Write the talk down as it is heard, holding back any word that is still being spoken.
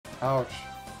Ouch.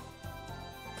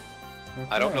 Okay.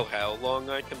 I don't know how long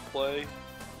I can play,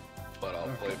 but I'll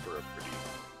play for a pretty...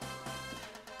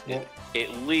 At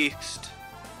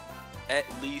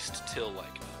least till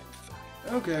like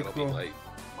 9:30. Okay, That'll cool. be my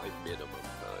minimum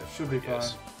time. Should be fine.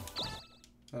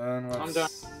 And let's... I'm done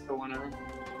for whenever.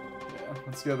 Yeah,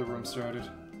 let's get the room started.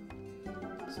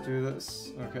 Let's do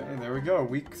this. Okay, there we go.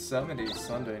 Week 70,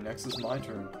 Sunday. Next is my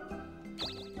turn.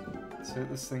 Let's hit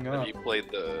this thing up. Have you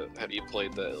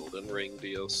played the Elden Ring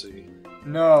DLC?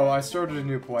 No, I started a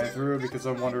new playthrough because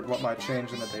I wondered what might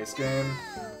change in the base game.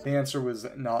 The answer was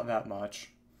not that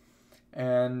much.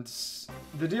 And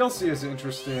the DLC is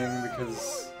interesting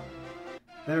because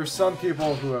there are some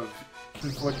people who have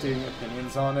conflicting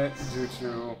opinions on it due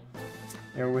to,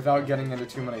 you know, without getting into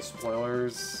too many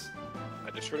spoilers.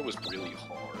 I just heard it was really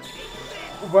hard.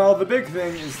 Well, the big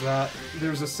thing is that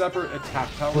there's a separate attack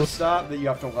power stat that you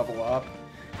have to level up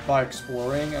by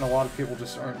exploring, and a lot of people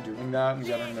just aren't doing that and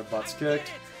getting their butts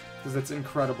kicked, because it's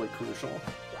incredibly crucial.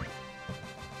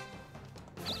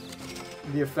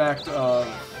 The effect of...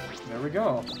 There we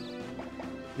go.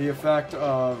 The effect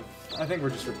of... I think we're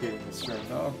just repeating this turn,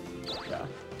 though. Yeah.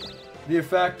 The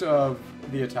effect of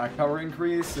the attack power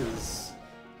increase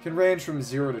can range from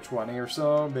 0 to 20 or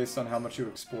so, based on how much you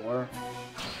explore.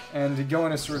 And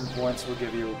going to certain points will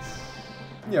give you,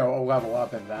 you know, a level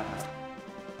up in that.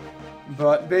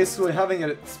 But basically, having it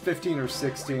at 15 or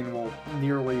 16 will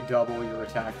nearly double your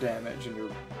attack damage and your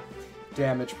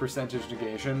damage percentage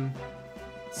negation.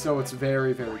 So it's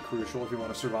very, very crucial if you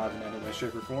want to survive in any way,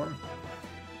 shape, or form.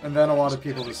 And then a lot of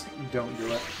people just don't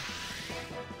do it.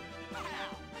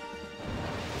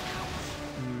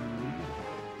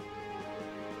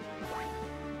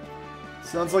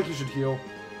 Sounds like you should heal.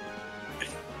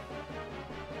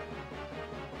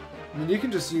 I mean, you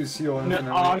can just use heal infinitely.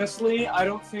 No, honestly, I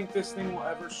don't think this thing will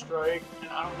ever strike, and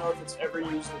I don't know if it's ever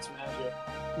used its magic.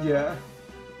 Yeah.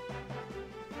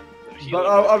 But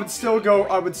I would still go.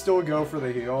 I would still go for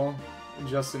the heal,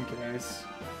 just in case.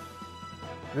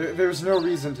 There's no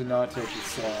reason to not take it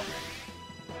slow.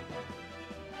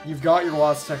 You've got your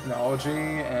lost technology,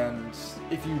 and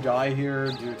if you die here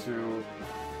due to,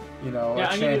 you know,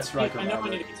 a chance strike or I know I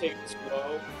need to take it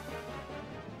slow.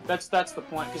 That's the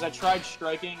point, because I tried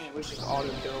striking and it was just auto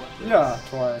kill. Yeah,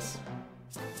 twice.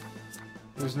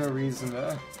 There's no reason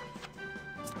to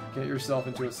get yourself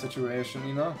into a situation,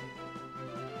 you know?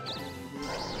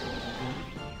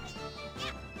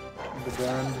 The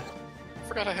bend. I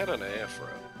forgot I had an afro.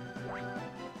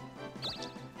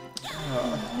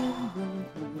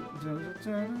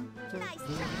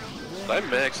 Did I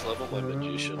max level my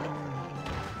magician?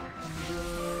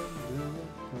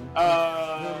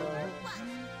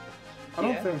 I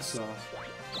don't think so.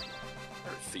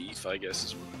 Or thief, I guess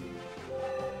is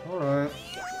what. Alright.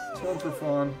 Time for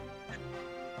fun.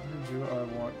 Where do I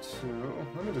want to...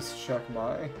 Let me just check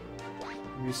my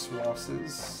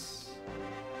resources.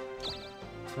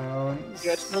 Towns.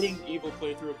 Yeah, it's an evil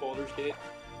playthrough of Baldur's Gate.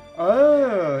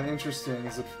 Oh, interesting.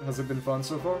 Has it been fun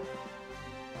so far?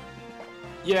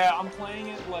 Yeah, I'm playing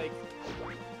it like...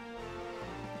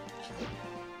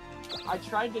 I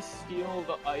tried to steal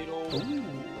the idol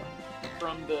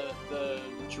from the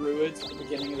druids at the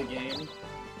beginning of the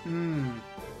game.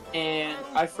 And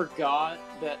I forgot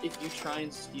that if you try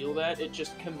and steal that, it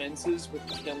just commences with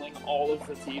killing all of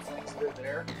the tieflings that are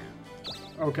there.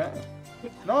 Okay.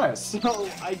 Nice. So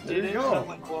I did it, and I'm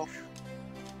like, well,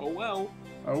 oh well.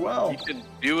 Oh well. You can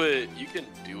do it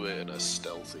in a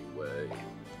stealthy way.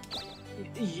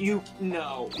 You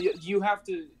have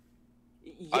to.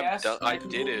 Yes. I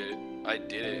did it in my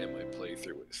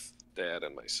playthrough with Dad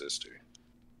and my sister.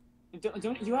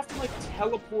 Don't you have to like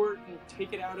teleport and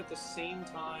take it out at the same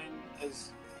time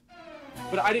as?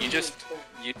 But I didn't.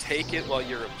 You take it while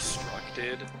you're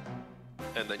obstructed,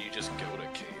 and then you just go to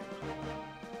camp.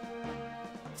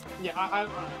 Yeah,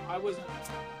 I wasn't.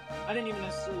 I didn't even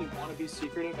necessarily want to be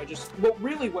secretive. I just. Well,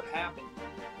 really, what happened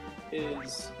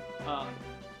is. Hold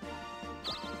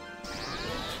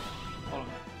on.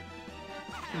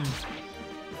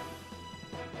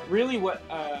 Really, what?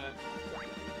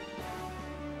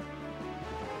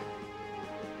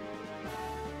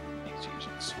 He's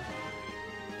using squid.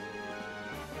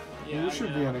 Yeah, you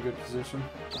should be in a good position.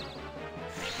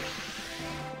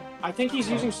 I think he's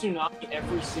using Tsunami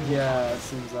every single time. Yeah, it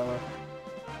seems that way.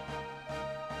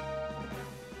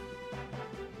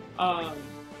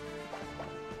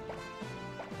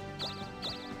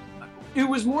 It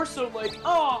was more so like,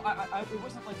 oh, it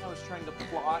wasn't like I was trying to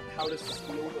plot how to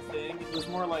steal the thing. It was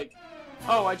more like,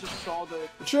 oh, I just saw the...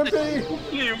 Chimpy!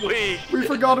 Wait! We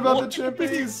forgot about the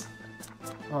chimpies!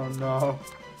 Oh no.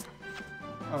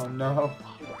 Oh no.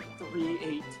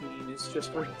 318 is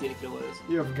just ridiculous.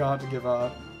 You have got to give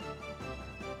up.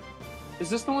 Is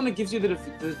this the one that gives you the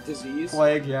disease?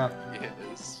 Plague, yeah.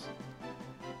 Yes.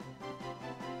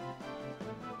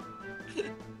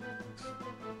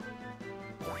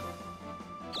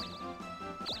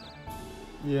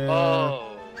 Yeah.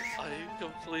 Oh, I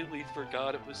completely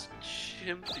forgot it was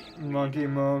Chimpy. Monkey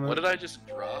moment. What did I just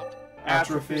drop?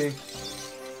 Atrophy.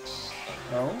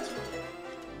 Oh?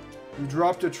 You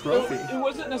dropped a trophy. It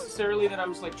wasn't necessarily that I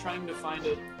was like trying to find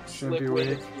a slick way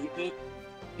to keep it.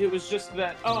 It was just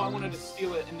that, oh, I wanted to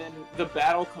steal it, and then the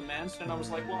battle commenced, and I was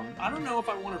like, well, I don't know if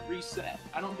I want to reset.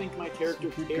 I don't think my character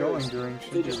Keep cares. going during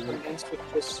They just Chimpy Week. commenced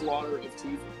with the slaughter of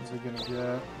Tifa. Is he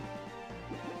gonna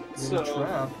get? So,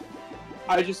 Trap.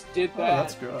 I just did that. Oh,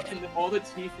 that's good. And then all the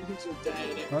Tifus are dead.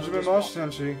 and Much we're of it, just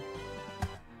much, Tenchi.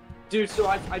 Dude, so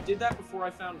I did that before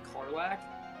I found Karlach,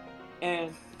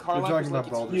 and Karlach was talking like,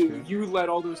 about Baldur's it's you. Gate. You let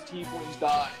all those Tifus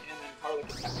die, and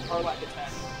then Karlach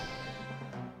attacked.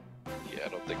 Yeah, I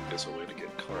don't think there's a way to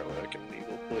get Karlach in an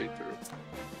evil playthrough.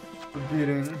 We're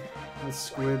beating the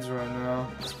squids right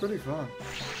now. It's pretty fun.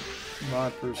 My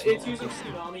personal. It's using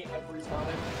Tsunami every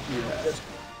time. Yeah. Just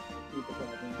keep it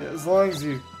going. Yeah, as long as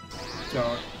you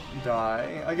don't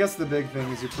die. I guess the big thing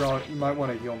is you might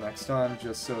want to heal next time,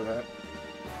 just so that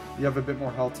you have a bit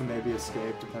more health to maybe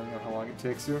escape, depending on how long it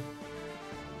takes you.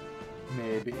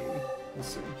 Maybe. We'll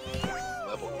see.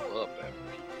 Level up after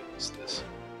he gets this.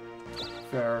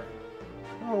 Fair.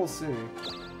 Oh, we'll see.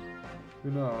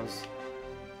 Who knows?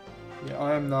 Yeah,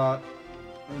 I am not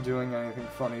doing anything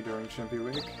funny during Chimpy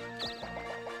Week.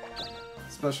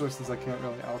 Especially since I can't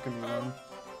really alchemy them.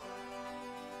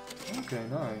 Okay,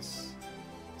 nice.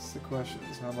 So the question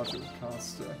is how much it would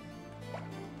cost to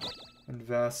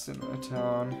invest in a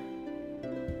town.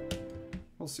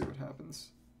 We'll see what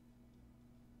happens.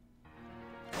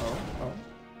 Oh.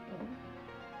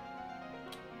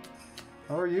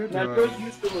 How are you Now, doing? go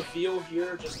use the reveal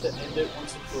here just to end it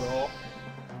once and for all.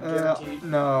 Guaranteed.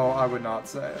 No, I would not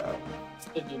say that.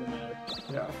 It didn't matter.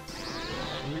 Yeah.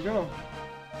 Here we go.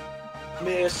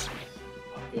 Miss.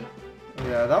 Okay.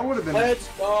 Yeah, that would have been Let's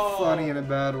go. funny in a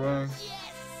bad way.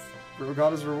 Bro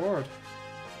got his reward.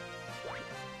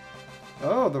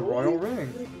 Oh, the royal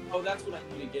ring. Oh, that's what I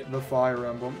need to get. The fire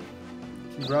emblem.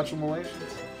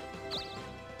 Congratulations.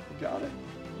 You got it.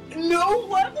 No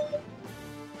level?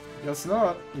 Guess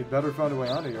not. You better find a way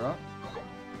out of here, huh?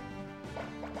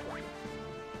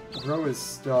 Bro is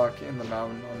stuck in the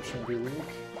mountain on Chimpy Week.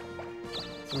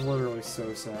 This is literally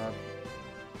so sad.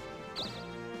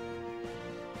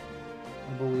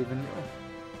 I believe in you.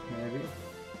 Maybe.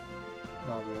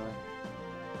 Not really.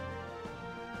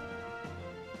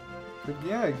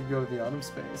 Yeah, you could go to the item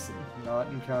space and not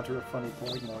encounter a funny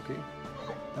plague monkey.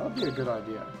 That would be a good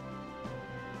idea.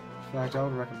 In fact, I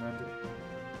would recommend it.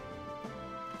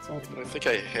 It's I ultimate. think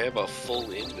I have a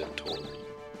full inventory.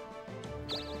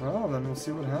 Well, then we'll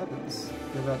see what happens.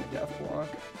 Give that a death block.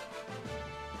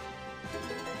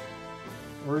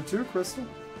 Or two, Crystal.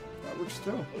 That works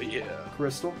too. Oh yeah.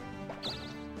 Crystal.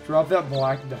 Drop that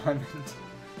black diamond.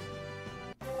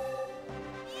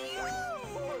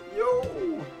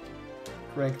 Yo!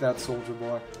 Crank that soldier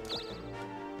boy.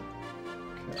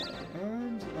 Okay,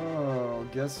 and oh,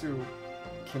 guess who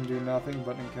can do nothing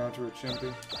but encounter a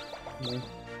chimpy? Me.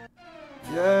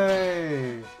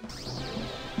 Yay!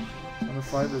 I'm gonna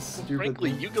fight this stupid.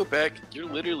 Frankly, you go back, you're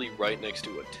literally right next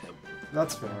to a temple.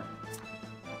 That's fair.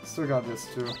 Still got this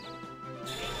too.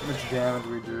 How much damage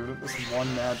we do to this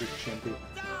one magic chimpy?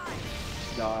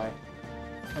 Die.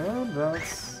 And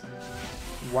that's...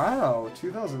 Wow!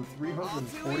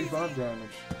 2,345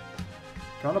 damage.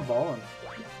 Kinda ballin'.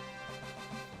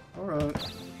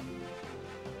 Alright.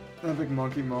 Epic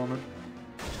monkey moment.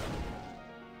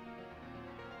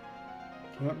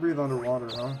 Can't breathe underwater,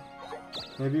 huh?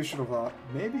 Maybe you should have thought.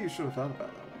 Maybe you should have thought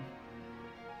about that one.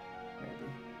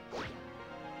 Maybe.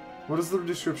 What is the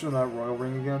description of that royal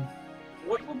ring again?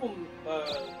 What level,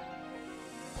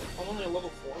 I'm only a level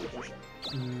 4 magician.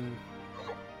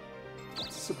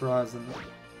 It's a surprise, isn't it?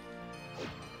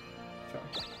 Okay.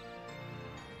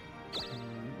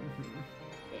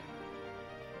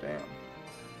 Damn.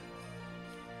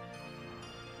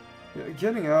 Yeah,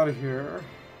 getting out of here.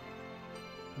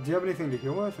 Do you have anything to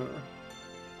heal with, or?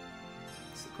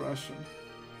 That's the question.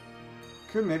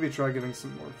 Could maybe try getting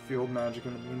some more field magic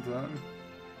in the meantime.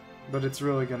 But it's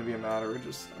really going to be a matter of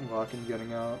just luck and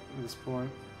getting out at this point.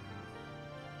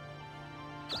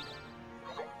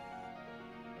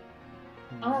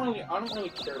 I don't really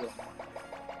care about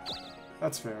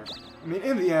That's fair. I mean,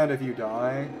 in the end, if you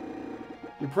die,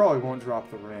 you probably won't drop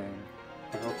the ring.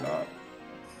 I hope not.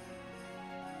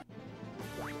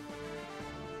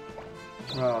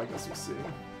 Well, I guess you see.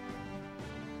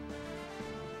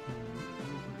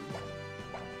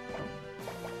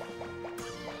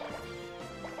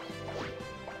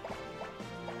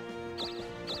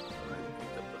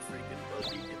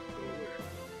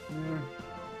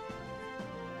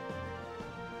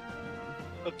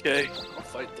 Okay, I'll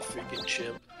fight the freaking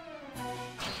chimp.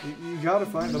 You gotta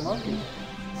find the monkey.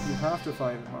 You have to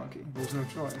find the monkey. There's no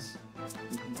choice.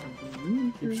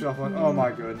 Keep shuffling. Oh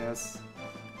my goodness.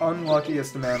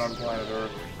 Unluckiest man on planet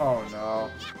Earth. Oh no.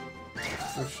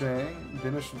 Crocheting.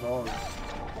 Finish volume.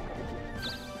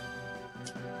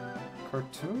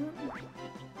 Cartoon?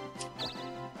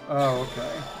 Oh,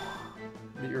 okay.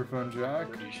 The earphone jack.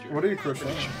 What are you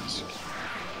crocheting?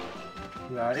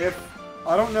 Yeah, if...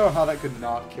 I don't know how that could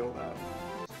not kill that.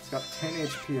 It's got 10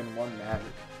 HP and 1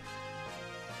 magic.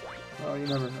 Well, you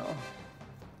never know.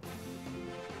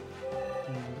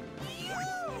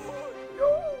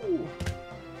 No!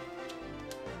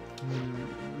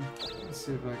 Let's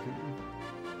see if I can...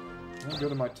 I'll go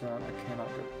to my town. I cannot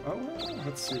go... Oh,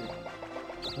 let's see.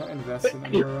 Can I invest in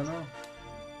anywhere right now?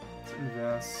 Let's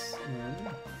invest in...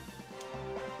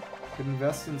 Could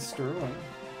invest in sterling.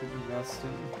 Could invest in...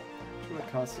 What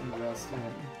it costs to invest in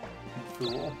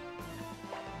Fool.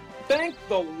 Thank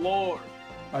the Lord!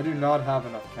 I do not have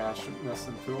enough cash to invest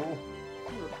in Fool.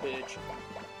 You're a bitch.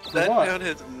 That what? town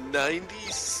has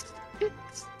 96.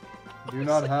 Do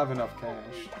not have enough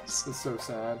cash. This is so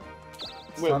sad.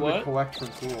 It's Wait, time what? to collect from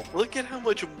Fool. Look at how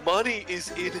much money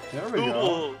is in There we go.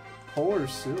 Fool. Polar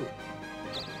soup.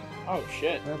 Oh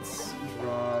shit. Let's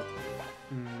drop...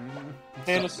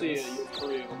 Panacea, you're for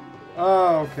real.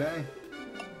 Oh, okay.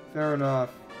 Fair enough.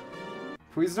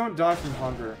 Please don't die from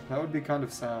hunger. That would be kind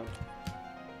of sad.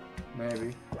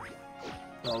 Maybe.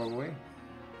 Probably.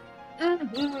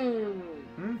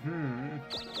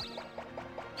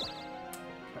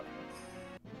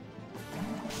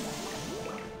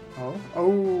 Oh.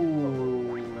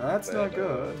 Oh, that's not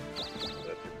good.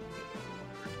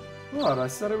 What? I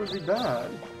said it would be bad.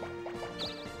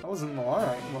 I wasn't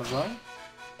lying, was I?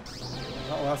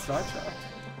 Not last I checked.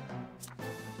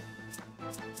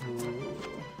 Ooh.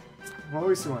 Well, at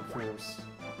least he went first.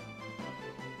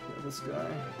 Yeah, this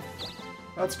guy.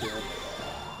 That's good.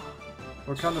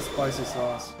 What kind of spicy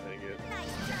sauce?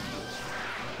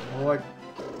 Well, like,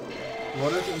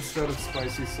 what if instead of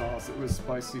spicy sauce, it was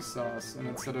spicy sauce, and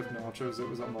instead of nachos, it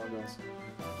was Among Us?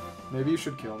 Maybe you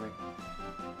should kill me.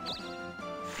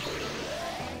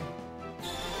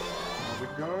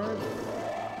 Magic guard?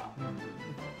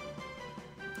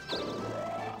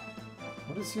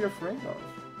 What is he afraid of?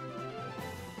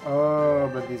 Oh,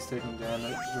 but he's taking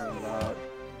damage during that.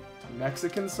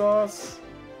 Mexican sauce?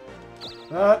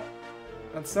 That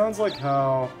sounds like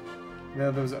how they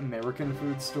have those American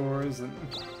food stores and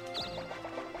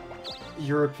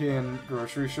European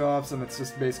grocery shops, and it's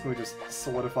just basically just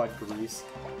solidified grease,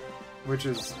 which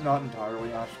is not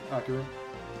entirely accurate.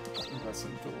 Invest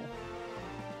in Fool.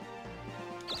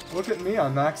 Look at me, I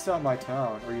maxed out my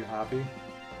town. Are you happy?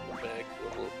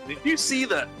 Did you see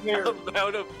the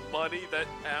amount of money that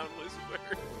town was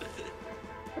worth?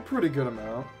 A pretty good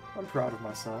amount. I'm proud of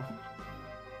myself.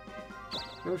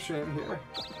 No shame here.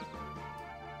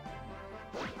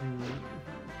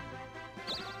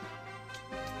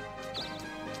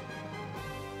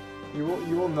 You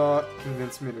will not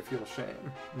convince me to feel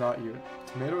shame. Not you.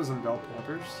 Tomatoes and bell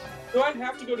peppers. Do I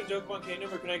have to go to Dokapon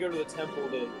Kingdom, or can I go to the temple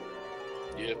to...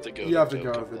 You have to go. You have to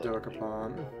go to the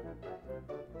Dokapon.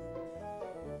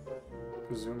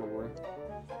 Presumably.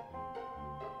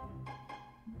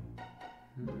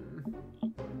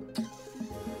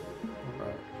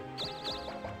 Alright.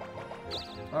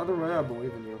 Either way, I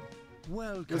believe in you.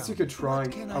 Welcome. Guess you could try.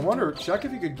 I wonder, check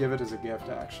if you could give it as a gift,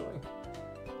 actually.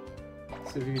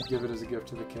 See if you could give it as a gift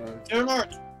to the king.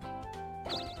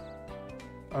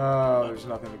 Oh, there's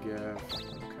nothing to give.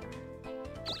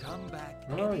 Okay. Come back.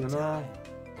 Well, you know,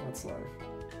 that's life.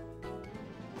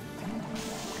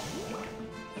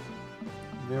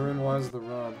 Therein lies the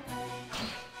rub.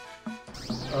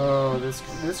 Oh,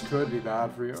 this could be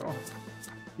bad for you.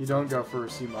 You don't go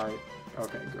first, you might.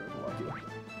 Okay, good, lucky.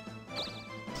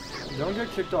 Don't get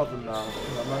kicked off the map.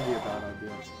 That might be a bad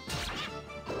idea.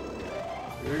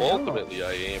 Ultimately,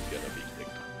 I am gonna be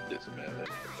kicked off this map. I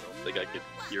don't think I could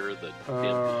cure the.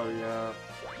 Oh yeah.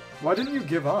 Why didn't you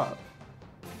give up?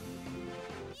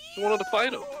 I wanted to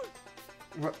fight him.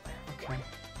 What? Okay.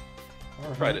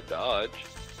 All Try right. to dodge.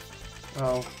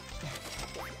 Oh.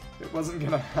 It wasn't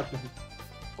gonna happen.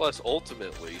 Plus,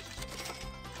 ultimately,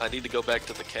 I need to go back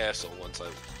to the castle once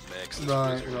I max this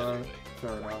Right, wizard right. anyway.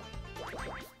 Fair enough.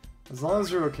 As long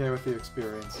as you're okay with the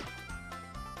experience.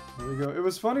 Here we go. It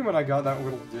was funny when I got that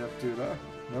little dip, dude.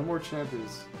 No more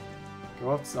champions.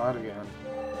 Go outside again.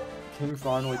 King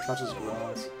finally touches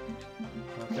grass.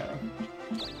 Okay.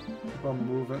 Keep on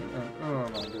moving. And, oh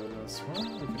my goodness. Well, we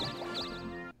can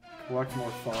collect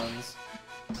more funds.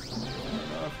 Fair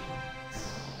enough.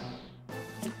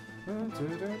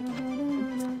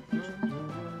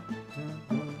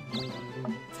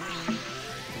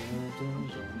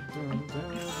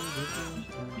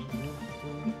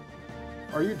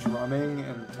 Are you drumming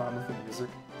in time with the music?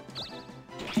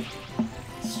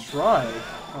 Strike?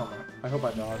 Oh no. I hope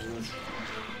I dodge this.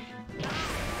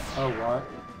 Oh, what?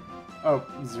 Oh,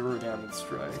 0 damage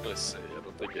strike. I was gonna say, I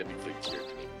don't think anything's here.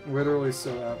 Literally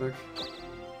so epic.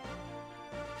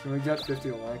 Can we get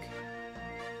 50 like?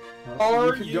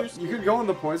 You could go in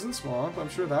the poison swamp. I'm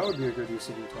sure that would be a good use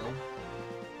of your time.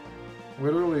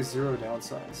 Literally 0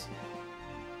 downsides.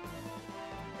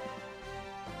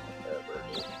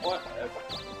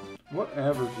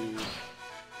 Whatever, dude.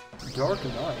 Dark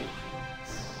Knight.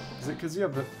 Is it because you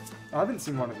have the... I haven't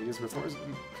seen one of these before. Is it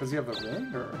because you have the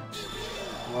ring, or...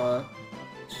 What?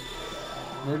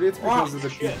 Maybe it's because of the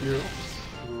PQ.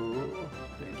 Ooh,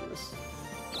 dangerous.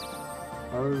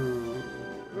 Oh.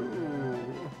 Ooh.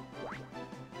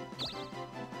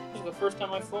 This is the first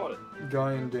time I fought it.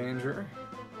 Guy in danger.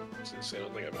 I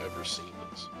don't think I've ever seen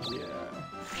this. Yeah.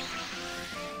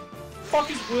 Fuck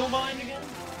is Willvine again?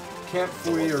 Can't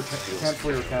flee or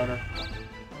counter.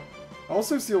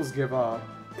 Also, seals give up.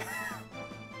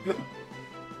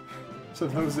 To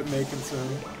those it may concern.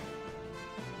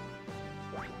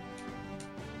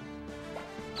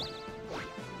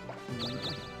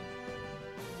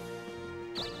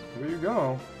 Here you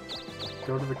go.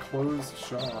 Go to the closed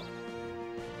shop.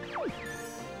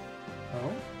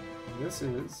 Oh, this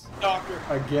is Doctor.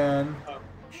 again.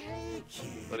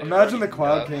 But Imagine the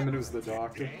cloud came and it was the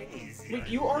doctor. Wait,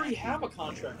 you already have a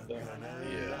contract there.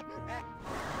 Yeah.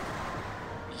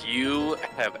 You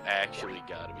have actually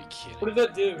got to be kidding. What did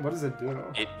that do? What does it do?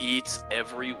 It eats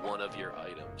every one of your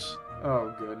items.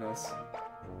 Oh goodness.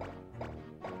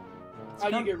 How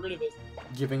do you get rid of it?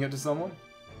 Giving it to someone?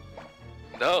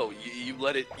 No, you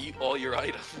let it eat all your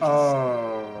items.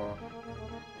 Oh.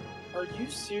 Are you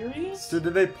serious? So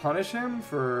did they punish him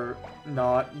for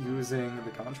not using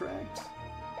the contract?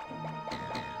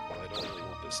 Well, I don't really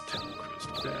want this 10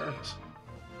 crystal. Fair.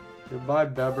 Goodbye,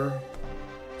 Beber.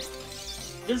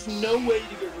 There's no way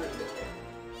to get rid of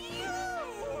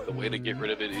it. The way to get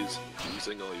rid of it is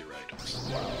using all your items.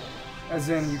 Wow. As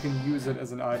in, you can use it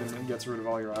as an item and it gets rid of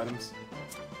all your items?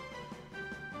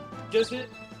 Does it?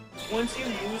 Once you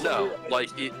use all your items, like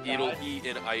it'll eat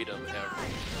an item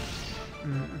every.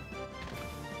 Mm.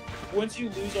 Once you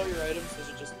lose all your items, does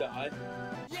it just die?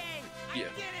 Yeah.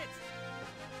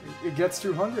 It gets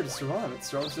too hungry to survive. It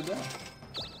starves to death.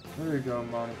 There you go,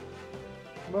 Monty.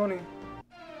 Monty.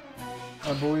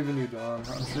 I believe in you, Don.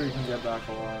 I'm sure you can get back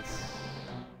alive.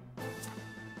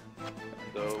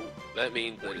 So that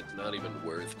means that it's not even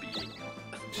worth being.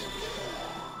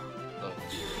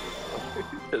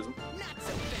 Because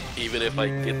even if I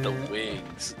get the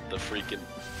wings, the freaking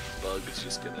bug is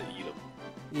just gonna eat them.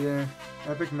 Yeah,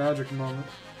 epic magic moment.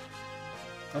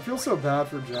 I feel so bad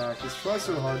for Jack. He's tried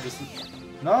so hard just to...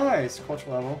 Nice! Clutch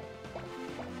level.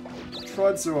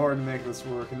 Tried so hard to make this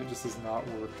work and it just does not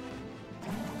work.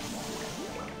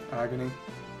 Agony.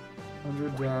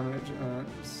 100 damage and...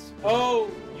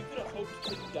 Oh, you could have hoped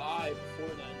to die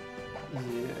before then.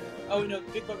 Yeah. Oh no,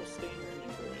 the big bug will stay in your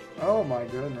inventory. Oh my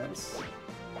goodness.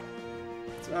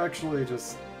 It's actually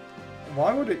just...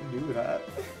 Why would it do that?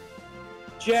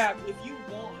 Jack, if you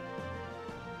want,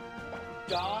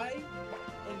 die,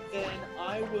 and then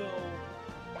I will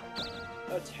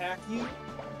attack you,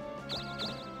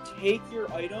 take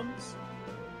your items,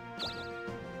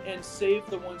 and save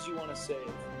the ones you want to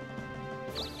save.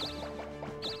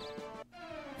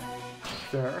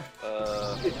 Fair.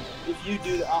 If you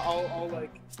do that, I'll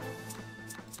like...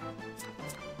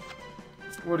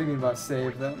 What do you mean by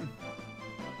save them?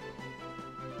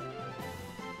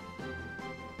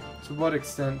 To what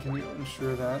extent can you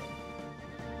ensure that?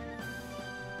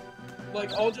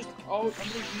 Like, I'm gonna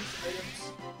use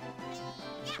items.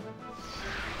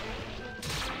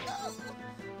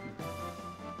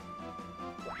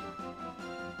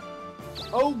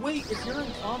 Oh wait, if you're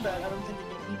in combat, I don't think you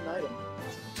can eat an item.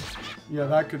 Yeah,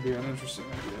 that could be an interesting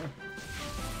idea.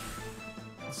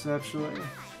 Conceptually.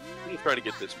 I'm trying to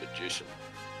get this magician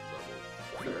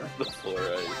level. Fair. The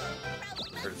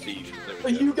fluorite. Or thief.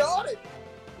 But you got it!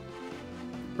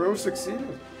 Bro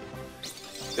succeeded.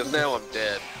 Because now I'm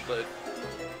dead, but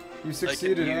You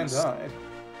succeeded and use- died.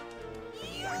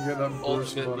 You got that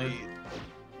burst butter. ultimately,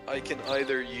 I I can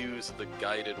either use the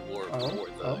guided warp Oh, or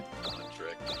the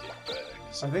contract to get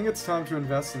back. So I think it's time to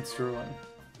invest in sterling.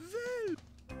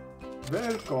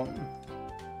 Welcome.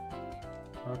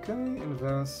 Okay,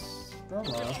 invest. Not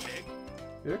much.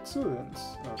 Excellent.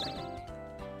 Okay.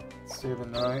 Stay the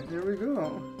night. There we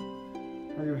go.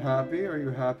 Are you happy? Are you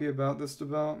happy about this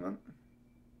development?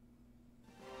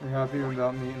 Are you happy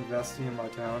about me investing in my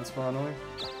towns finally?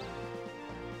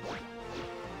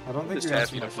 I don't think just you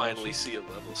happy answered to my finally question. see a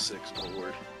level 6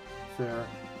 board. Fair.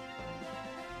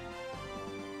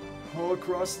 All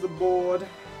across the board.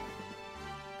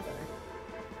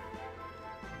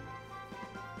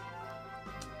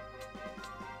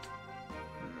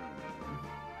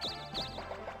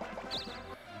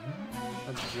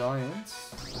 A giant.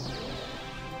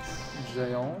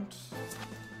 Giant.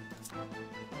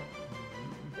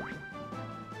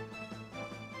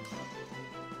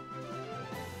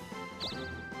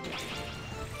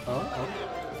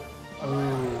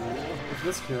 Oh, if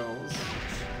this kills.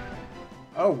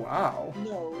 Oh, wow.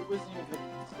 No, it wasn't even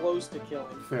close to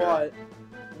killing. Fair. But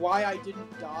why I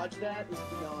didn't dodge that is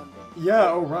beyond me.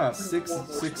 Yeah, oh, wow. Six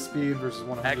speed versus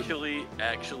 100.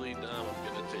 Actually, Dom,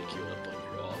 I'm gonna take you up on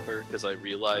your offer because I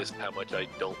realized how much I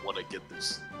don't want to get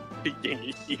this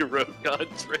freaking hero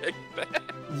contract back.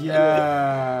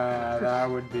 Yeah, that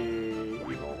would be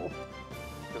evil.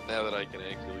 But now that I can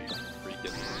actually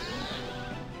freaking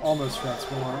Almost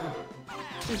transform.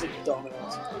 He's a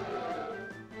dumbass.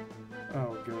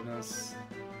 Oh, goodness.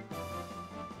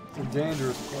 It's a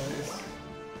dangerous place.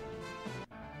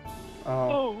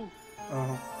 Oh.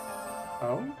 Oh.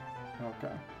 Oh?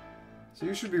 Okay. So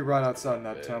you should be right outside in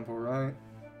that temple, right?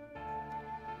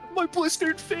 my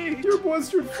blistered feet. Your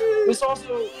blistered feet! This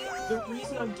also, the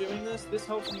reason I'm doing this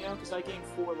helps me out because I gain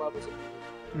 4 levels of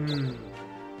Hmm.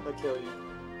 I kill you.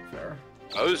 Fair.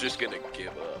 I was just gonna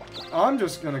give up. I'm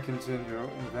just gonna continue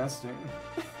investing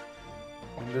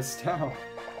in this town.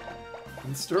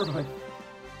 In Sterling.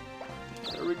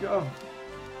 There we go.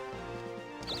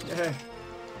 Yay.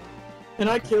 Can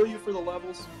I kill you for the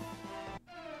levels?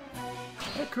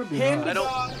 That could be Hand nice.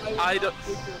 I don't.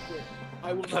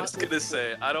 I will I not was gonna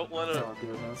say I don't want to. Oh,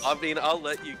 goodness. I mean, I'll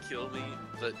let you kill me,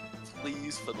 but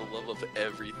please, for the love of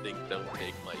everything, don't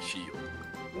take my shield.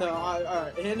 No,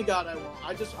 alright. Hand to God, I won't.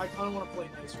 I kind of want to play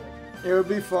nice right now. It would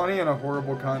be funny in a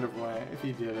horrible kind of way if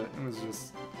he did it. It was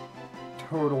just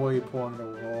totally pulling the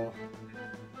wool.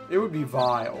 It would be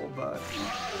vile, but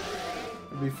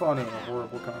it would be funny in a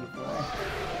horrible kind of way.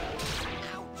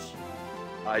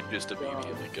 I'd just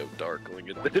immediately go Darkling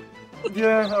and then.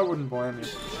 Yeah, I wouldn't blame you.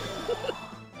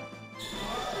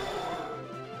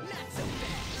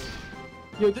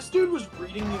 Yo, this dude was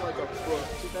reading me like a book.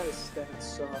 Too bad his stats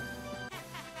suck.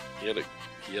 He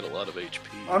had a lot of HP.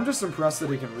 I'm just impressed that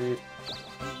he can read.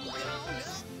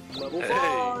 Level Hey.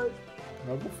 5!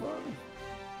 Level 5.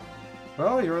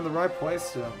 Well, you're in the right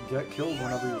place to get killed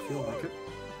whenever you feel like it.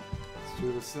 Let's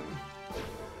do this thing.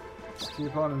 Just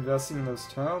keep on investing in those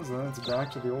towns, and then it's back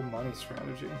to the old money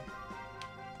strategy.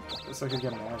 Guess I could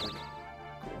get magic.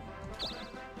 Cool.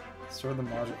 Start the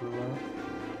magic roulette.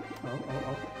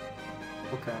 Oh.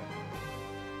 Okay.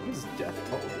 What does death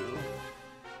toll do?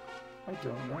 I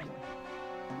don't know.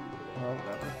 Well,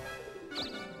 whatever.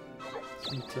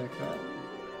 Just gonna take that.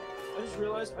 I just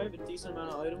realized I have a decent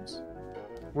amount of items.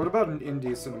 What about an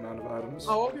indecent amount of items?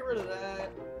 Oh, I'll get rid of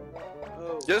that.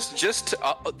 Oh. Just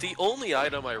the only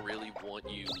item I really want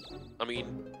you. I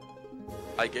mean,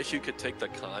 I guess you could take the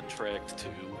contract too.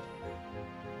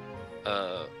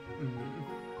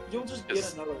 You'll just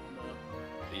get another one.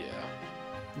 Yeah.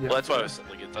 Yeah. Well, that's why I was saying,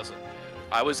 like, it doesn't matter.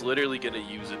 I was literally gonna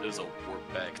use it as a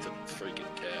warp back to the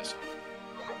freaking castle.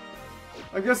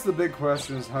 I guess the big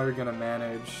question is how you're gonna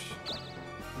manage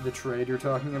the trade you're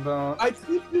talking about. I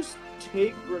could just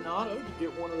take Granada to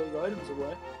get one of those items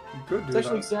away. You could It's do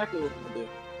actually that. exactly what I'm gonna do.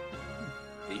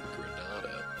 Hate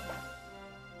Granada.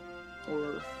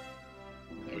 Or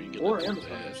How are you gonna or do Amazon.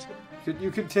 that?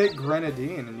 You could take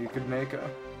grenadine and you could make a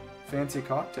fancy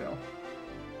cocktail.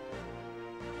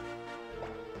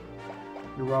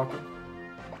 You're welcome.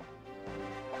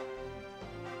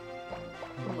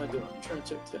 What am I doing? I'm trying to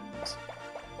check things.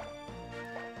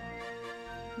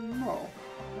 No.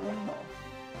 No.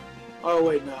 Oh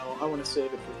wait, no. I want to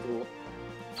save it for Thule.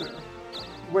 Sure.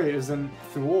 Wait, isn't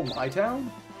Thule my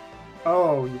town?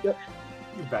 Oh, you, Yep.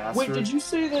 you bastard. Wait, did you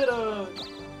say that?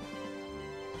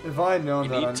 If I had known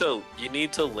that, You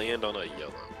need to land on a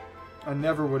yellow. I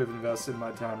never would have invested in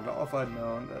my town at all if I'd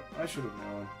known that. I should have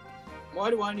known. Why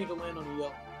do I need to land on a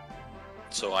yellow?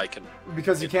 So I can.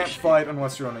 Because you can't fight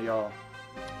unless you're on a yaw.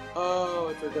 Oh,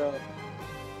 I forgot.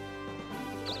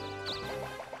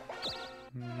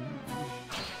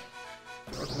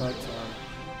 nighttime.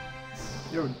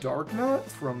 Yo, Darknut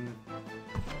from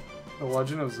The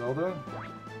Legend of Zelda?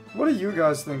 What do you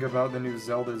guys think about the new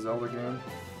Zelda game?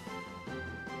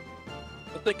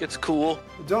 I think it's cool.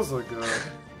 It does look good.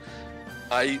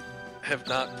 I have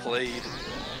not played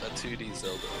a 2D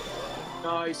Zelda.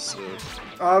 Nice. So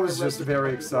I was just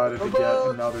very excited to get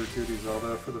another 2D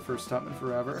Zelda for the first time in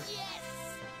forever.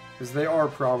 Because they are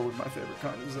probably my favorite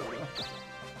kind of Zelda.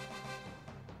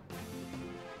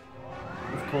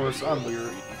 Of course, I'm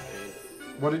weird.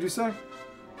 What did you say?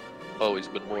 always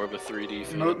been more of a 3D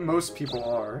fan. Most people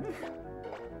are.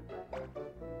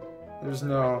 There's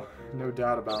no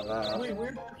doubt about that. Wait,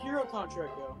 where'd your hero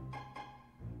contract go?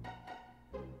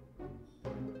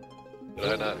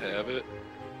 Did I not have it?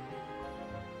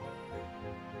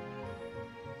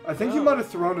 I think you might have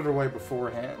thrown it away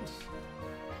beforehand.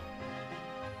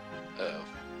 Oh.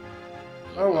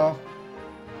 Oh well.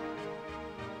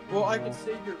 Well, I could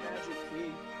save your magic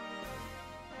key.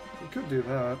 You could do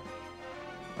that.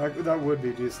 That would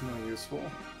be decently useful.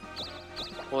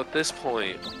 Well, at this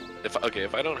point, if I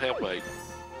don't have my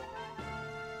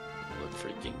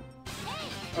freaking.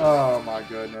 Oh my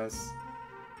goodness.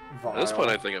 Vile. At this point,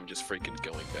 I think I'm just freaking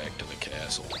going back to the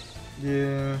castle.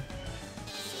 Yeah.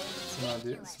 It's not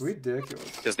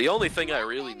ridiculous. Because the only thing I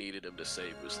really needed him to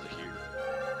save was the hero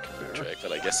contract,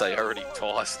 but I guess I already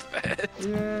tossed that.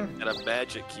 Yeah. And a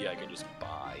magic key I can just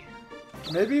buy.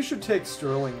 Maybe you should take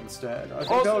Sterling instead. I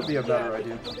think that would be a better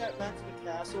idea. If you get back to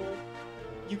the castle,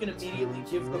 you can immediately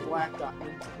give the black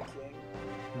diamond to the king.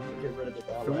 Get rid of it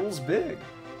that way. Fool's big.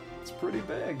 It's pretty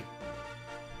big.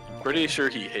 Pretty sure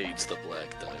he hates the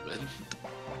black diamond.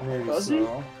 Maybe Does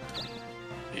so.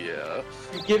 Yeah.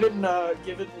 Give it an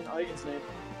Eigen's name.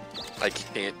 I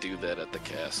can't do that at the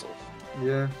castle.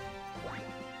 Yeah.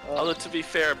 Although to be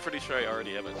fair, I'm pretty sure I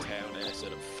already have a town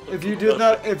asset of. If you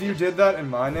did that in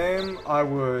my name, I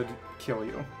would kill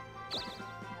you.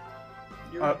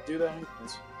 You're gonna do that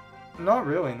anyways. Not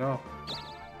really, no.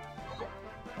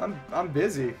 I'm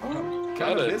busy. I'm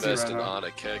kind of busy invest right in now.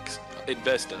 Onyx.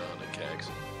 Invest in Onyx.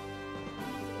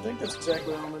 I think that's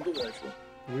exactly what I'm gonna do, actually.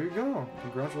 There you go.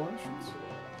 Congratulations.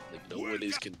 Like no one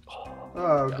is can.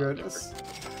 Oh goodness.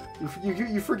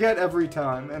 You forget every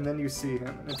time, and then you see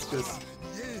him, and it's just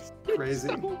crazy.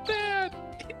 It's so bad.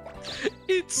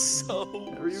 It's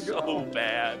so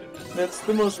bad. That's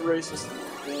the most racist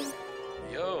thing.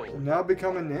 Yo. Now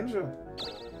become a ninja,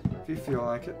 if you feel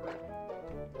like it.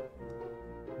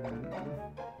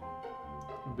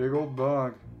 Big old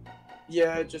bug.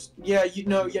 Yeah,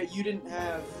 you didn't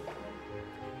have.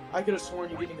 I could have sworn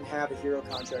you didn't even have a hero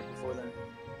contract before then.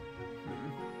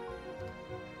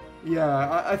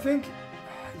 Yeah, I think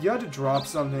you had to drop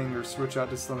something or switch out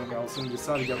to something else, and you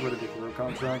decided to get rid of the hero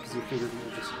contract because you figured you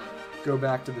would just go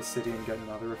back to the city and get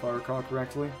another, if I recall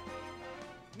correctly.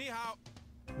 Ni hao.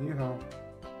 Ni hao.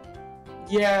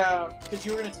 Yeah, because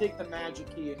you were gonna take the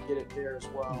magic key and get it there as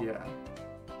well. Yeah.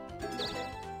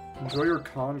 Enjoy your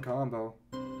combo.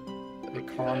 The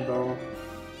combo.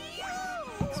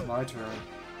 It's my turn.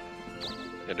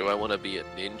 And do I want to be a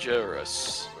ninja or a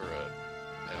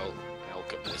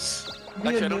alchemist?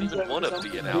 Actually, I don't even want to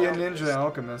be an Be a alchemist. ninja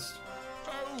alchemist.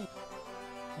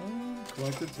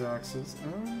 Collected taxes.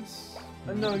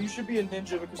 No, you should be a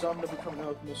ninja because I'm gonna become an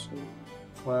alchemist soon.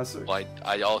 Classic. Well,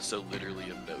 I also literally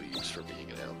have no use for being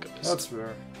an alchemist. That's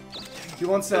fair. He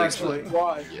wants to actually.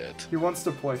 Why? Yet. He wants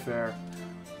to play fair.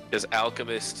 Because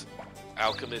alchemist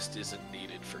isn't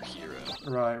needed for hero.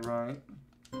 Right.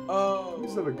 Oh. You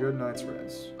just have a good night's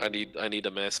rest. I need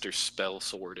a master spell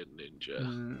sword and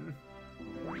ninja.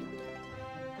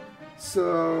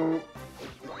 So,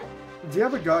 do you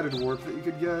have a guided warp that you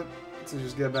could get to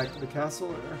just get back to the castle,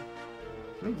 or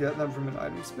can you get them from an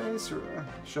item space or a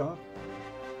shop?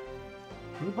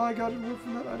 Can you buy a guided warp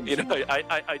from that item You shop? know,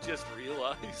 I just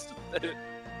realized that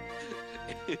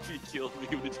if he killed me,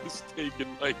 he would have just taken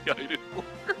my guided warp.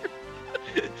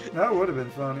 That would have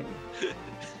been funny.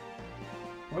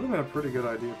 Would have been a pretty good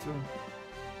idea too.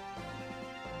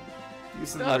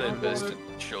 Decent Not guided invest warp. in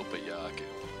Chopayaku.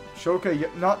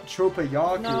 Not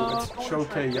Chopayaku, No, it's I wanna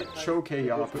try to get that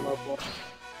Chokayaku. level.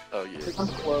 Oh yeah. I'm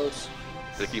close.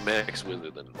 If you max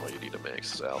wizard, then all you need to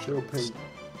max is alchemist.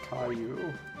 Chopayaku.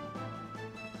 Okay.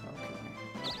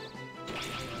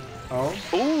 Oh?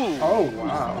 Ooh! Oh,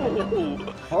 wow.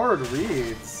 Ooh. Hard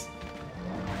reads.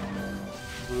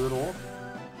 Brutal.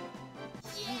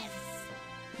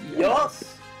 Yup.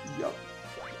 Yup.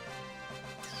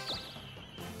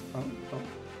 Oh.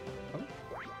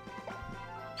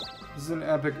 This is an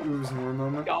epic Ooze-Nor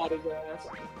moment. God his ass.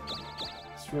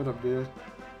 Straight up, dude.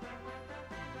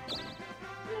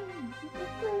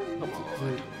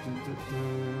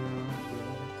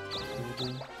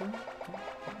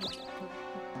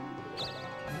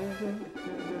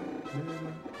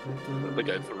 I think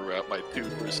I threw out my 2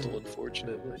 crystal,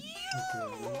 unfortunately.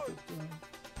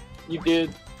 You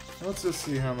did. Let's just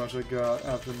see how much I got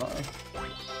after my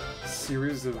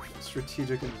series of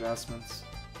strategic investments.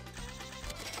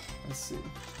 Let's see.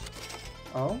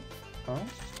 Oh? Oh?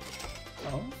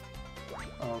 Oh?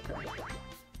 Okay.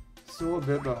 Still a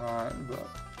bit behind, but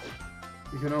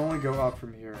you can only go up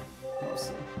from here,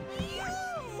 mostly.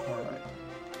 Alright.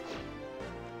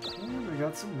 We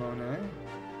got some Monet.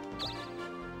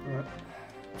 But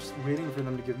just waiting for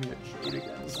them to give me a jade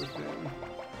again is the thing.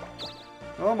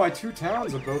 Oh, my 2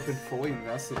 towns have both been fully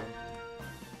invested in.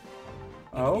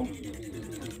 Oh?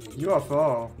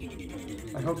 UFO.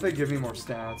 I hope they give me more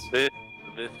stats. This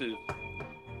is...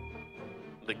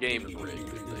 The game is rigged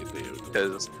if they do,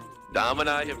 because Dom and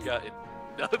I have gotten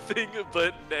nothing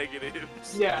but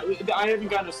negatives. Yeah, I haven't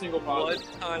gotten a single positive.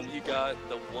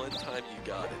 The one time you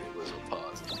got it, it was a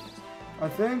positive. I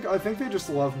think they just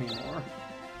love me more.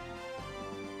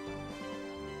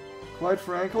 Quite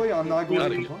frankly, I'm not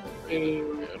going to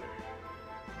complain.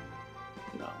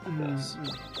 No, that's...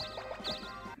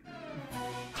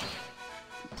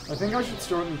 I think I should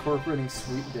start incorporating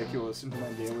sweet ridiculous into my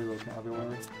daily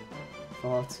vocabulary.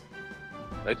 Thoughts?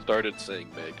 I started saying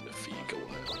magnifique a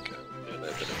while ago, and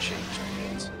I've been a change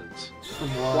again since. From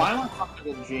what? Why am I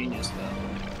talking to genius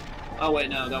though? Oh wait,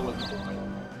 no, that wasn't the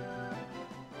one.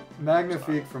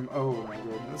 Magnifique from oh my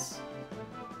goodness.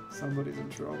 Somebody's in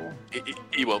trouble.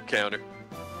 He won't counter.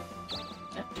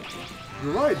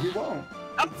 You're right, he won't.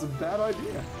 It's a bad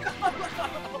idea.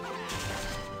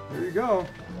 There you go.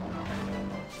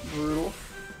 Brutal.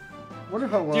 Wonder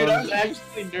how long Dude, I was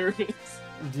actually nervous.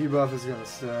 debuff is gonna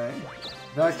stay.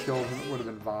 That kill would have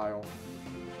been vile.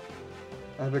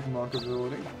 Epic monk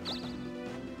ability.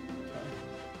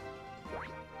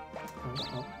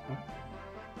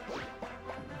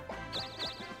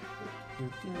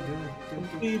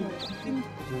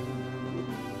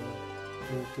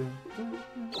 Okay.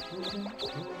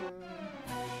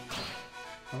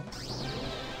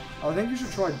 I think you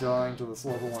should try dying to this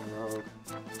level 1 rogue.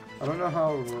 I don't know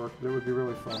how it would work, but it would be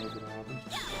really funny if it happened.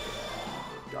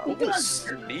 What a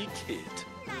sneak hit!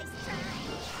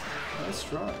 Nice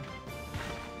try.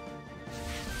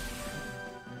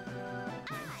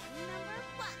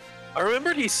 I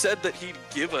remembered he said that he'd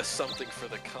give us something for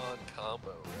the con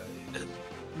combo, right?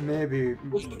 Maybe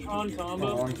What's the con a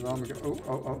combo? long time ago.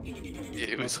 Oh.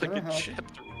 It was What's like gonna a happen?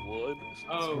 chapter 1. It's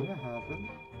Oh. gonna happen.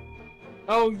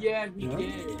 Oh yeah, he Yeah.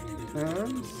 did.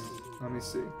 And let me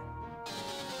see.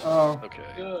 Oh, Okay.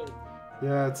 Good.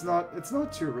 yeah, it's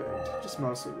not too rigged, just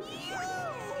mostly rigged.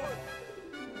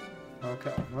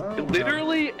 Okay, well,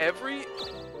 Literally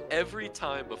every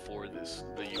time before this,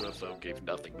 the UFO gave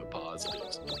nothing but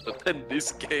positives. But then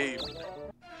this game,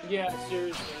 Yeah,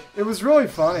 seriously. it was really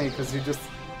funny because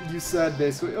you said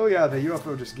basically, oh yeah, the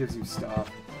UFO just gives you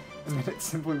stuff, and then it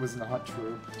simply was not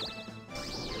true.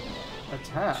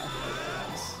 Attack.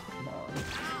 Come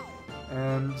on.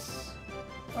 And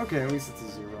okay, at least it's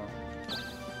a 0.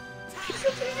 His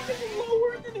attack is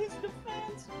lower than his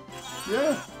defense.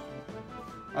 Yeah,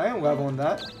 I ain't leveling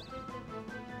that.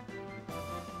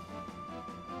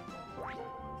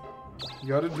 You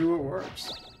gotta do what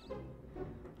works.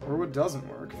 Or what doesn't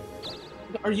work.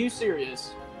 Are you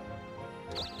serious?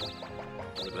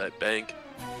 with that bank.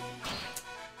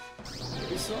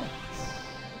 Maybe so.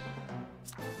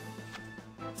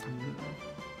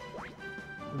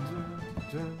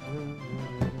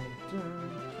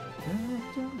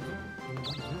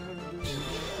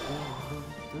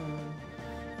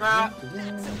 Ah.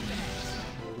 Like the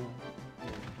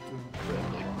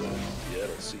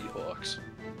Seattle Seahawks.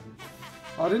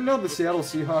 I didn't know the Seattle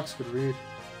Seahawks could read.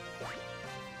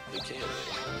 They can't.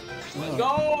 Let's Oh,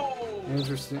 go!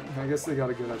 interesting. I guess they got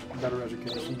a good, better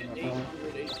education than I thought.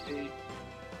 800 HP.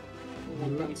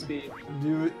 1 point speed.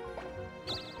 Do it.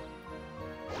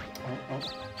 Oh.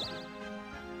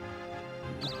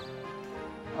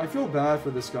 I feel bad for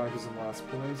this guy who's in last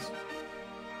place.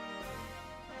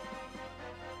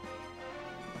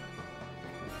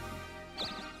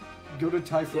 Go to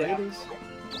Typhrates.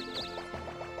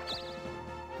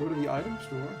 Go to the item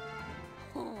store.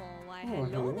 Oh, why, Oh, hello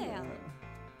hello there.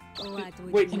 What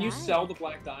would Wait, can you like? sell the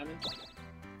black diamond?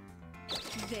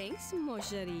 Thanks, mon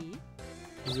chéri.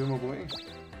 Presumably.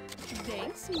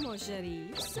 Thanks, mon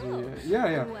chéri. So,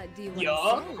 Yeah. what do you want Yeah.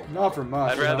 to sell? Not for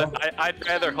much. I'd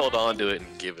rather hold on to it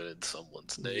and give it in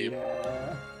someone's name.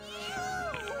 Yeah.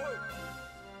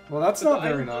 Well, that's not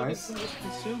very nice.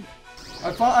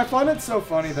 I find it so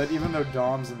funny that even though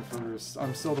Dom's in first,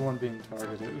 I'm still the one being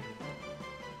targeted.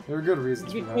 There are good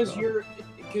reasons for that.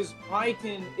 Because I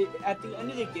can, at the end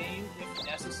of the game, if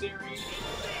necessary,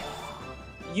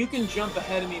 you can jump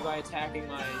ahead of me by attacking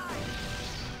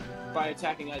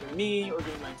either me or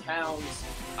doing my towns.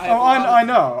 I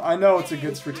know it's a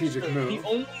good strategic move. The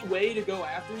only way to go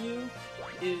after you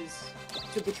is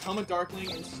to become a Darkling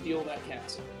and steal that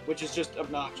castle, which is just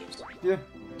obnoxious. Yeah.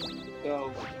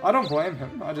 So I don't blame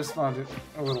him. I just find it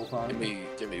a little funny.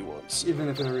 Give me one. Even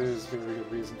if there is very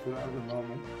good reason for that at the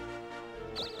moment.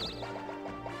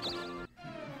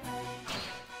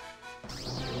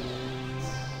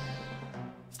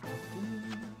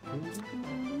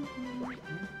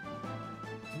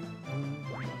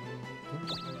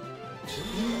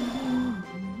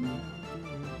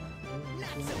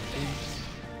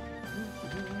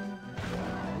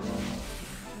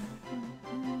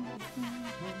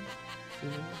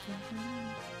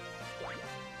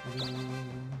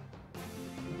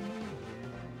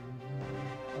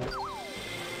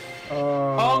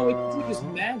 oh, it's like his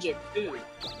magic too.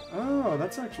 Oh,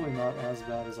 that's actually not as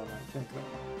bad as I might think, though.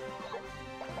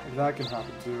 Like, that can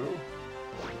happen too.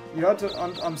 You had to.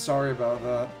 I'm sorry about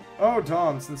that. Oh,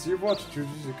 Dom, since you've watched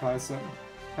Jujutsu Kaisen,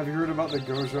 have you heard about the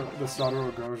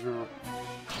Satoru Gojo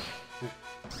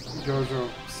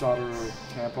Satoru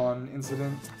tampon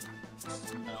incident?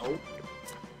 No.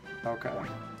 Okay.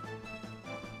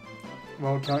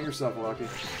 Well, count yourself lucky.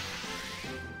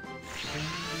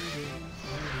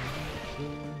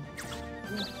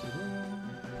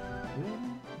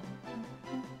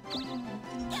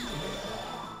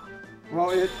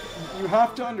 Well, you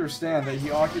have to understand that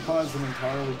he occupies an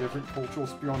entirely different cultural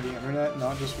sphere on the internet,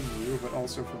 not just from you, but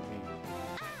also from me.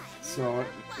 So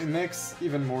it makes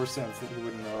even more sense that he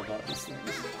wouldn't know about these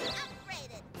things.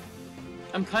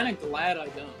 I'm kind of glad I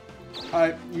don't.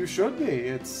 You should be.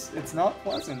 It's not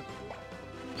pleasant.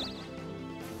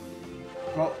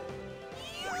 Well,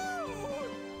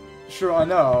 sure, I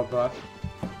know, but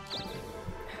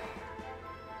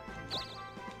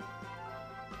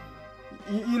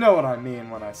you know what I mean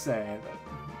when I say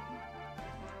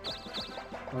that.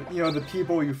 Like, you know, the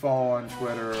people you follow on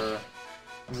Twitter,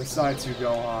 the sites you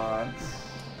go on,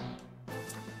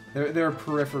 there are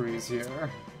peripheries here.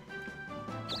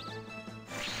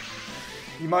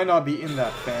 You might not be in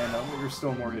that fandom, but you're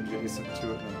still more adjacent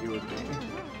to it than you would be.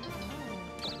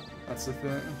 That's the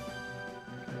thing.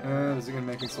 And is it gonna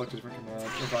make me select a different command?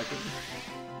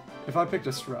 If I picked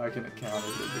a strike and it counted,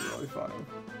 it'd be really funny.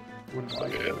 Wouldn't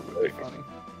like it, but it would be funny.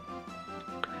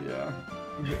 Yeah.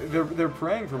 They're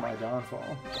praying for my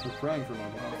downfall. They're praying for my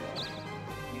downfall.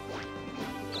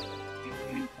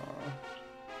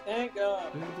 Thank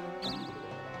God.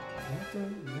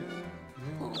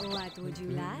 What would you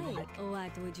like?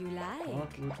 What would you like?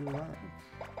 What would you like?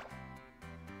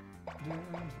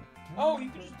 Oh, you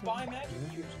can just buy magic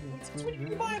here. Since when you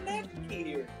can buy a magic key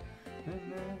here?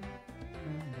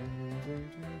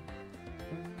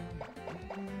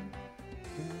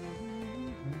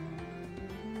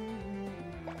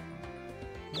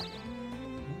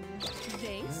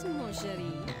 Thanks, mon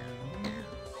chéri.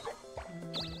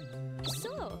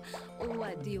 So,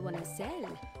 what do you want to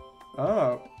sell?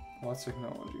 Oh, lots of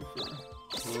technology for a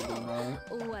little bit night.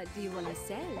 What do you want to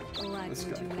sell? What This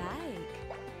would guy. you like?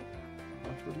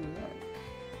 What would you like?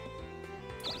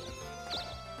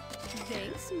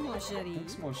 Thanks, mon chéri.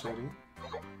 Thanks, mon chéri.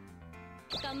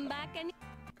 Come back and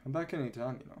Come back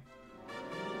anytime, you know.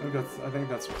 I think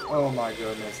that's. Oh my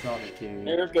goodness, not the key.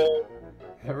 There it goes.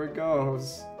 There it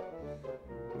goes.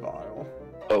 Vile.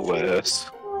 OS.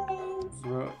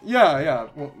 Yeah.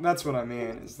 Well, that's what I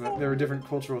mean. Is that there are different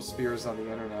cultural spheres on the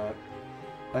internet.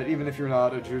 That even if you're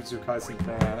not a Jujutsu Kaisen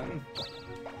fan,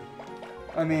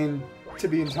 I mean, to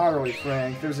be entirely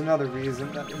frank, there's another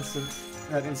reason that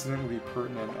incident would be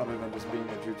pertinent other than just being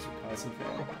a Jujutsu Kaisen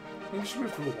fan. I think you should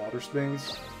move to the water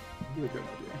space. It'd be a good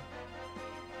idea.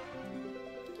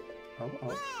 Oh.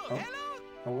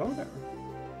 Hello there.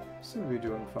 Seem to be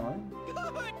doing fine.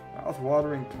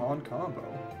 Mouth-watering con combo.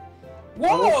 Whoa!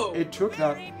 Oh, it took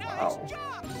that. Wow.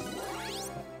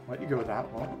 Let you go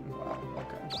that long. Wow.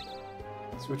 Okay.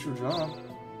 Switch your job.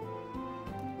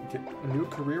 Get a new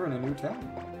career in a new town.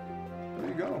 There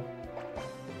you go.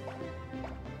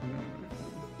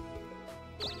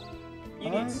 You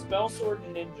need spell sword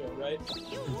and ninja, right?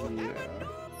 Yeah.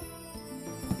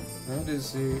 That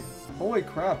is the. Holy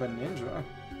crap, a ninja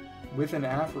with an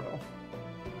afro.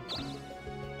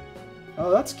 Oh,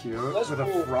 that's cute. That's with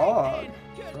cool. a frog.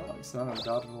 Frog's not on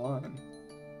dotted line.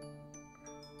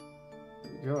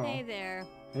 There you go. hey there.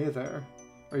 Hey there.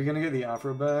 Are you gonna get the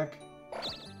afro back?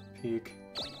 Peek.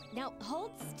 Now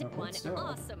hold still. Now hold One still.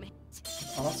 awesome.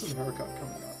 Awesome haircut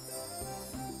coming up.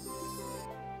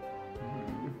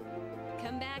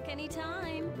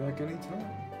 anytime. Come back anytime.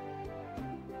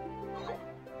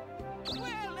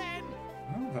 Well then.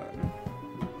 Well then.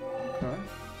 Okay.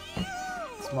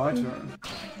 It's my turn.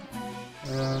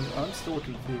 And I'm still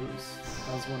confused,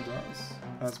 as one does,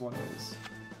 as one is.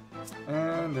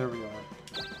 And there we are.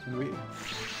 And we,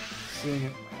 seeing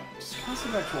it, just cast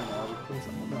an actual magic, please. I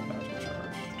want that magic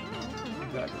charge.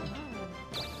 Exactly.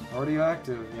 Already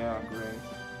active, yeah, great.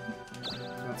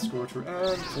 That's Scorcher,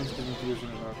 and change to Confusion,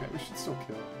 okay, we should still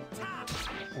kill.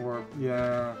 Or,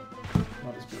 yeah,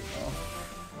 not as good though.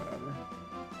 Whatever.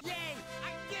 Yay! I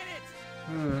get it.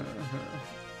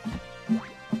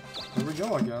 There we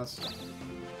go, I guess.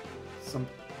 Some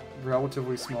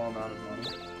relatively small amount of money.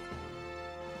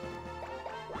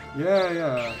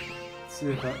 Yeah. See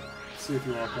if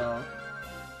you walk out.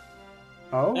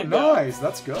 Oh, nice!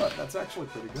 That's good. That's actually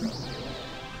pretty good.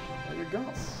 There you go.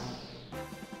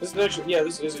 This is actually, yeah,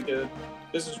 this is good.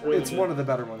 This is really It's good. one of the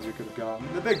better ones you could have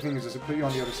gotten. The big thing is just to put you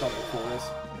on the other side of the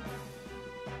forest.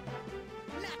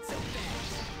 Not so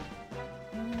fast.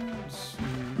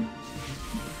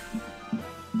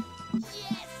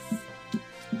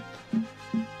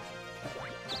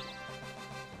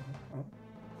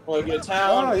 Well, I get a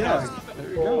town. Oh, yeah. house, There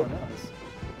you go. Nice.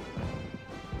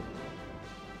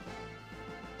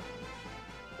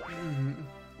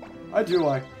 I do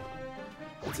like...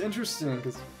 It's interesting,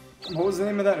 because... What was the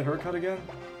name of that haircut again?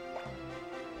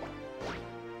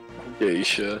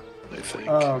 Geisha, I think.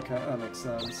 Oh, okay. That makes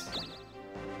sense.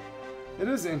 It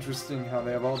is interesting how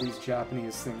they have all these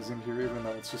Japanese things in here, even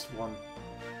though it's just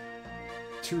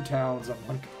two towns on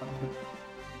one continent.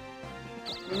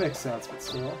 It makes sense, but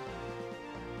still.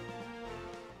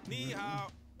 Ni hao.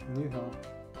 Ni hao.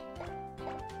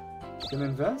 Can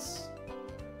invest?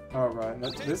 Alright,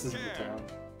 this isn't the town.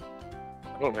 I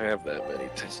don't have that many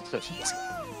things.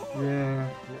 Yeah.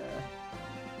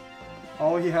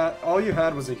 All you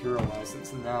had was a hero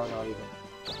license, and now not even.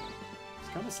 It's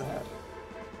kind of sad.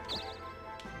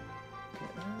 Okay,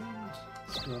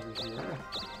 let's go over here.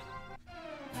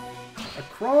 A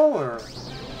crawler!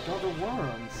 Got the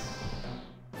worms.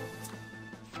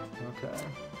 Okay.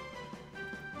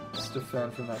 Let's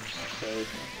defend from that fake.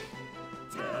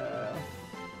 Yeah.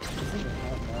 Doesn't even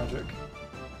have magic.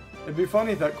 It'd be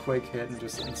funny if that Quake hit and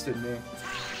just insted me.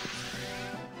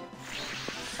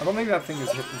 I don't think that thing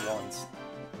is hit once.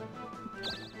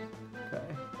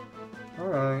 Okay.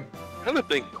 Alright. I kind of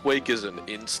think Quake is an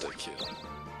insta-kill.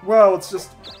 Well, it's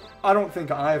just... I don't think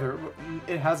either.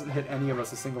 It hasn't hit any of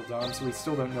us a single time, so we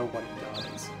still don't know what it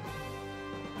does.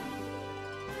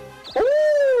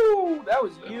 Ooh, that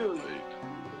was huge.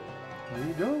 There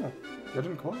you go.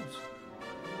 Getting close.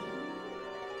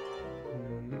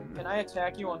 Can I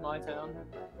attack you on my town?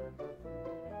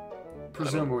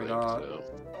 Presumably not. So.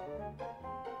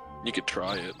 You could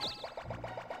try it.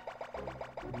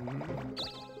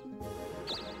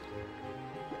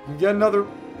 You get another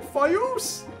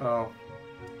Fayus! Oh.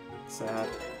 Sad.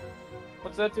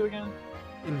 What's that do again?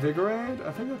 Invigorate?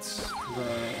 I think that's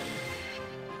right.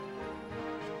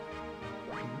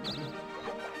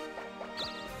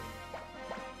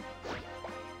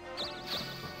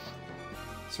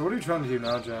 So what are you trying to do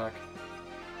now, Jack?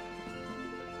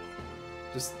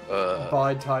 Just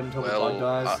bide tight until the bug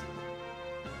dies?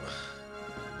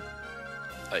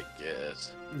 I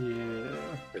guess. Yeah.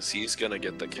 Because he's gonna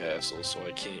get the castle, so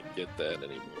I can't get that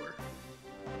anymore.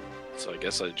 So I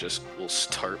guess I just will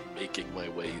start making my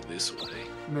way this way.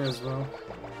 May as well.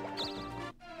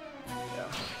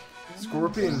 Yeah.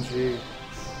 Scorpion G.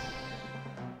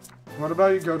 What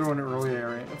about you go to an early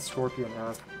area? It's Scorpion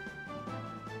F.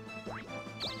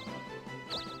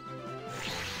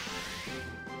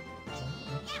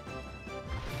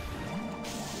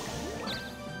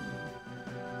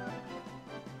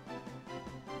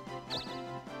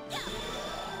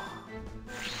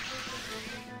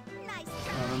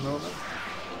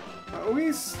 At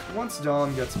least once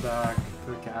Dawn gets back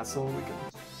to the castle, we can,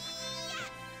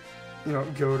 you know,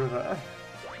 go to the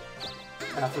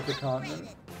Africa continent.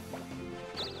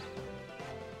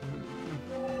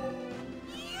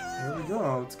 There we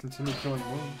go. Let's continue killing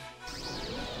wolves.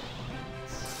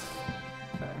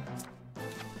 Okay.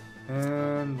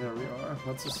 And there we are.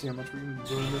 Let's just see how much we can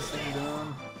burn this thing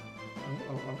down.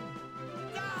 Oh.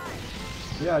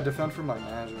 Yeah, I defend from my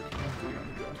magic. That's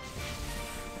really good.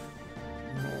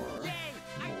 More. Okay.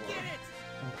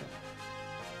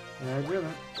 Yeah, I did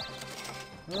it.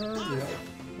 And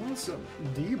yeah. Awesome.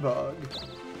 Debug.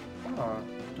 Oh,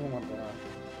 don't want that.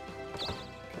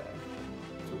 Okay.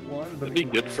 So one, but It'd be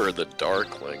good for the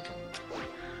Darkling.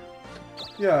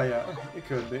 Yeah, it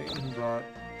could be, but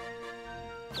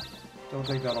Don't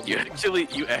think that'll be...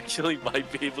 You actually might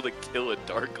be able to kill a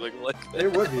Darkling like that.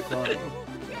 It would be fun.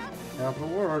 Capital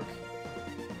work.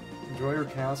 Enjoy your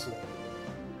castle.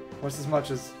 What's as much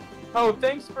as... Oh,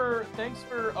 thanks for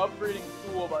upgrading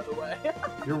Fool, by the way.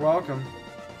 You're welcome.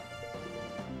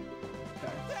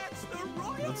 Okay. That's the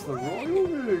royal. That's the royal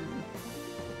ring.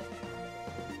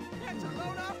 That's a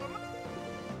load off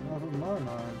of Off of my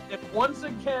mind. And once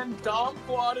again, Dom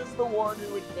Quad is the one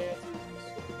who advances.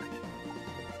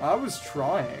 I was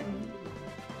trying.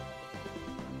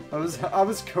 I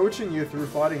was coaching you through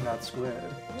fighting that squid.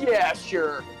 Yeah,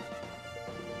 sure.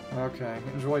 Okay,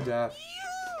 enjoy death.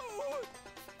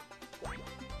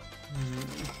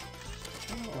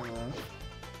 Alright.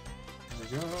 There we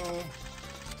go.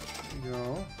 There we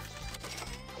go.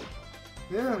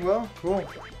 Yeah, well, cool.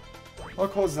 I'll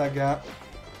close that gap.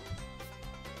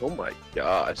 Oh my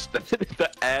gosh, the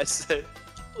asset.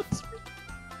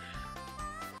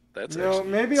 That's You know,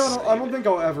 maybe I don't think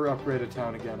I'll ever upgrade a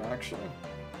town again, actually.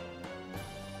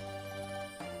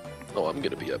 Oh, I'm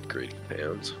gonna be upgrading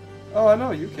towns. Oh, I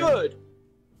know, you can. Good.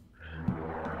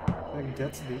 Like,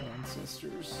 get to the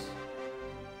ancestors.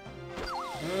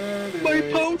 My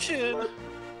potion!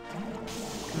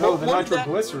 No, the What is that?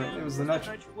 nitroglycerin. It was the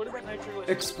nitro... What about nitroglycerin?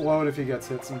 Explode if he gets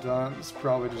hit sometimes.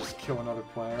 Probably just kill another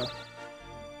player.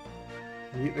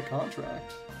 Meet the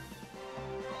contract.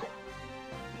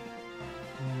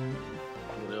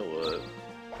 You know what?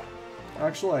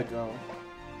 Actually, I don't.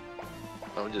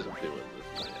 I'm just doing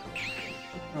this.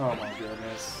 Oh my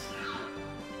goodness.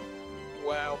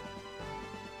 Wow.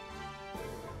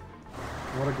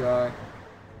 What a guy.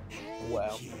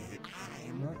 Wow.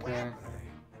 Okay.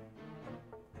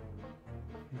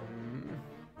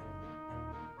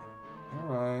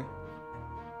 Alright.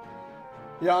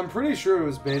 Yeah, I'm pretty sure it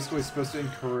was basically supposed to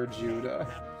encourage you to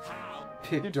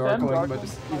pick Defend Darkling by Darkling.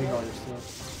 just eating all your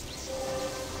stuff.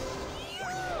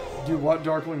 Do what?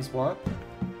 Darkling's what?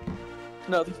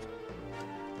 No.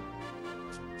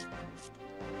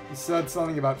 You said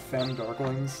something about fem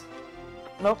Darklings.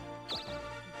 Nope.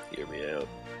 Hear me out.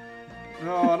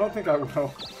 No, I don't think I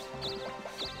will.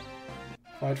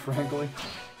 Quite frankly.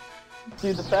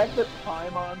 Dude, the fact that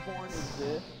Paimon porn is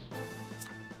this.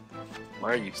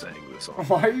 Why are you saying this on?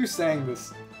 Why are you saying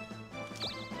this?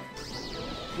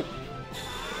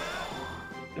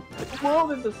 The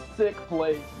world is a sick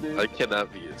place, dude. I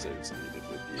cannot be associated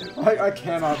with you. I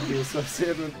cannot be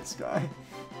associated with this guy.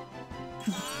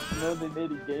 You know they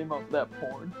made a game of that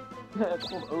porn. That's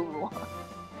called Overwatch.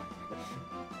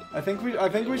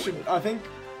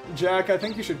 Jack, I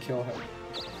think you should kill him.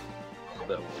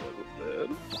 That wasn't bad.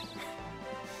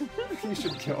 You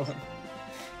should kill him.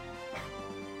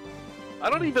 I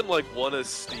don't even want to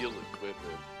steal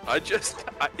equipment.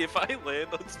 If I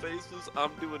land on spaces,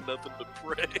 I'm doing nothing but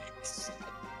praise.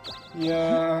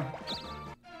 Yeah.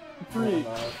 Freak.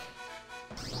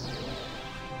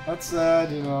 That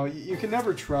said, you know, you can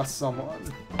never trust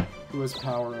someone who has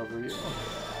power over you.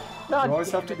 You always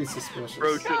have to be suspicious.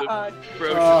 Bro should have God.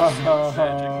 sealed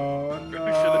magic. Bro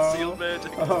should have sealed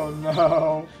magic. Oh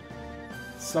no.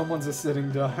 Someone's a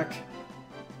sitting duck.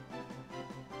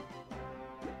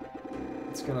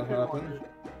 It's gonna happen.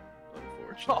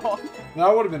 Unfortunately. Oh,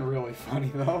 That would have been really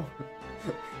funny though.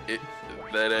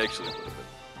 That actually would have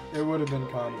been It would have been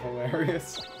kind of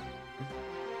hilarious.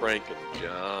 Frank and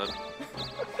John.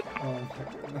 Oh my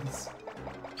goodness.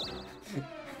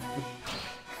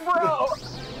 bro!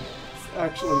 It's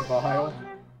actually vile.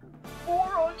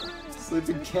 400.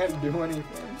 Sleeping can't do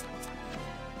anything.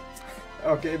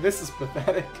 Okay, this is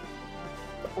pathetic.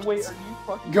 Wait, are you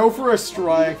fucking? Go for a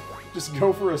strike. Just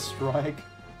go for a strike.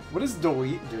 What does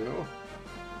delete do?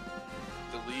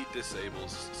 Delete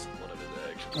disables one of his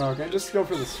actions. Okay, just go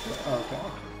for the strike. Okay.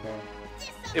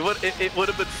 It would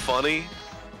have been funny,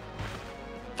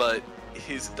 but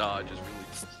his dodge is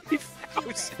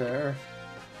really Fair.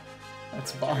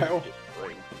 That's vile.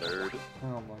 Nerd.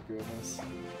 Oh my goodness.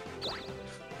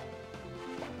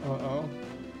 Uh-oh.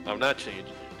 I'm not changing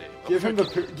your name.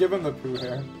 Give him the poo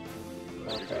hair.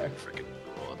 Okay. Freaking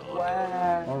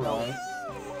Wow. Alright.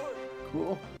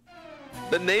 Cool.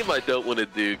 The name I don't want to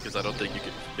do because I don't think you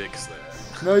can fix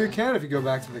that. No, you can if you go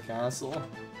back to the castle.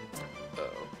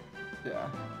 Oh. Yeah.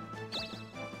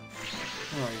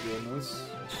 Oh my goodness.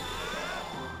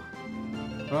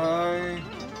 Bye.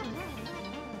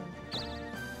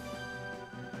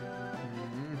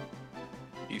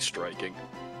 He's striking.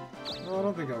 No, I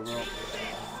don't think I will. I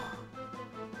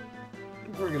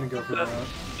think we're gonna go for that.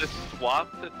 Just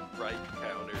swap the right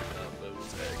counters on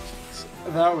those actions.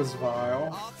 That was vile.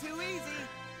 All too easy.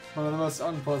 One of the most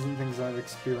unpleasant things I've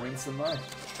experienced in my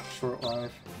short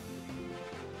life.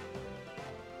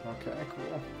 Okay,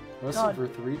 cool. Rested for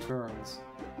 3 turns.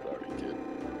 Sorry, kid.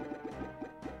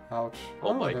 Ouch.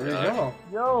 Oh my there God. you go.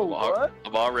 Yo, what?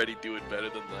 I'm already doing better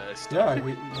than last time.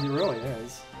 Yeah, he really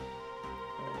is.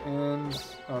 And,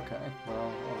 okay,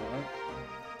 well, alright.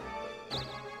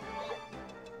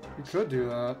 You could do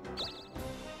that.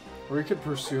 Or you could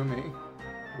pursue me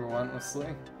relentlessly.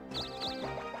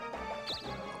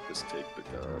 I'll just take the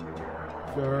gun.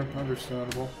 Fair,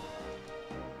 understandable.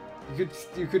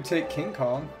 You could take King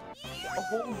Kong. A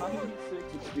whole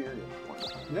 96 experience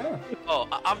points. Yeah, Oh,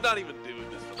 I'm not even doing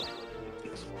this for the fun at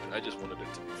this point. I just wanted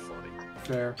it to be funny.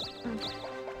 fair.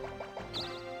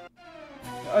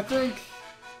 I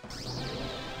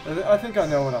think I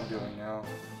know what I'm doing now.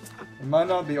 It might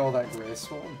not be all that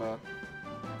graceful, but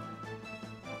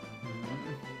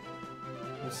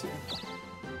we'll see.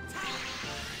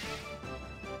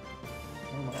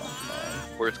 Come on, come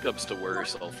on. Worst comes to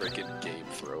worst, I'll freaking game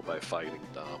throw by fighting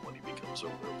Dom when he becomes a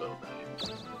Robo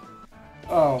Knight.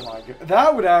 Oh my god,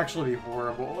 that would actually be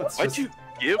horrible. Let's Why'd just... you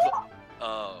give?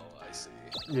 Oh, I see.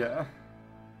 Yeah.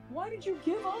 Why did you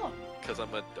give up? Because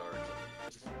I'm a Darkling.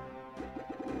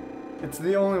 It's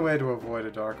the only way to avoid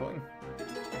a Darkling.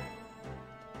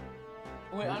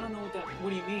 Wait, I don't know what that. What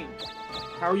do you mean?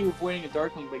 How are you avoiding a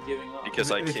Darkling by giving up?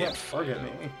 Because I They can't target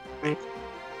fight me. him.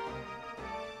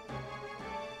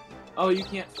 Oh, you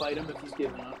can't fight him if he's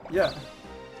giving up. Yeah.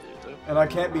 And I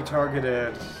can't be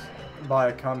targeted by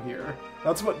a come here.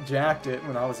 That's what Jack did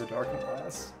when I was a Darkling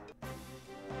class.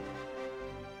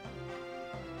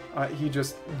 He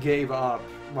just gave up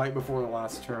right before the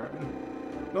last turn.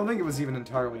 I don't think it was even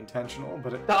entirely intentional,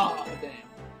 but it Oh, damn.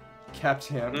 kept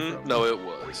him from... No, it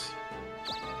was.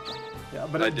 Yeah,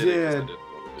 but I it did it 'cause I did. didn't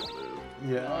want to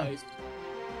move. Yeah, Nice.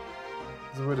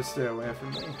 it's a way to stay away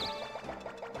from me.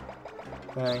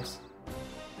 Thanks.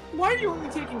 Why are you only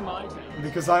taking my town?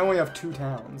 Because I only have 2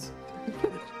 towns.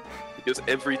 Because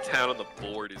every town on the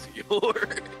board is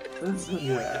yours.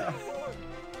 Yeah.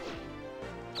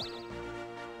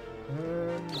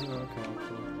 And, okay,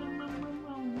 cool.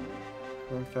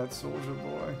 Thank that soldier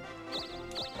boy.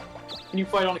 Can you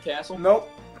fight on a castle? Nope.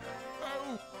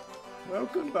 Well,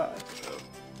 goodbye.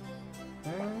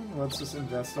 And let's just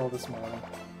invest all this money.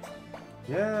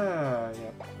 Yeah.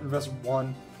 Invest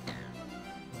 1.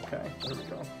 Okay, there we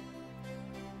go.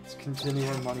 Let's continue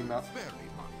our money map.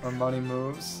 Our money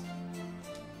moves.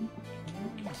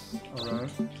 Alright.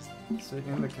 Stay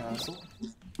in the castle.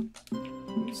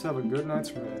 Just have a good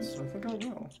night's rest. I think I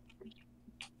will.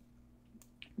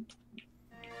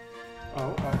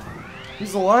 Oh,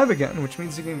 he's alive again, which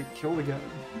means he can get killed again.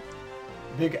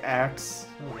 Big axe.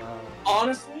 Oh wow.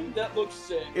 Honestly, that looks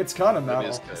sick. It's kind of It metal,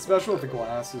 is kind of especially with the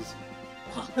glasses.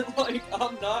 Like,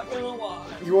 I'm not gonna lie.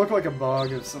 You look like a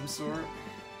bug of some sort.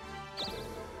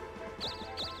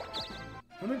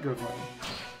 In a good way.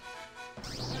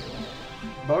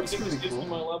 Bugs You can think be this gives me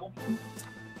my cool. level?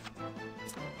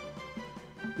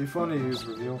 Be fun to use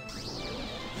reveal.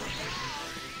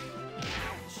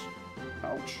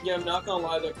 Ouch. Yeah, I'm not gonna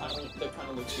lie, that kind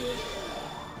of looks good.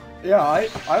 Yeah,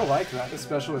 I like that,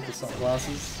 especially with the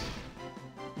sunglasses.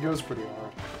 It goes pretty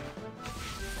hard.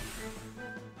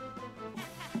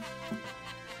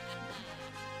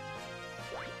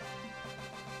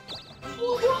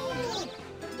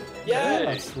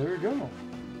 Yes, there you go.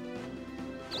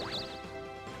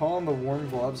 Call him the warm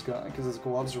gloves guy, because his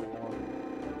gloves are warm.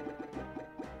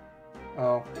 Oh,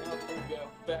 Oh, there we go.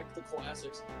 Back to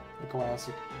classics. the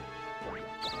classic.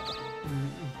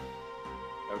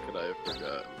 How could I have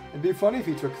forgotten? It'd be funny if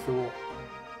he took Thule.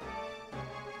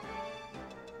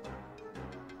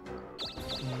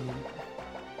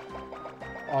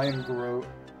 I am Groat.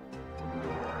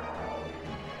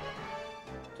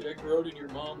 Dude, I growed your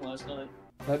mom last night.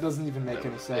 That doesn't even make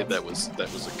any Hey, sense. that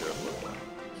was a good one.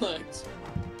 Thanks.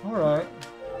 Alright.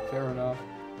 Fair enough.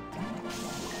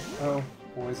 Oh,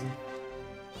 poison.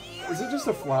 Is it just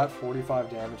a flat 45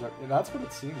 damage? That's what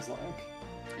it seems like.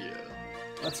 Yeah.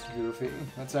 That's goofy.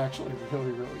 That's actually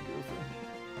really, really goofy.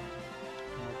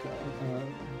 Okay,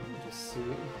 just see.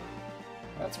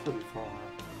 That's pretty far.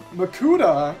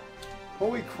 Makuta!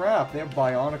 Holy crap, they have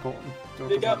Bionicle.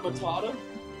 They got Matata?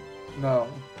 No.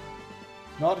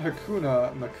 Not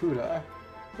Hakuna Makuta.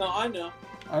 No, I know.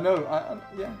 I know,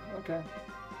 yeah, okay.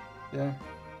 Yeah.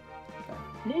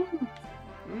 Okay.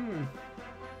 Mmm.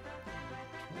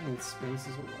 Need spaces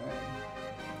away.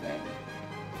 Dang.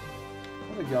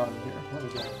 What have we got in here? What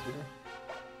have we got in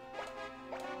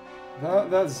here?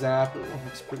 That Zapper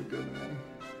looks pretty good to me.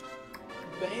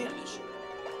 Vanish.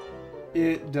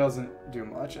 It doesn't do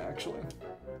much, actually.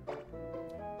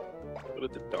 What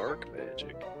at the dark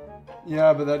magic?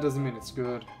 Yeah, but that doesn't mean it's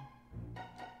good.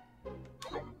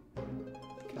 Okay.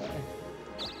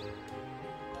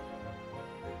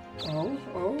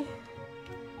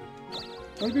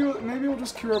 Maybe we'll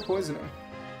just cure our poisoning.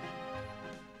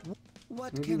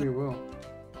 What Maybe can we will.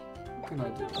 What can I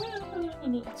do?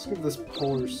 Let's give this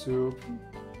polar soup.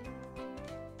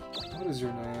 What is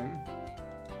your name?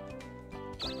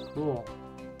 Cool.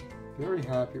 Very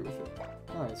happy with it.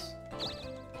 Nice.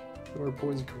 Your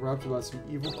poison corrupted by some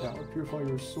evil power. Purify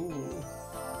your soul.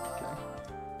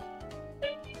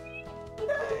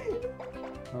 Okay.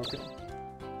 Okay.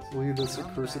 So leave this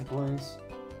accursed place.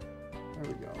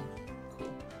 There we go. Cool.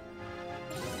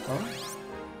 Huh?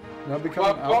 Now become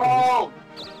an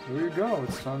alchemist. There you go.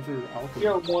 It's time for your alchemy.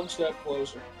 You're one step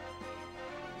closer.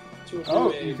 To a Oh,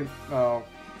 new you age. can. Oh,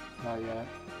 not yet.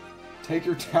 Take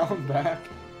your town back.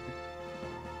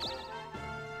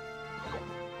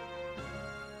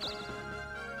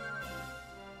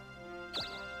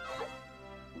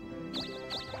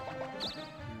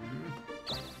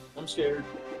 I'm scared.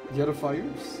 Get a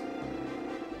Fayus?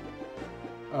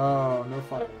 Oh, no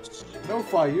Fayus. No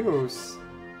Fayus!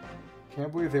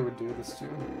 Can't believe they would do this to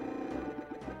you.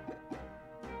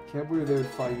 Can't believe they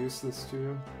would Fayus this to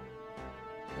you.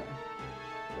 Okay.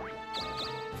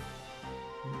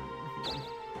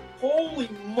 Holy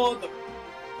mother!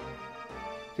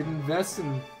 You could invest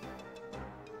in... You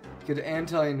could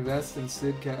anti-invest in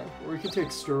Sidcap. Or you could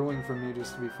take Sterling from me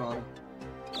just to be fun.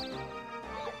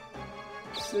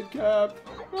 Sidcap!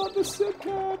 Not the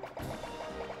Sidcap!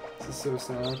 This is so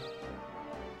sad.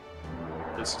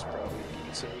 This is probably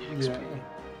decent Yeah. EXP.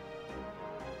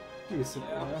 Decent,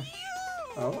 yeah.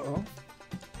 Oh.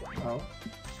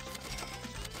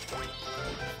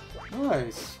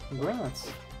 Nice!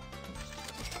 Congrats!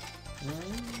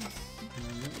 Nice.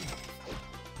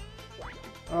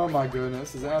 Oh my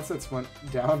goodness, his assets went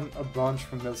down a bunch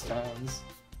from those towns.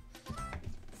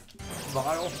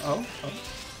 Vile. Oh.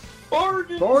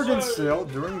 Bargain sale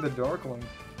during the Darkling.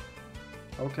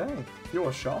 Okay, feel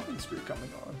a shopping spree coming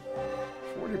on.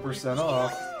 40%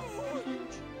 off.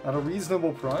 At a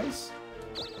reasonable price?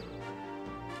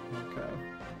 Okay.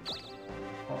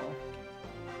 Oh.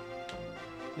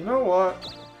 You know what?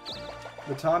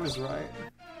 The time is right.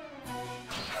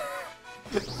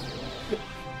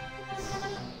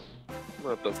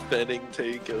 Let the betting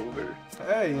take over.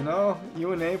 Hey, you know,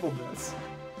 you enabled this.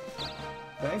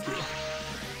 Thank you.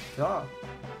 Yeah.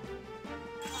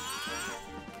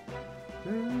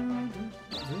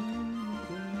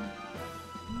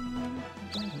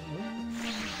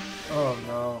 Oh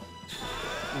no.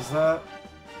 Is that...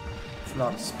 It's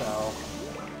not a spell.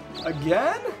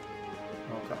 Again?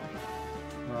 Okay.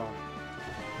 No.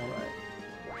 Alright.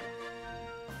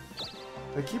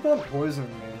 They keep on poisoning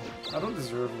me. I don't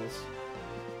deserve this.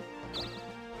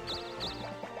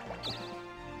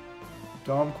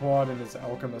 Dom Quad in his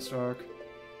alchemist arc.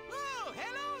 Oh,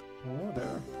 hello. Oh,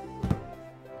 there.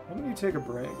 Why don't you take a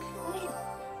break?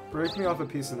 Break me off a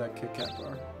piece of that Kit Kat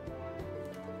bar.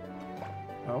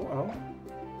 Oh.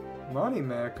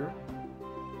 Moneymaker.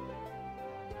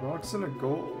 Rocks in a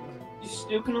gold. You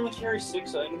still can only carry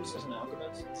 6 items as an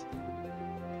alchemist.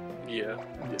 Yeah.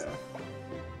 Yeah.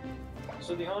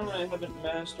 So the only one I haven't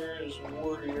mastered is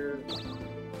Warrior.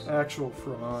 Actual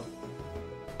fraud.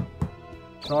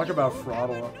 Talk about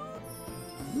fraudula.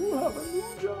 You have a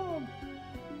new job.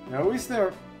 Now, at least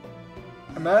they're...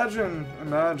 Imagine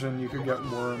you could get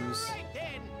worms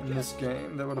in this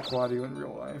game that would apply to you in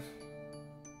real life.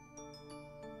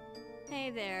 Hey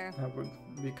there. That would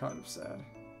be kind of sad.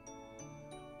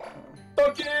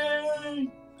 Okay!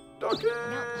 Ducky!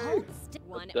 Now hold still.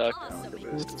 One Duck awesome.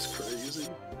 Alchemist is crazy.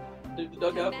 Dude, the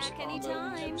duck Come out back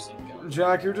anytime.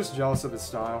 Jack, you're just jealous of his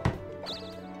style.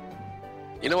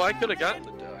 You know, I could have gotten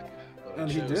the duck. But I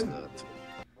And you chose didn't. not to.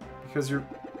 Because you're...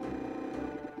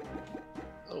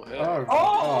 Oh, hell.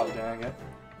 Oh, dang it.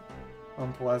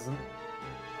 Unpleasant.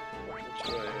 What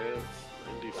do I have?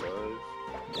 95.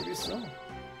 Maybe so.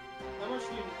 How much do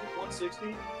you need?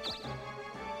 160?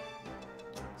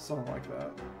 Something like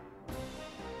that.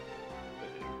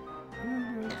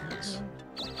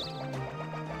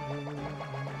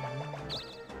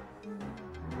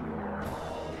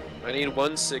 I need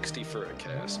 160 for a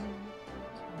cast.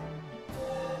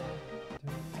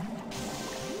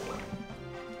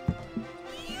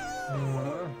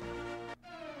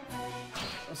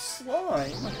 A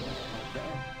slime?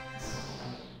 Okay.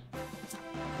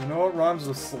 You know what rhymes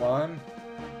with slime?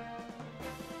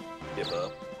 Give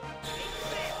up.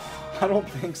 I don't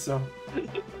think so.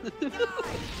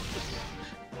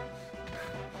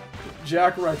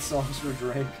 Jack writes songs for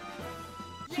Drake.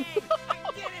 Yay,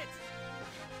 I did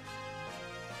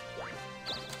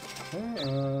it.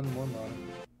 And one more.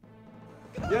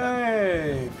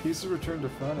 Yay! Pieces returned to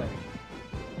Funny.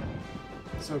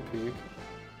 So peak.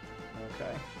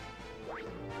 Okay.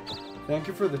 Thank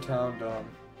you for the town, Dom.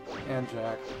 And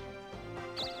Jack.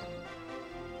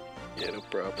 Yeah, no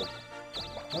problem.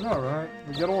 I know, right?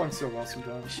 We get along so well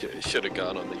sometimes. Should have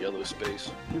gone on the yellow space.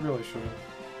 You really should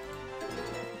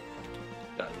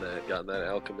have. Gotten that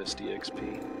alchemist EXP.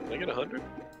 Can I get 100?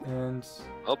 And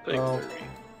I'll pay 30.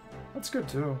 that's good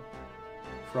too.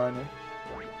 Friday.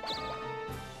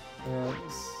 And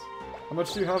how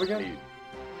much do you have again?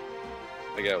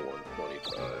 I got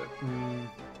 125.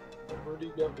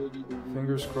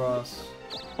 Fingers crossed.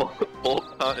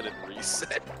 Hold on and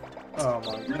reset. Oh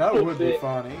my god, that would be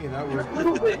funny. That would be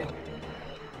funny.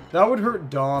 That would hurt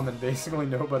Dom and basically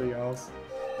nobody else.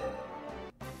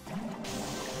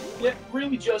 Yeah,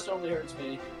 really just only hurts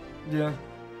me. Yeah,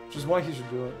 which is why he should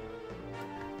do it.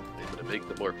 I'm gonna make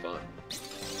them more fun.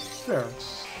 Fair.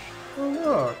 Oh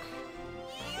look.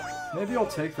 Maybe I'll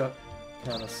take that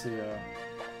panacea.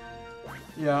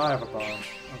 Yeah, I have a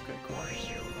bunch. Okay, cool.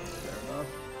 Fair enough.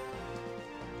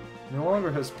 No longer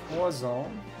has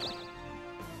poison.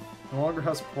 No longer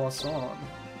has poisson.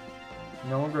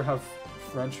 No longer have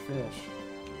French fish.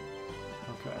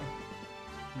 Okay.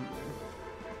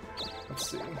 Let's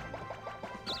see.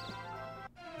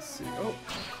 Let's see. Oh,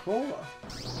 cola.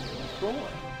 Cola.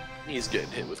 He's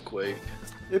getting hit with Quake.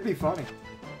 It'd be funny.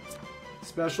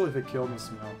 Especially if it killed me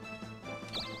somehow.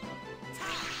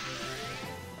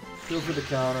 Go for the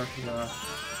counter. Yeah.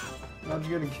 Imagine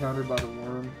getting countered by the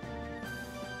worm.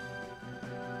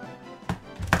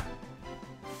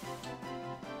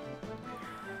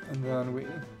 And then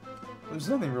there's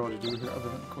nothing really to do here other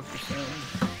than click the thing.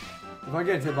 If I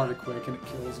get hit by the quake and it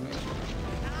kills me.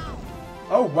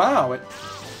 Oh wow!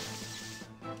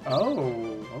 Oh,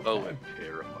 okay. Oh, it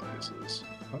paralyzes.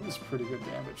 That was pretty good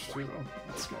damage too.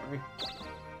 That's scary.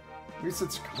 At least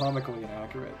it's comically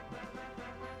inaccurate.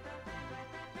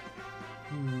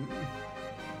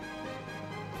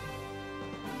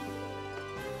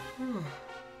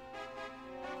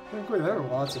 Frankly, there are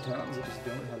lots of towns that just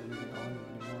don't have anything on them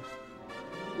anymore.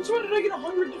 That's why did I get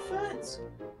 100 defense?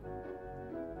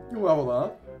 You leveled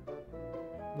up.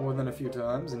 More than a few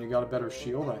times, and you got a better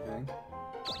shield, I think.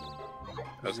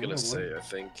 I was gonna say, I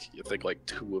think like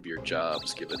 2 of your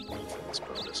jobs give a defense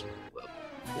bonus level.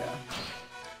 Yeah.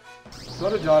 If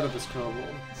I'd have died of this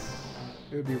kobold,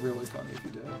 it would be really funny if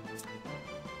you did.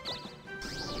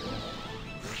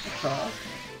 Oh.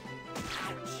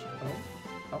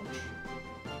 Ouch.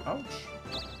 Ouch.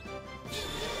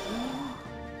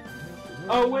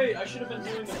 Oh wait, I should have been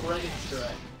doing the brain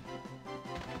strike.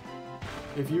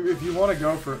 If you want to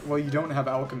go for, well, you don't have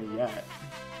alchemy yet. Yeah,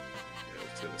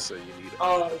 I was gonna say you need.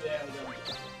 Oh yeah.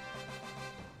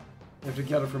 You have to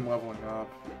get it from leveling up.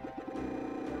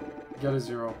 Get a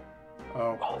 0.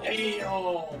 Oh.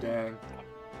 Damn. Dang.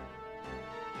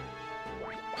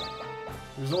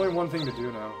 There's only one thing to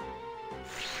do now.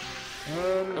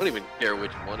 I don't even care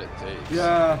which one it takes.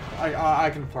 Yeah, I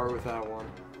can part with that one.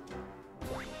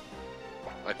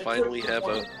 I finally have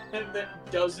a. And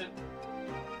that doesn't.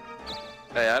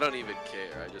 Hey, I don't even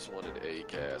care. I just wanted a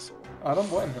castle. I don't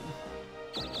blame him.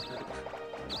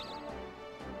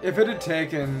 If it had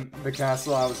taken the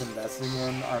castle I was investing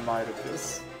in, I might have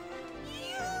just...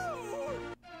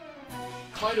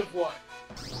 Might have what?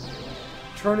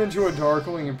 Turned into a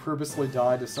Darkling and purposely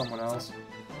died to someone else.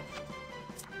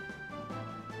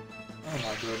 Oh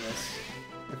my goodness.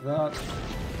 If that...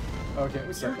 Okay,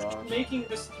 we said You're dodge. making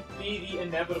this be the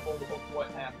inevitable of what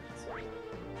happens.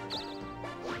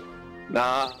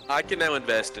 Nah, I can now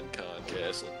invest in Con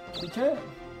Castle. You can.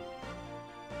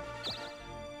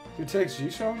 You take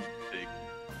Zishon?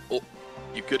 Oh,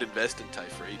 you could invest in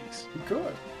Typhrates. You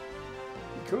could.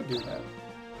 You could do that.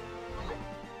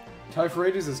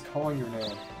 Typhrates is calling your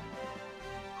name.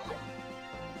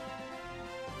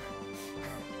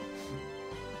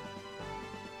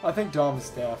 I think Dom is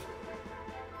deaf.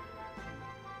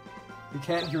 You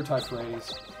can't hear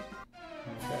Typhrates.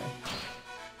 Okay.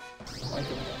 I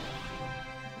can...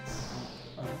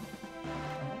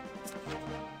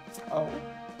 Oh.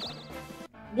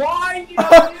 Why? Did you do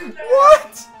that?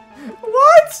 What?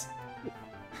 What?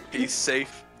 He's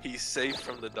safe. He's safe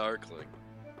from the Darkling.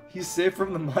 He's safe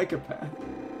from the Mycopath.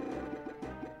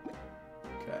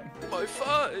 Okay. My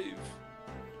 5.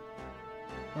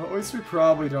 Well, at least we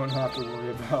probably don't have to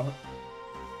worry about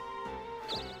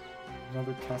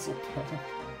another castle panic.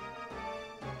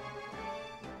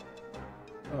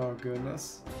 Oh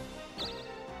goodness.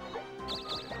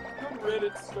 I'm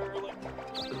Reddit Sterling.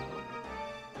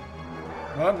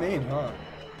 Not mean, huh?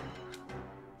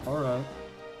 Alright.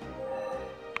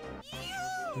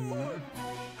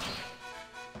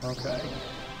 Okay.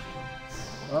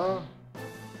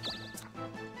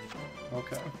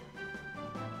 Okay.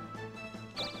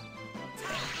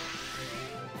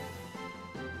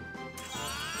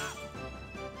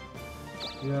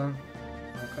 Yeah.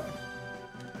 Okay.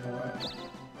 Alright.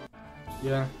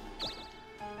 Yeah.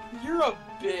 You're a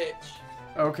bitch.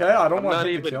 Okay, I don't I'm want not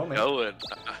him to even kill me. going.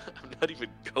 I'm not even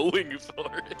going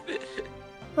for it.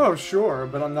 Oh, sure,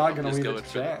 but I'm not I'm gonna just leave it going to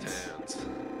for the chance. towns.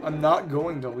 I'm not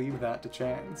going to leave that to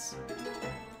chance.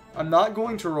 I'm not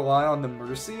going to rely on the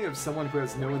mercy of someone who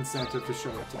has no incentive to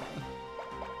show it to me.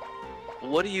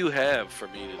 What do you have for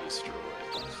me to destroy?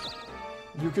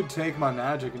 You could take my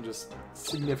magic and just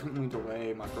significantly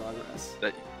delay my progress.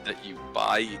 That you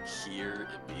buy here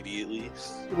immediately?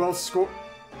 Well,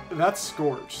 that's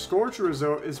Scorch. Scorch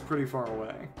is pretty far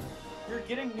away. You're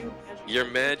getting new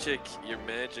magic. Your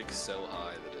magic's so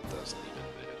high that it doesn't even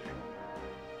matter.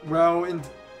 Well, and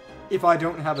if I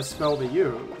don't have a spell to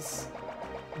use,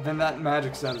 then that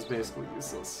magic set is basically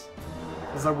useless.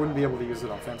 Because I wouldn't be able to use it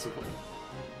offensively.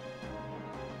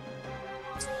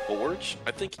 Scorch?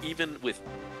 I think even with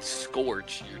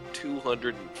Scorch, your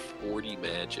 240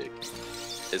 magic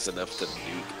is enough to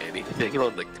nuke anything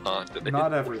on the continent.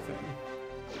 Not everything.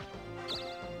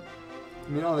 I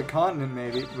mean, on the continent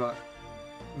maybe, but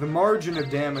the margin of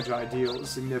damage I deal is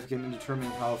significant in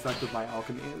determining how effective my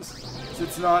alchemy is. So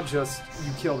it's not just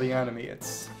you kill the enemy,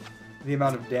 it's the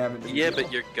amount of damage you Yeah, deal.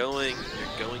 but you're going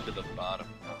to the bottom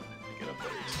continent to get up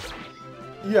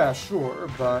there. Yeah, sure,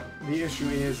 but the issue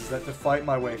is that to fight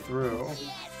my way through,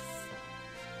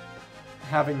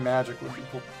 having magic would be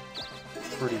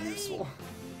pretty useful.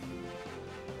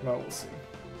 Well, we'll see.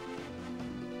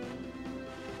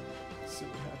 Let's see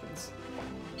what happens.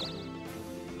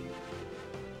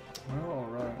 Well,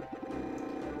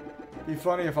 alright. Be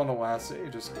funny if on the last day you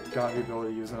just got the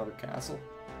ability to use another castle.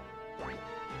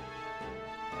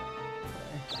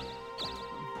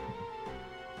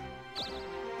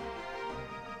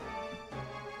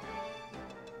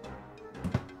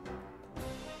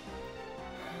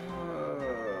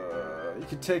 You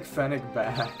could take Fennec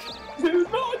back.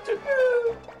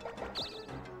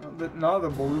 Not the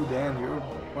blue Danube.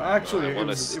 Well, actually, it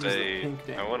was the pink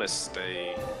Danube. I want to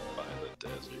stay by the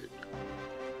desert.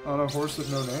 On a horse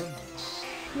with no name?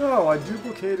 No, I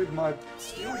duplicated my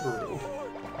steel brew.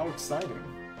 How exciting.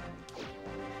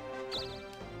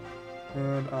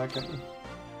 And I can't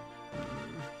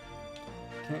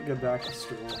get back to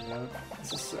Squilla yet.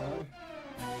 This is sad.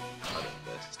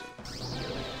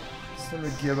 Just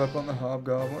gonna give up on the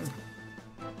hobgoblin.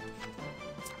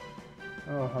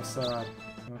 Oh, how sad.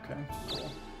 Okay,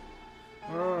 cool.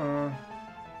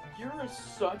 You're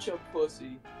such a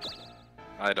pussy.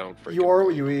 I don't freaking You are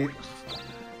what you eat.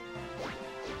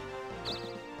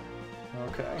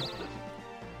 Okay.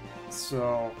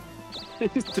 So...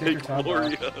 take your time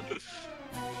Gloria.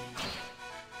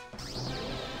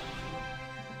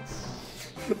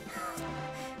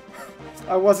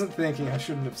 I wasn't thinking, I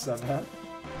shouldn't have said that.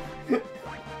 Oh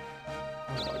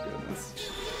my goodness.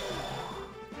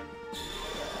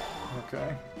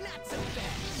 Okay.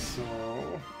 So...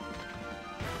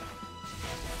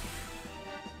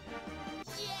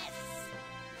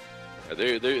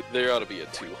 There ought to be a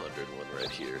 200 one right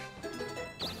here.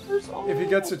 If he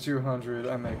gets a 200,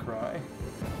 I may cry.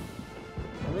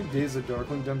 How many days of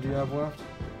Darkling Dumb do you have left?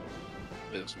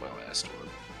 This is my last one.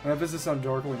 Emphasis on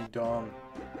Darkling Dumb.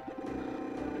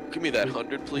 Give me that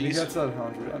 100, If he please. gets that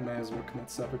 100, I may as well commit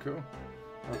seppuku.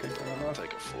 Okay, fair I'll enough.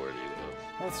 take a 40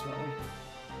 though. That's fine.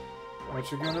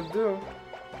 What you gonna do?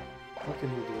 What can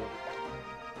you do?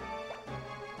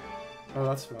 Oh,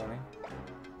 that's funny.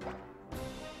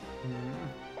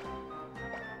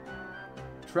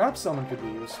 Trap summon could be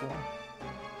useful.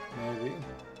 Maybe.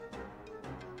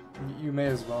 You may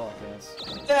as well, I guess.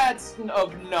 That's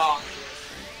obnoxious.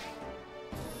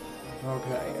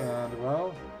 Okay, and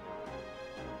well...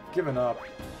 given up.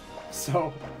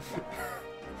 So...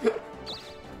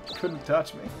 couldn't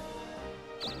touch me.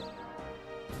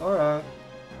 Alright.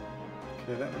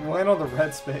 Okay, then land on the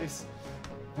red space.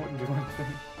 Wouldn't do anything.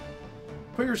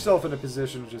 Put yourself in a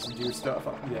position to just do stuff.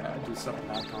 Yeah, do stuff on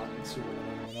that continent sooner than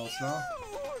anyone else now.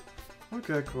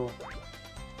 Okay, cool.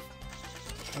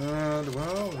 And,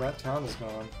 well, that town is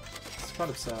gone. It's kind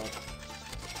of sad.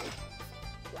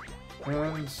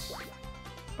 And...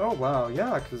 oh, wow,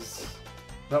 yeah, because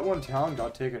that one town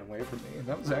got taken away from me, and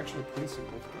that was actually pretty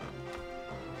significant.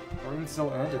 Arden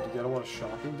still ended to get a lot of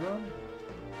shopping done?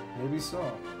 Maybe so.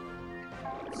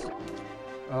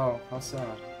 Oh, how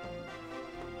sad.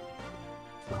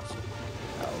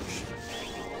 Ouch.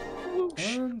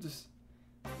 And...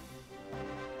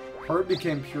 heart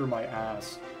became pure my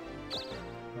ass.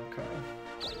 Okay.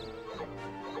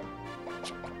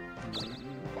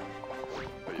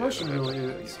 The question really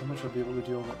is how much I'll be able to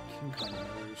deal with that King Kong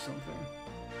or something.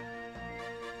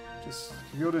 Just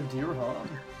go to Deerham.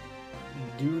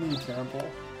 Dooney Temple.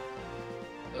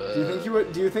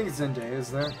 Do you think Zendaya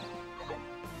is there?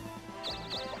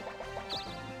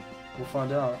 We'll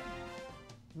find out.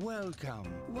 Welcome.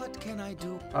 What can I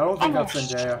do? I don't think that's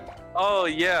Zendaya. Oh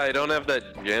yeah, I don't have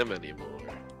that gem anymore.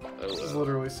 Oh, This is well.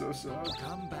 literally so sad.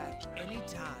 Come back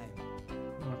anytime.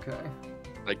 Okay.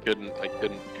 I couldn't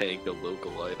tank a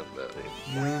local item that way.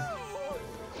 Yeah.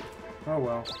 Oh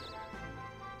well.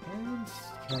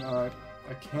 And I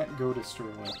can't go to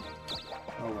Sterling.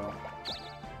 Oh well.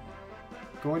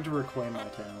 Going to reclaim my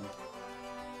town.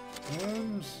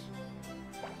 And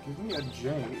give me a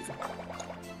jade.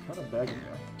 Kind of begging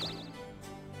you.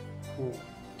 Cool.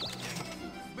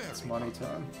 It's money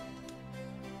time.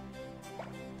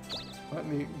 Let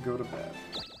me go to bed.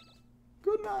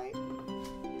 Good night.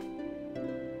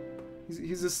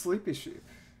 He's a sleepy sheep.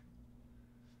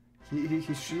 He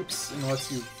sheeps and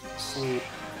lets you sleep.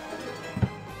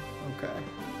 Okay.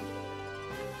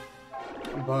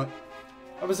 But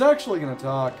I was actually gonna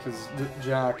talk because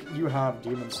Jack, you have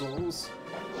Demon Souls.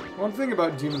 One thing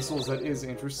about Demon Souls that is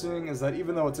interesting is that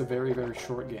even though it's a very, very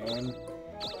short game,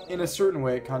 in a certain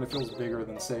way it kind of feels bigger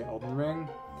than, say, Elden Ring.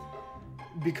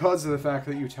 Because of the fact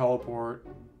that you teleport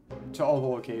to all the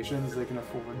locations, they can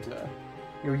afford to,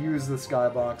 use the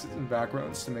skyboxes and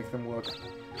backgrounds to make them look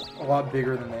a lot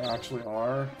bigger than they actually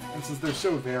are. And since they're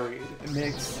so varied, it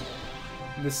makes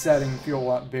the setting feel a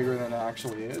lot bigger than it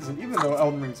actually is. And even though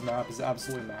Elden Ring's map is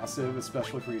absolutely massive,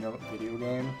 especially for, a video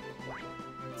game,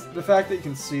 the fact that you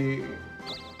can see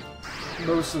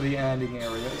most of the ending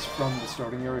areas from the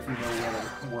starting area if you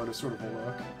know where to sort of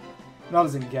look, not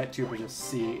as in get to, but just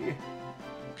see,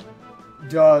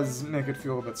 does make it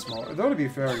feel a bit smaller. Though to be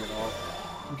fair, you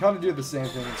kind of do the same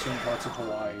thing in certain parts of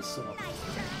Hawaii, so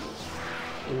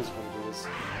it is what it is.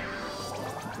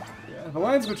 Yeah, the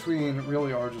lines between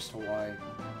really are just Hawaii.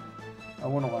 I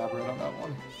won't elaborate on that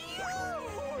one.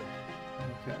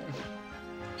 Okay.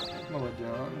 I'm gonna let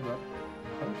down, but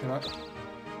how can I?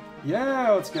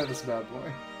 Yeah, let's get this bad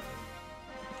boy.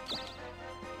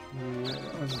 Yeah,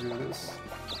 let's do this.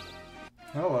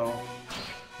 Hello.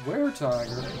 Where,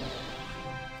 Tiger?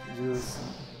 Do this.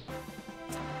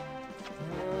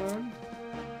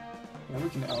 And we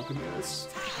can alchemy this.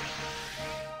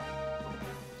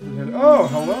 Oh,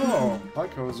 hello! Hi,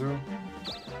 Kozu.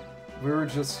 We were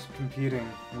just competing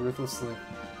ruthlessly.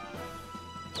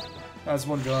 As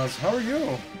one does. How are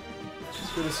you?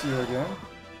 It's good to see you again.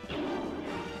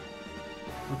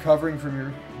 Recovering from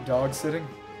your dog sitting?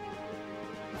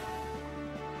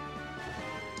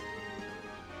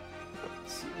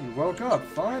 You woke up,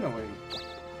 finally!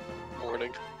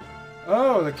 Morning.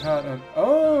 Oh, the cat and...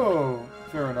 Oh!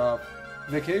 Fair enough.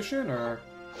 Vacation, or...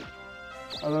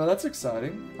 Although that's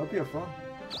exciting. Hope you have fun.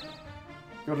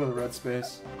 Go to the red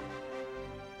space.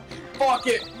 Fuck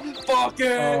it! Fuck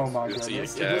it! Oh my Is he a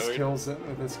goodness. If this coward? kills it,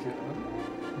 if this kills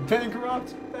it.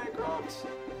 Bankrupt! Bankrupt!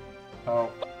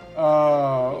 Oh.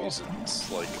 Oh. It's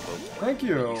like Thank the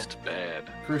you. least bad.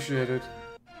 Appreciate it.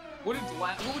 What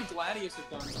would Gladius have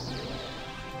done?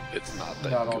 It's not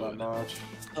that Not good. all that much.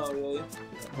 Oh, really?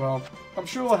 Well, I'm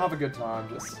sure we'll have a good time.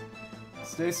 Just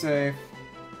stay safe.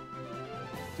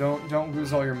 Don't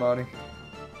lose all your money.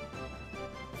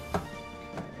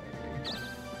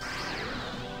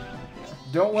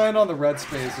 Don't land on the red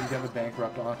space and get the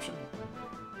bankrupt option.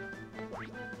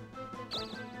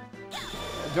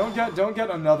 Don't get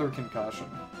another concussion.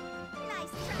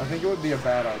 I think it would be a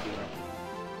bad idea.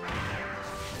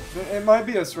 It might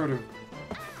be a sort of...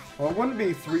 Well, it wouldn't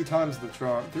be 3 times the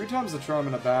charm. 3 times the charm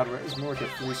in a bad way is more like a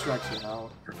 3 strikes you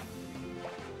out.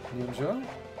 Ninja?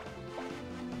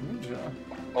 Ninja.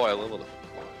 Oh, I leveled up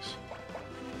twice.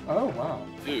 Oh, wow.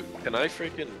 Dude, can I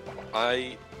freaking...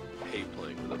 I hate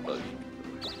playing with a buggy.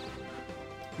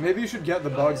 Maybe you should get the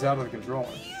bugs out of the controller.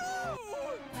 Okay.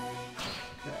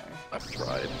 I've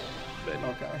tried. Many.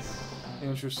 Okay.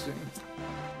 Interesting.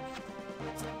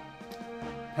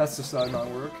 Pesticide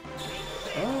might work.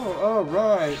 Oh,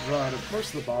 right. Of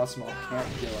course the boss mob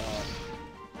can't go out.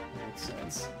 Makes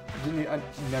sense. I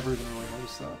never even really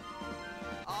noticed that.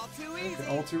 All too easy. Okay,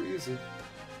 all too easy.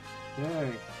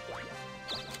 Yay.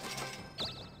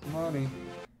 Money.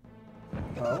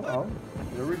 Oh,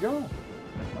 there we go.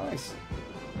 Nice.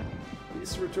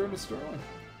 Please return to Sterling.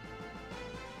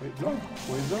 Wait, do I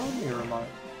poison me, or am I...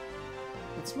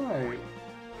 What's my...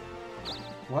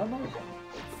 Why am I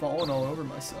falling all over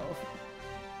myself?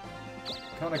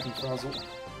 Kinda confuzzled.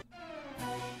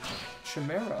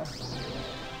 Chimera.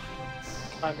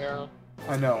 Chimera.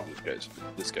 I know.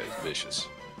 This guy's vicious.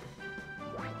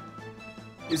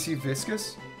 Is he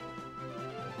viscous?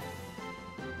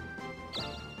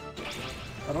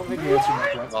 I don't think he answered my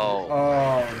question. Oh.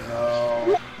 Oh,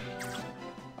 no.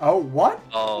 Oh, what?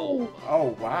 Oh,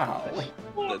 Oh, wow.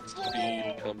 that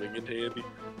speed coming in handy.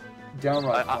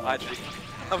 Downright I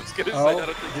fun. was gonna say, Oh, I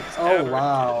don't think it's oh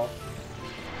wow.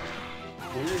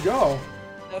 There you go.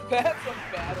 Now that's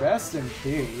a battle. Rest in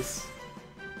peace.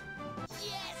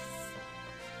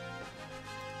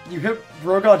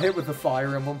 Bro got hit with the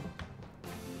fire emblem.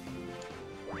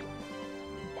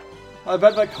 I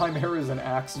bet that Chimera is an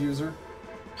axe user.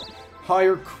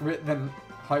 Higher crit than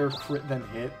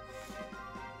hit.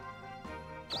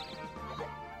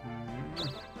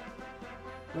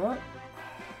 What?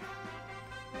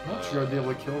 Not sure I'd be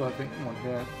able to kill that thing in one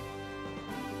hit.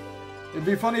 It'd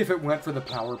be funny if it went for the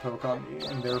power poke on me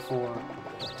and therefore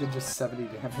did just 70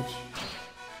 damage.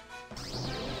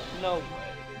 No way.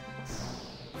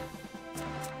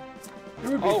 It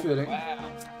would be fitting.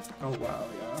 Wow. Oh wow,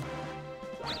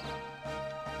 yeah.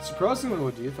 Surprisingly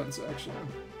low defense, actually.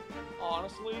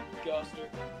 Honestly, Guster.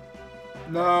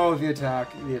 No, the attack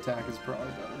is probably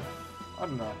better. I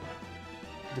don't know.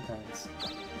 Depends.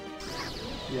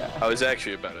 Yeah. I was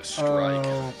actually about to strike.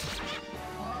 Oh.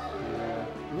 Yeah.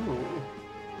 Ooh.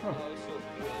 Huh. Oh, it's so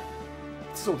good.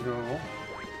 It's still doable.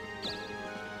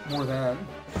 More than.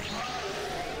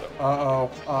 Uh-oh.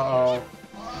 Uh-oh.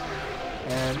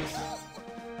 And...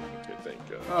 Okay, thank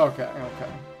God. Okay,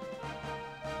 okay.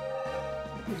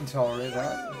 You can tolerate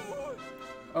that.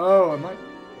 Oh, am I...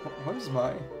 What is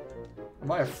my...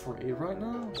 Am I afraid right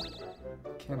now?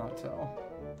 Cannot tell.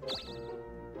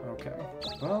 Okay.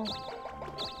 Well...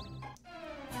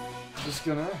 Just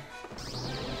gonna...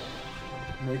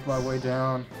 make my way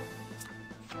down.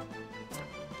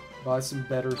 Buy some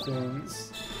better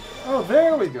things. Oh,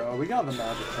 there we go. We got the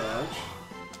magic charge.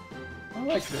 I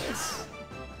like this.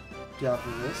 Down for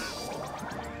this.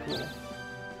 Cool.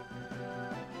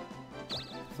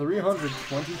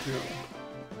 322.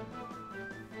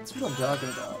 That's what I'm talking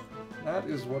about. That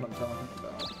is what I'm talking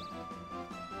about.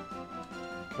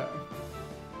 Okay.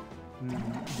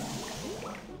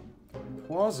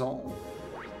 Poison.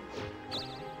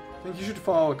 I think you should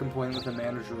file a complaint with the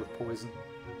manager of poison.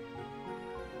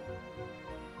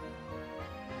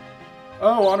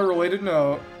 Oh, on a related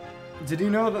note, did you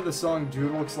know that the song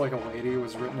Dude Looks Like a Lady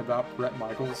was written about Bret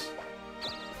Michaels?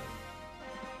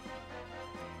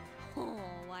 Oh,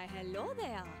 why hello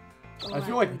there. I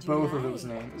feel like both of those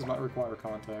names might require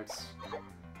context.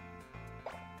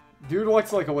 Dude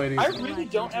Looks Like a Lady I is really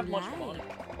don't have much money.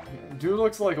 Dude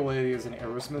Looks Like a Lady is an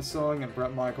Aerosmith song, and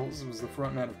Bret Michaels was the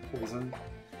frontman of Poison.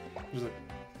 There's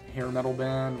a hair metal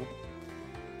band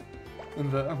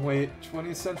in the late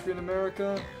 20th century in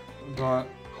America. But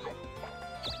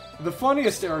the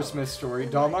funniest Aerosmith story,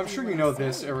 Dom, I'm sure you know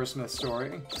this Aerosmith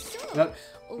story. That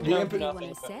What do you nothing want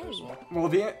to say? well,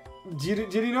 did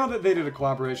you know that they did a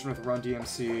collaboration with Run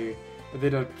DMC? They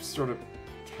did a sort of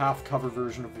half-cover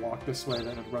version of Walk This Way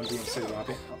that had Run DMC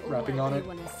rapping on it.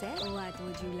 What do you want to say? What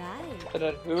would you like?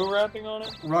 But who rapping on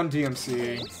it? Run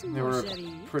DMC, they were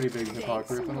a pretty big hip-hop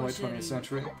group in the late 20th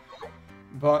century.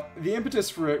 But the impetus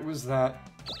for it was that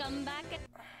Come back.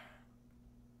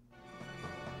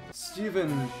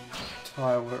 Steven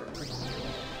Tyler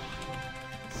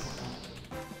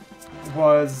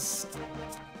was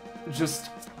just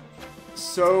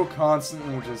so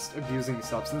constantly just abusing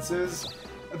substances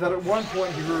that at one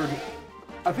point he heard,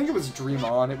 I think it was Dream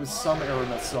On, it was some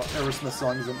Aerosmith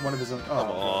song, one of his own, Come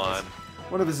on.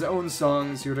 one of his own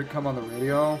songs, he heard it come on the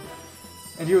radio,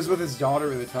 and he was with his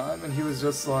daughter at the time, and he was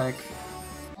just like,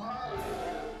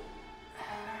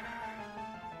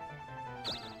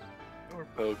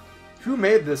 who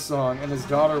made this song? And his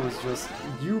daughter was just,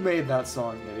 you made that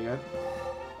song, idiot.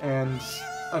 And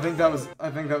I think that was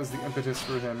the impetus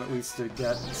for him, at least to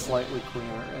get slightly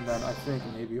cleaner, and then I think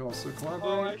maybe also Oh,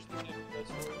 collaborate. actually,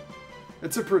 that's right.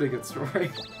 It's a pretty good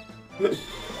story.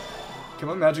 Can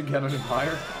my magic get any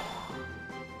higher?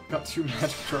 Got 2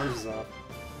 magic charges off.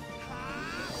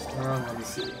 Let me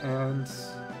see. And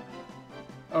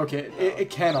okay, it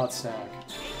cannot stack.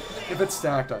 If it's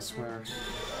stacked, I swear.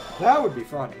 That would be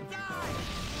funny.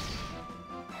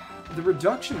 The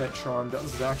reduction that Charm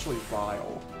does is actually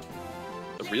vile.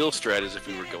 The real strat is if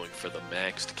we were going for the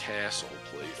maxed castle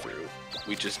playthrough.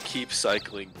 We just keep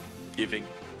cycling, giving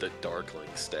the Darkling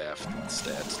stats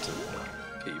to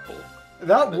people.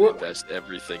 That And then would... invest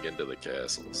everything into the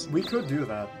castles. We could do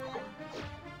that.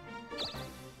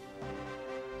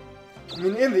 I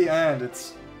mean, in the end,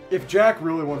 it's... If Jack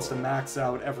really wants to max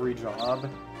out every job,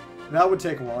 that would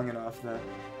take long enough that...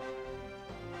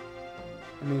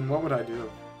 I mean, what would I do?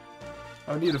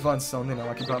 I would need to find something to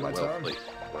occupy my Well, time. like,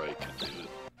 right, could do it.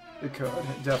 It could.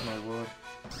 It definitely would.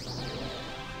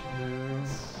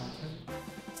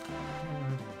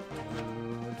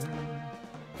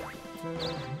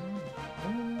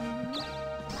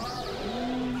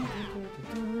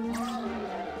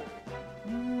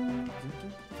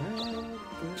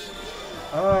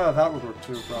 Yeah, that would work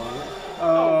too, probably.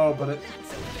 Oh, but it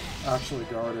actually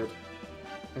guarded.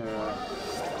 Yeah,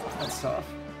 that's tough.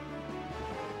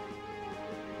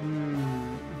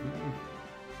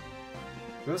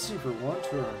 Vesting for 1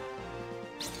 turn.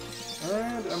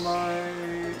 And am I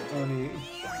any...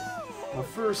 Well,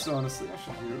 first, honestly, I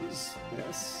should use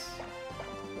this.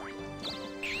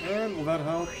 And will that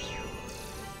help?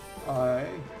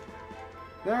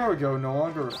 There we go, no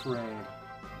longer afraid.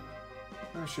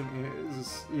 Question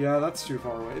is... Yeah, that's too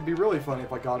far away. It'd be really funny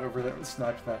if I got over there and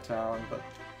sniped that town, but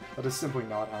that is simply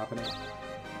not happening.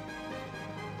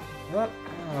 That...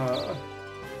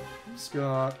 Just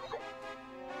got...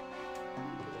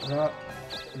 That...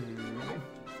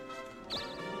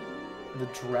 The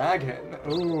dragon.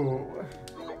 Ooh.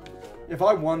 If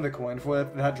I won the coin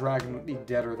flip, that dragon would be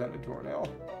deader than a doornail.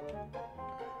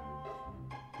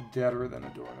 Deader than a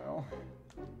doornail.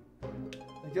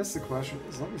 I guess the question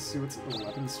is, let me see what's at the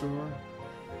weapon store.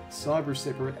 Cyber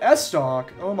Saber.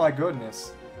 S-Stock! Oh my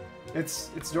goodness. It's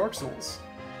Dark Souls.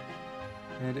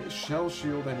 And a Shell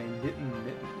Shield and a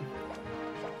Mitten.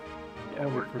 Yeah,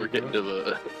 we're getting to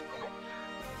the...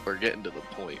 We're getting to the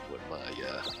point where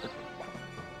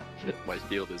my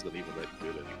shield isn't even that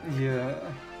good anymore.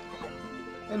 Yeah.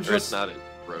 And or it's not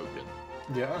broken.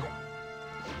 Yeah.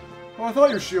 Well, I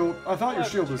thought your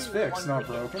shield was fixed, not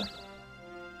broken.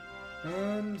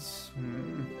 And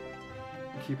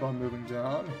keep on moving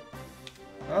down.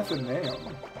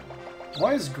 Athenaeum.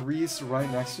 Why is Greece right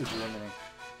next to Germany?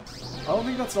 I don't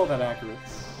think that's all that accurate.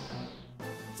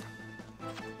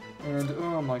 And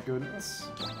oh my goodness.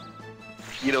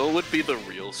 You know what would be the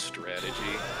real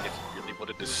strategy if you really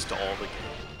wanted to stall the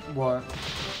game? What?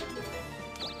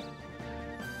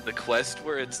 The quest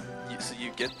where it's... So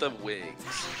you get the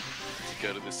wings to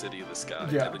go to the City of the Sky,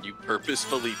 yeah. and then you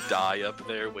purposefully die up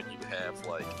there when you have,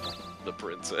 like, the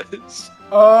princess.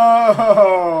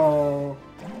 Oh!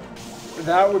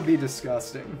 That would be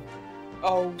disgusting.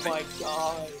 Oh my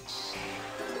god.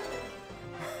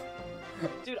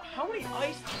 Dude, how many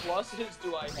ice pluses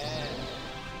do I have?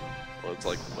 Well, it's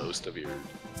like most of your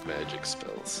magic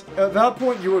spells. At that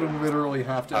point, you would literally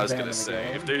have to. I was gonna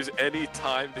say, if there's any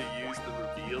time to use the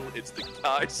reveal, it's the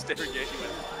guy staring at you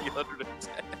at 300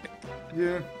 attack.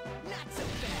 Yeah.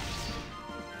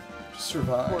 Just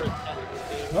survive.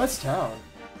 Nice town.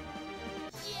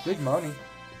 Big money.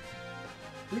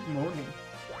 Big money.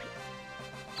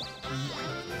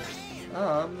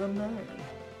 I'm the man.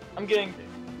 I'm getting...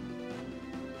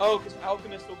 Oh, because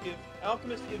Alchemist will give...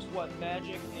 Alchemist gives what?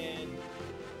 Magic and...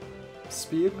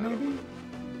 Speed, maybe?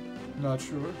 Not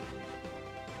sure.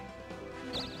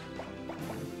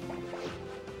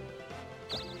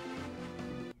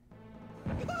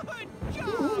 Good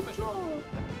job!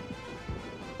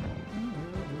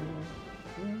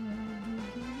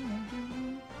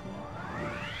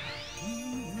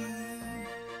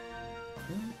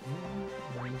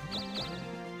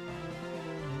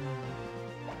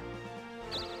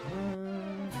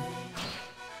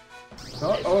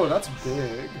 Oh, that's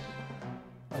big.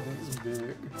 I think it's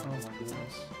big. Oh my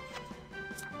goodness.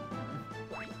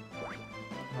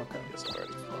 Okay. Guess I've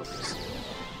already focused.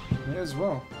 May as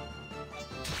well.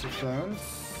 Defend.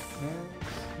 And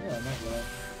yeah, not bad.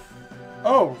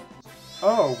 Oh!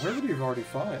 Oh, where would you have already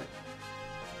fought it?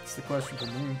 That's the question for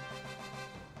me.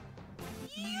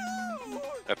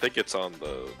 I think it's on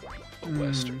the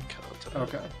western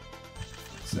continent. Okay.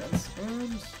 Makes sense.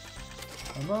 And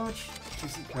how much?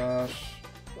 Decent cash.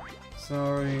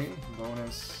 Sorry.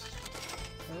 Bonus.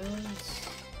 And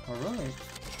alright.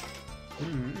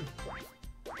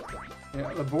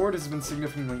 Yeah, the board has been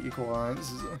significantly equalized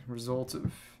as a result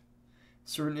of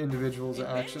certain individuals'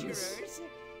 actions.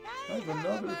 I have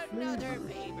another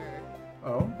favor.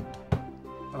 Oh?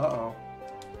 Uh-oh.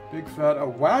 Big fat a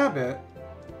wabbit.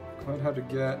 Quite how to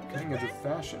get cutting edge of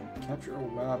fashion. Capture a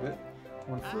wabbit.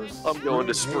 One first. I'm going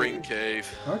to Spring Cave.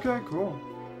 Okay, cool.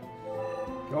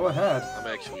 Go ahead. I'm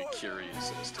actually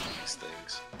curious as to these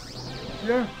things.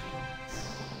 Yeah.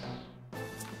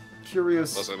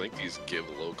 Curious. Plus, I think these give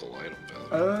local item value.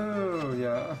 Oh,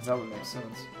 yeah. That would make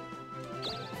sense.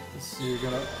 Let's see, you're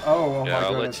gonna... Oh, Yeah, my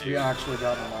I'll goodness. let you- We actually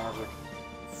got the magic.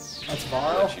 That's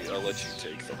I'll vile. let you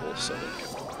take the whole setting.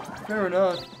 Fair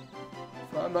enough.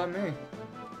 Fine by me.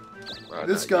 Right,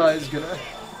 This guy's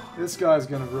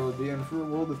gonna really be in for a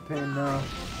world of pain now.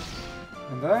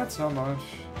 And that's how much.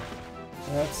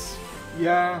 That's...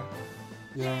 Yeah.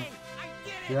 Yeah.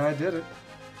 Yeah, I did it.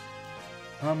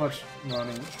 How much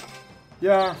money?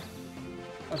 Yeah.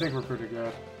 I think we're pretty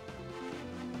good.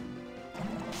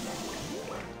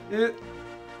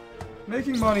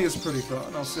 Making money is pretty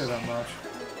fun, I'll say that much.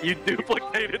 You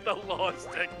duplicated the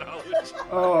lost technology.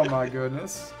 Oh my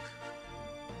goodness.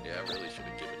 Yeah, I really should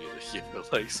have given you the human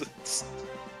license.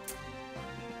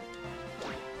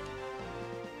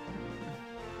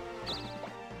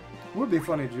 Would be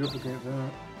funny to duplicate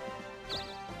that.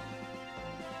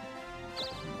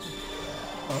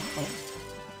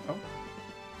 Oh.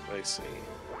 I see.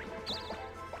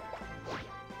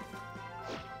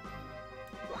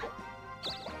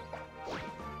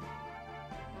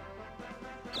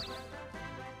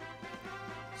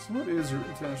 So what is your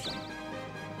attention?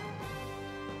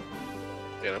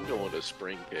 Man, I'm going to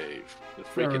Spring Cave. The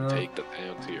Fair freaking enough. take the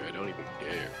towns here. I don't even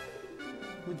care.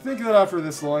 You'd think that after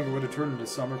this long it would have turned into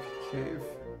Summer Cave.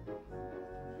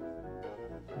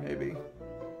 Maybe.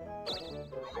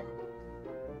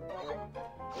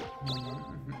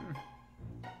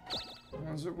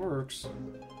 As it works.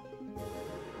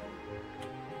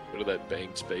 Go to that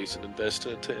bank space and invest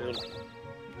in a town.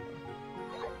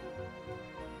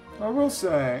 I will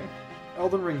say,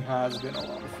 Elden Ring has been a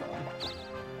lot of fun.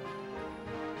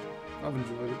 I've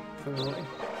enjoyed it thoroughly.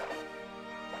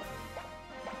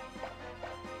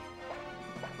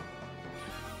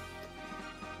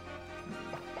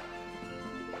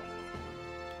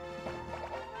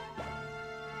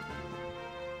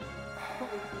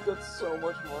 That's so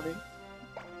much money.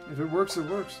 If it works, it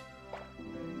works.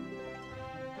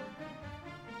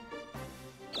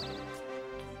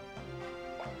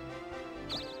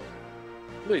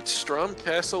 Wait, Strom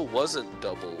Castle wasn't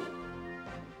double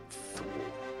full.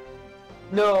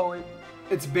 No,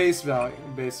 It's base value.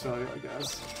 Base value, I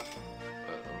guess.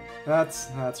 That's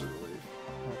a relief.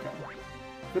 Okay.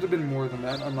 If it had been more than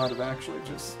that, I might have actually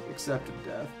just accepted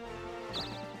death.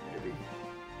 Maybe.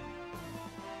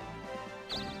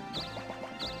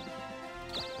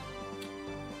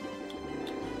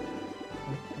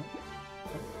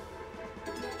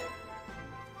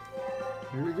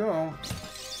 Here we go.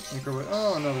 Make our way.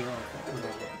 Oh, another one.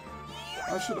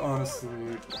 Whatever. I should honestly.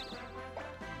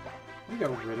 We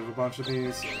got rid of a bunch of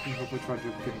these and hopefully try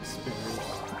duplicating spinners.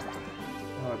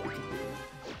 Oh, that'd be convenient.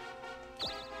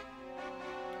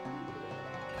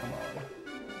 Come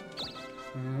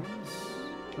on. Yes.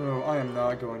 Oh, I am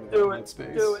not going to that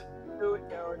space. do it,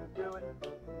 coward, do it.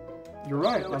 You're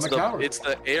right, I'm a It's coward. It's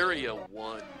the area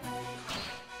 1.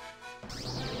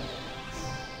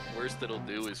 Worst it'll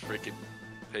do is freaking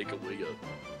take away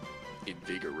a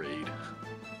invigorate.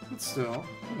 But still,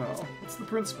 you know, it's the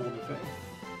principle of the thing.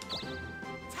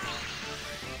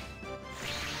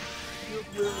 You're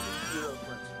really zero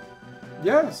principle.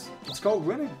 Yes, it's called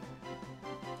winning.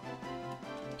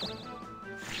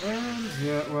 And,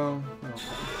 yeah, well, okay.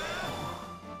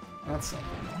 That's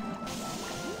something.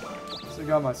 So I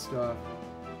got my stuff.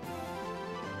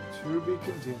 To be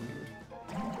continued.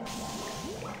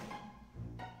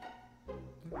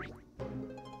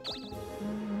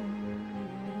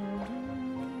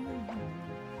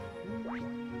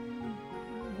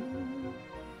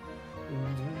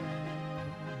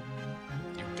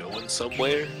 You going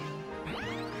somewhere?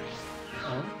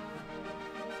 Oh.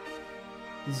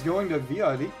 He's going to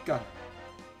Villarrica.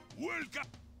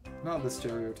 Not the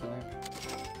stereotype.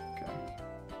 Okay.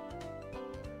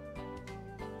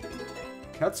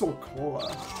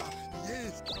 Quetzalcoatl.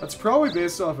 That's probably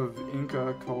based off of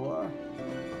Inca Cola.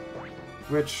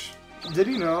 Which, did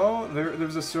you know,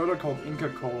 there's a soda called Inca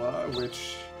Cola,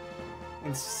 which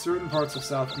in certain parts of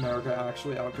South America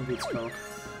actually outcompetes Coke.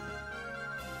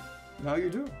 Now you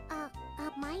do.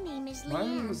 My name is Leanne. My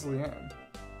name is Leanne.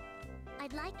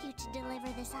 I'd like you to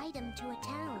deliver this item to a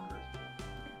town.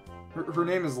 Her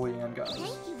name is Leanne, guys.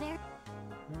 Thank you very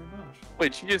much.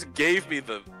 Wait, she just gave me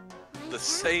the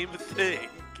same thing.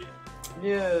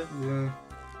 Yeah. Yeah.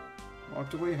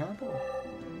 Walked away happily.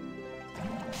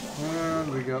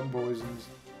 And we got poisons.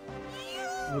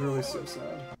 Literally so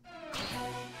sad.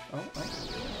 Oh.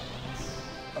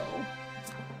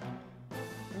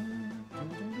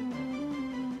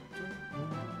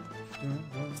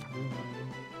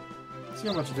 See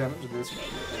how much damage this guy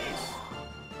does.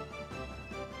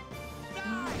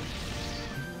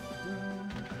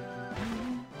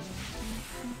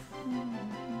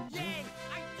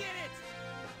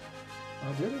 I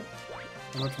did it.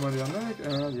 How much money did I make?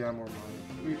 And yeah, more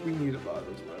money. We need to buy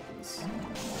those weapons.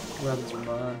 Weapons are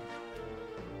mine.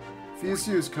 If you used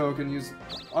to use Coke and use...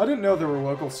 I didn't know there were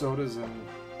local sodas in...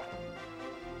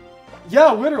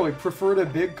 Yeah, literally, preferred a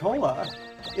big cola.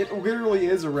 It literally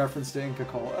is a reference to Inca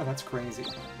Cola. That's crazy.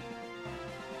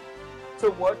 To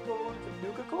what cola? To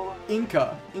Nuka Cola?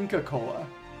 Inca Cola.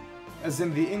 As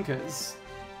in the Incas.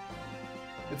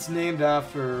 It's named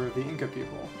after the Inca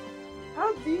people.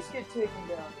 How'd these get taken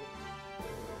down?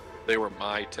 They were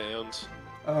my towns.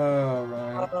 Oh,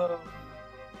 right.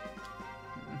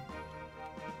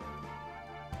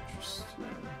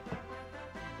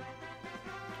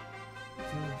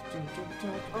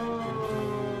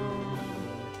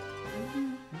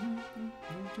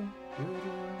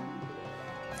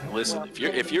 Listen,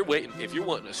 if you're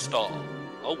wanting to stall,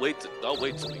 I'll wait till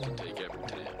we can take every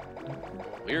town.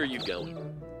 Where are you going?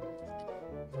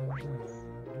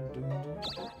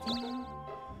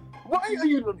 Why are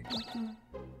you running?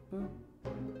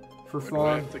 For Where do I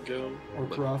fun have to go? or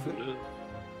profit?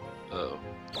 Oh.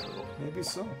 Maybe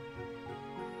so.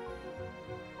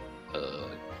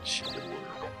 Sure.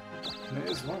 May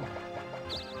as well.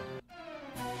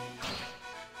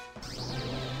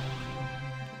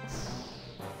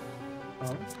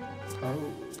 Oh.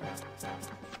 Oh.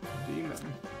 Demon.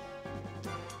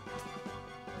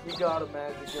 You got a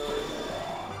magic guard.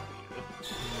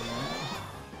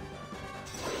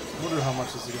 I wonder how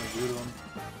much this is gonna do to him.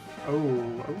 Oh.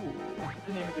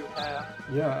 Didn't even do half.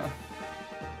 Yeah.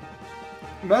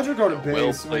 Magic Guard at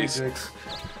base only well-placed. takes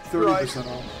 30%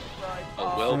 off. A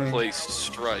well-placed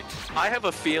strike. I have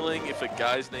a feeling if a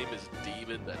guy's name is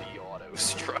Demon, that he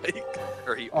auto-strike.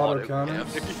 Or he Auto-counter.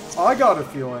 auto-counters. I got a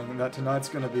feeling that tonight's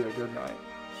gonna be a good night.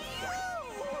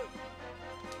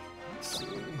 Let's see.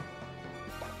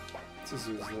 Let's just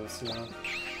use this, yeah.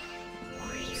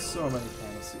 So many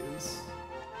fantasies.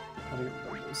 How do you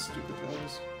get rid of those stupid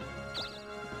things?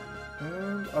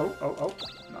 And oh,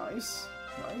 nice.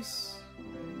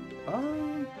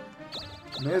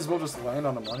 May as well just land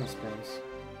on a money space.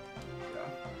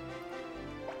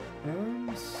 Yeah. And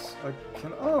I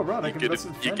can. Oh right, I can invest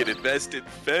in Fennec. You can invest in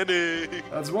Fennec.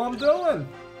 That's what I'm doing.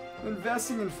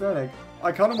 Investing in Fennec.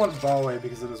 I kind of want Ballet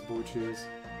because it is blue cheese.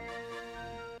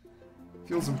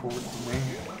 Feels important to me.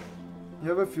 You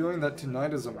have a feeling that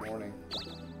tonight is a morning.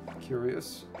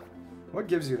 Curious. What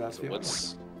gives you that feeling?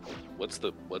 What's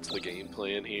the game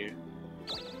plan here?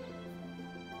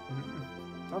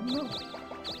 I don't know.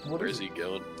 Where is he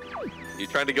going? You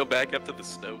trying to go back up to the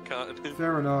snow continent?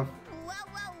 Fair enough.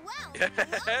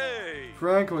 Hey!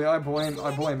 Frankly, I blame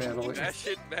Italy.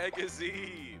 Fashion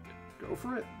magazine. Go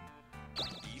for it.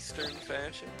 Eastern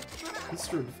fashion.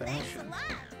 Eastern fashion.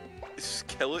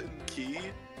 Skeleton key.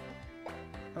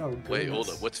 Oh goodness. Wait, hold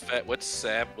on. What's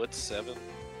 7?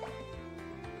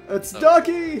 It's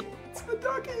Ducky! It's the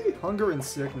Ducky! Hunger and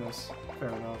sickness. Fair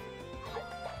enough.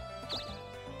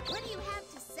 What do you have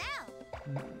to sell?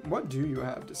 What do you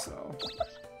have to sell?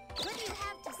 What do you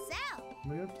have to sell?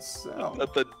 We have to sell.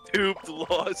 At the duped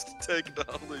lost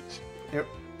technology.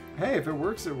 Hey, if it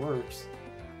works, it works.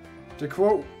 To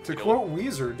quote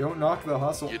Weezer, don't knock the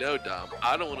hustle. You know, Dom,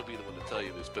 I don't want to be the one to tell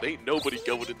you this, but ain't nobody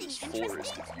going in this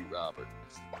forest if you rob it.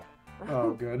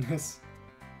 Oh goodness.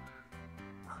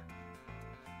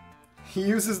 He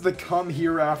uses the come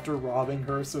here after robbing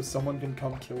her so someone can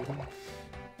come kill him.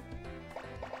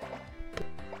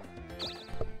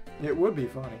 It would be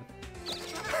funny.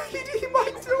 he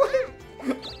might do it!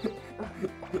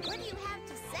 What do you have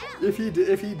to sell? If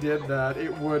he did that,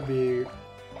 it would be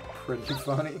pretty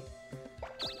funny.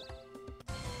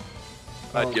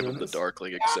 I'd give him the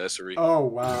Darkling accessory. Oh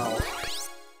wow.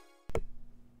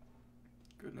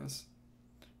 Goodness.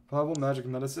 Probable magic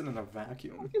medicine and a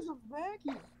vacuum. What is a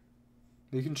vacuum?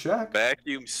 You can check.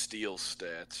 Vacuum steal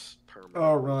stats permanent.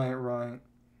 Oh right.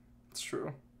 It's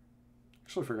true.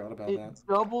 Actually forgot about that. It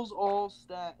doubles all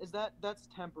stat. That's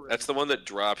temporary? That's the one that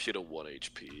drops you to 1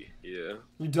 HP. Yeah.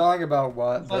 You dying about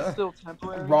what? That's still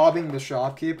temporary. Robbing the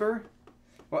shopkeeper?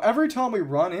 Well, every time we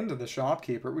run into the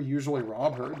shopkeeper, we usually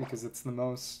rob her because it's the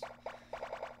most...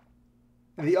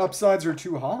 The upsides are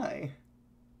too high.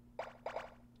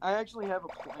 I actually have a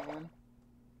plan.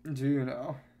 Do you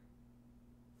know?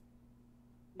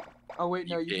 Oh wait,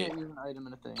 no, you can't use an item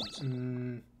in a thing.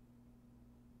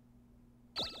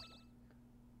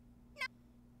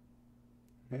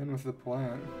 Man with the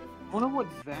plan. I wonder what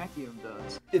vacuum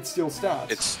does. It steals stats.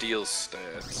 It steals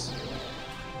stats.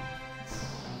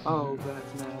 Oh,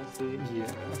 that's nasty.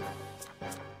 Yeah.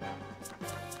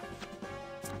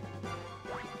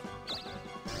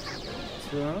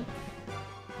 So,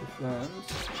 defend.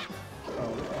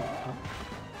 Oh,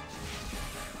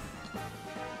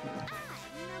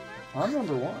 I'm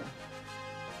number 1.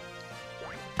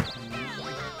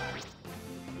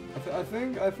 I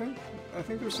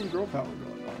think there's some girl power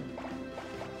going on.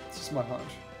 It's just my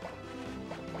hunch.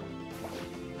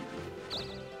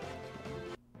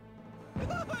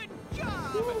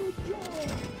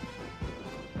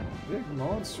 Big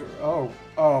monster.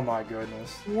 Oh my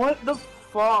goodness. What the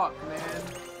fuck, man?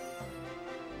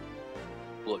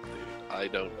 Look, dude, I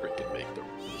don't freaking make the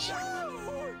rules.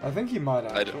 I think he might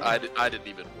actually. I didn't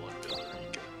even want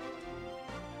Villarica.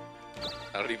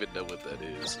 I don't even know what that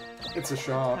is. It's a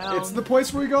shop. Town. It's the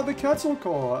place where you got the Quetzal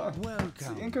Cola. It's the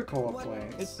Welcome. Inca Cola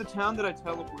place. It's the town that I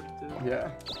teleported to.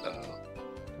 Yeah.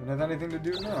 Don't have anything to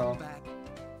do now. Back.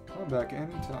 Come back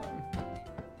anytime.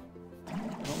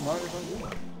 Don't mind if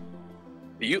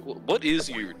I do. What is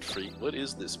your treat? What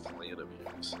is this plan of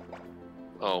yours?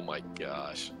 Oh my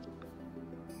gosh.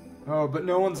 Oh, but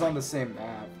no one's on the same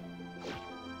map.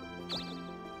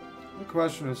 The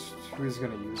question is who he's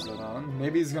gonna use that on.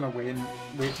 Maybe he's gonna wait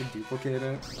to duplicate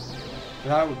it.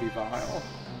 That would be vile.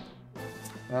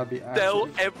 That'd be No,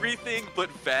 actually... everything but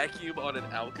vacuum on an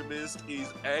alchemist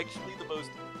is actually the most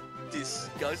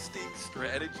disgusting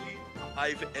strategy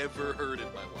I've ever heard in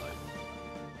my life.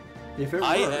 If it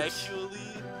I works. actually.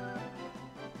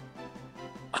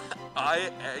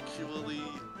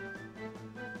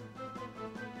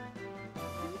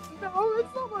 No,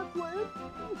 that's not my plan.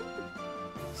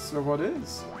 So what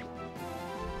is?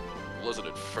 Wasn't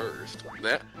at first.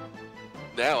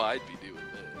 Now I'd be doing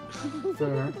that.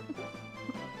 Fair.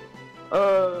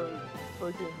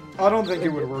 Fucking. I don't think it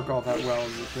would work all that well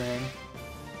as a thing.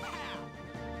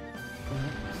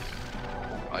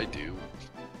 I do.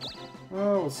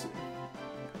 Well, we'll see.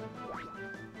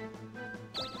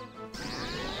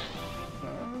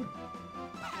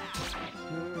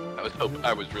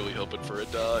 I was really hoping for a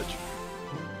dodge.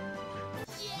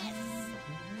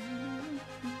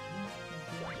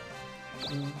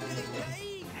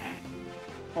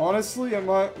 Honestly,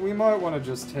 we might want to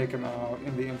just take him out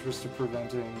in the interest of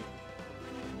preventing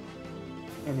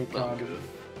any kind of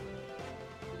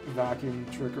vacuum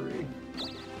trickery.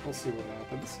 We'll see what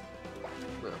happens.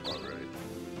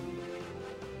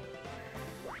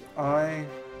 Alright.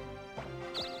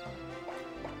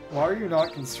 Why are you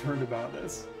not concerned about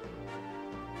this?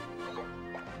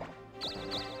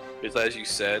 Because as you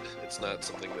said, it's not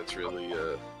something that's really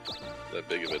that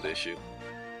big of an issue.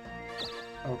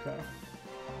 Okay.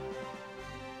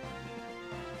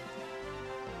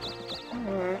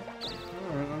 Alright.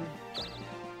 Alright then.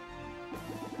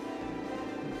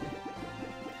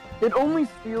 It only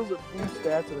steals a few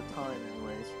stats at a time,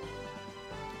 anyways.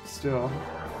 Still.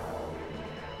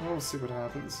 We'll see what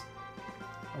happens.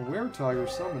 A were-tiger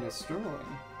summon is Sterling.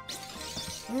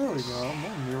 There we go,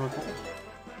 more miracle.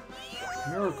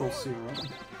 Miracle serum.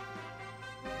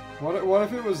 What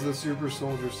if it was the super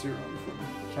soldier serum from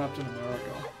Captain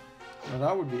America? Now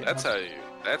that would be That's how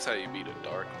you beat a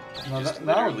Darkling. You No, just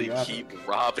that would be literally keep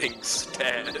robbing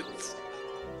stats.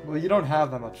 Well, you don't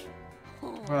have that much.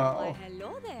 Oh, Well, why,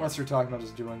 hello there. unless you're talking about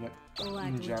just doing it What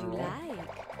in would general. you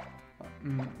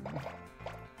like?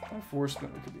 A force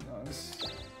spinner could be nice.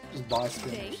 Just buy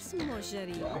spinners. Thanks, mon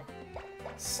chéri. Yeah.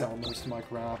 Sell most of my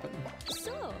crap and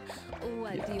So,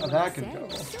 what Yeah, do you that want can to go.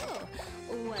 sell?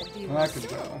 So, what do you that want can to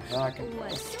go. sell? That can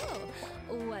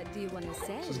go. What do you want to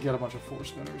sell? Just get a bunch of force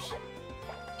spinners.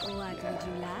 What would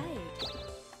you like?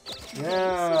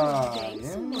 Yeah. Thanks,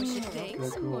 Yeah. mon chéri. Okay,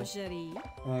 Thanks, cool. mon chéri.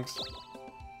 Thanks.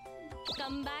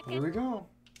 Come back There and we go.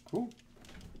 Cool.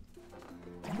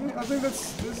 I think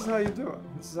this is how you do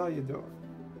it. This is how you do it.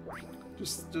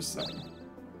 Just saying.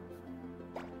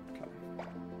 Okay.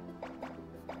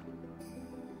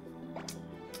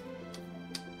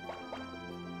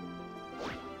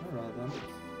 Alright then.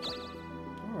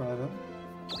 Alright then.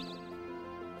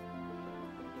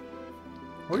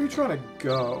 Where are you trying to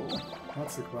go?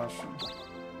 That's the question.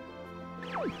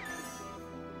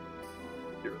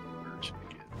 You're the merchant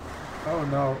again. Oh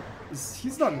no.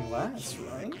 He's not in last,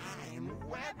 right?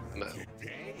 No.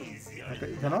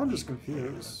 Okay, then I'm just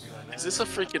confused. Is this a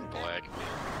freaking black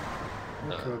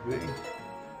man? It could be.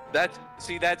 That's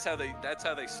how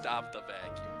they stop the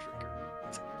vacuum trigger.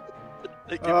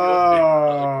 They give you a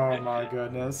Oh big bug. my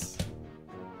goodness.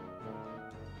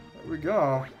 There we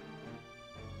go.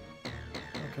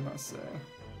 What can I say?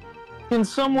 Can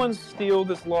someone steal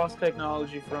this lost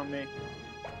technology from me?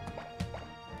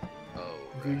 Oh,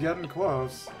 If you're getting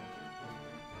close.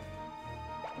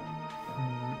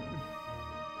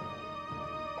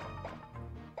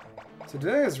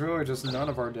 Today is really just none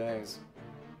of our days.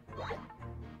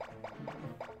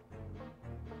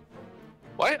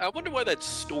 why? I wonder why that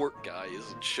stork guy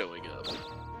isn't showing up.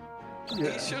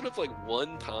 Yeah. He showed up like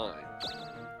one time.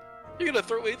 You're gonna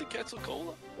throw away the Quetzal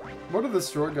Cola? What did the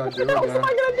store guy do What else am again?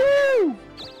 I gonna do?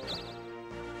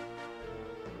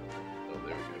 Oh,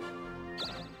 there we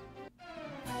go.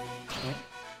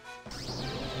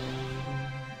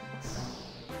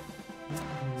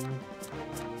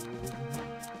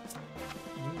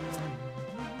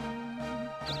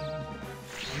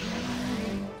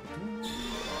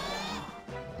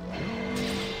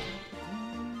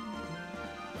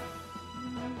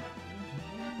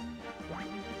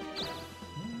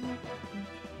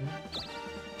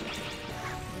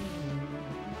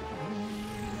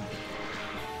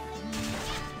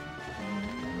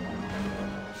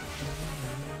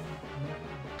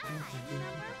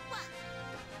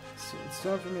 It's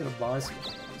time for me to buy some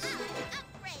things.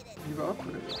 You've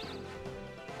upgraded.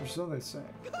 Or so they say.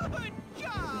 Good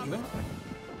job! Yeah.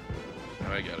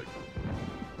 Now I gotta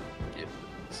get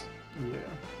this. Yeah.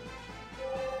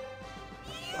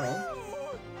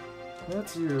 Oh.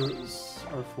 Let's use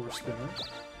our 4-spinner.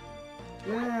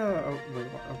 Yeah. Oh, wait.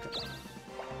 Okay.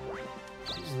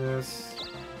 Use this.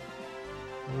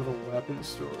 Go to the weapon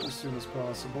store as soon as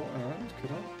possible. And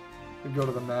could I? Could go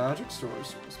to the magic store as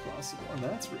soon as possible. And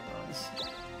that's really nice.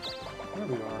 There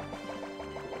we are.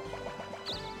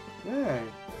 Yay.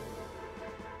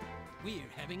 We're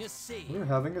having a sale. We're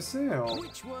having a sale.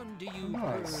 Which one do you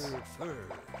Nice. prefer?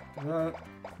 That.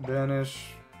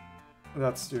 Banish.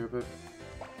 That's stupid.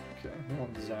 Okay, I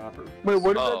want Zapper. Wait,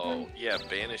 what does Oh, yeah,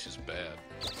 banish is bad.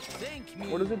 Thank me. that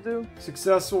do? What does it do?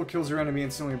 Successful kills your enemy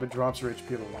instantly but drops your HP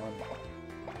to 1.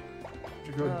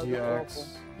 Should go Oh, that's DX.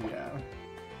 Yeah.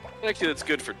 Actually, that's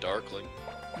good for Darkling.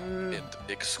 Mm, And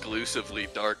exclusively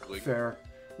Darkling. fair.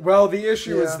 Well, the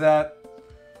issue is Yeah. that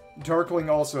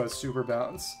Darkling also has super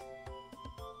bounce.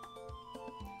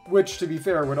 Which, to be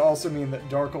fair, would also mean that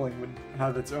Darkling would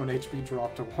have its own HP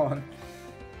drop to 1.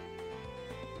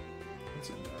 That's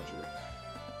a magic.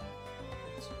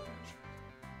 That's a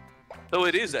magic. Though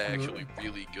it is actually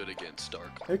really good against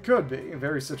Darkling. It could be,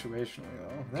 very situationally,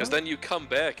 though. Because then you come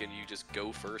back and you just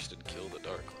go first and kill the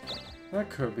Darkling. That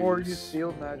could be. Or use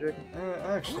field magic.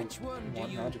 Actually, Which one do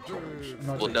want you magic charge. prefer? I'm not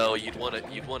Well, taking no, magic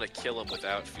you'd want to kill him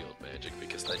without field magic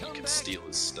because then you can steal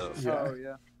his stuff. Yeah. Oh,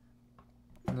 yeah.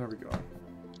 There we go.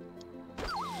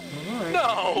 Alright.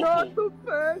 No! Not the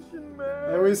fashion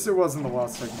mag! At least it wasn't the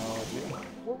lost technology.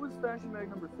 What was fashion mag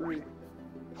number 3?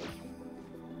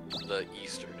 The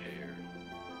Eastern hair.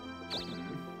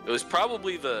 It was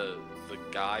probably the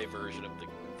guy version of the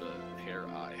hair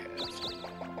I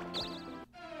have.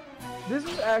 This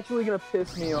is actually gonna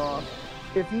piss me off.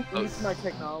 If he Oh. eats my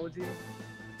technology,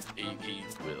 He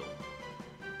will.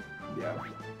 Yeah.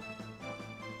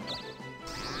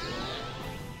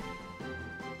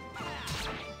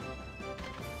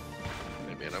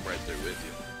 Hey man, I'm right there with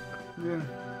you. Yeah.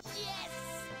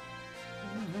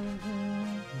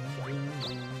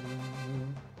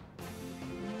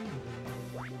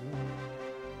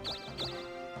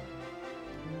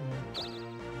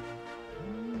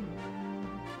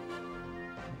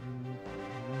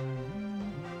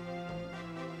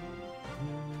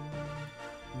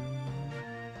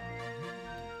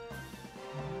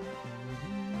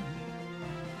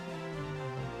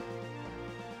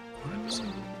 That was a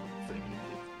little thing.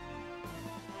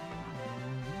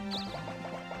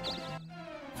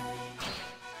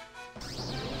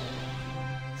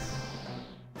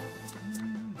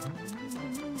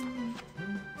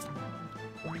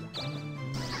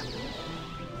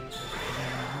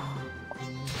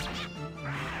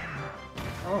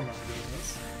 Oh my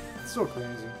goodness. It's so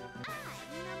crazy.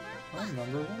 I'm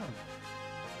number 1.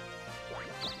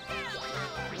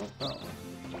 Oh.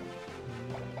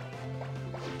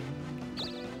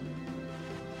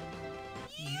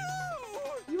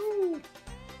 You.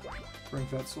 Bring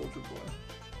that soldier boy.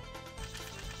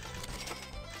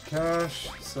 Cash,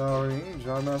 salary,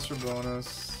 job master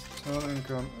bonus, total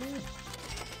income.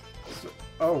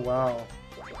 Oh wow.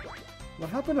 What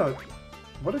happened to...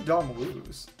 What did Dom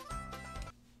lose?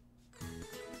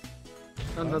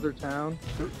 another town.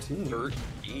 13.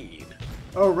 13.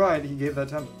 Oh right, he gave that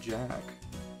time to Jack.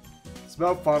 It's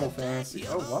about Final Fantasy.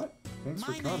 Oh what? Thanks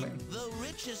for coming. The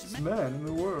richest Best man in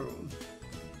the world.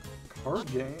 Card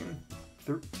game.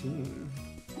 13.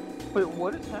 Wait,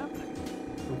 what is happening?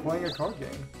 We're playing a card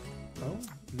game. Oh,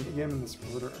 minigame in this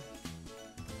order.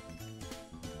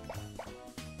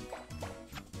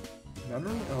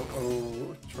 Memory?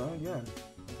 Oh, try again.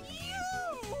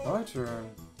 My turn.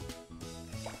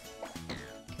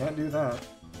 Can't do that.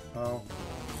 Oh.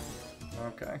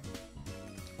 Okay.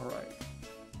 Alright.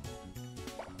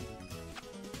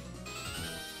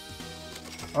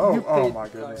 You Oh paid my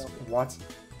goodness. Kyle. What?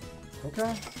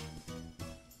 Okay.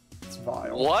 It's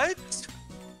vile. What?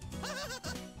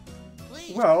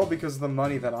 Well, because of the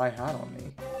money that I had on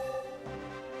me.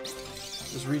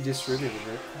 Just redistributed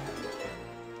it.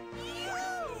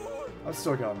 I've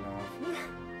still got enough.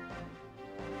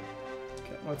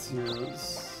 Okay, let's use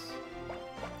this.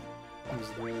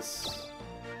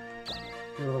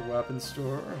 Go to the weapon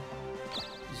store.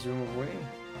 Zoom away.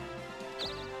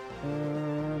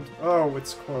 And oh,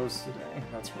 it's closed today.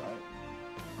 That's right.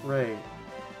 Great.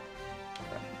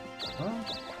 Okay. Well,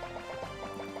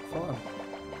 fun.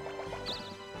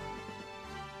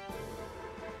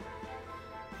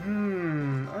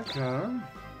 Okay.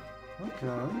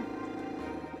 Okay.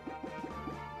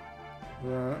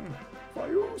 Then,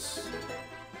 Fayus.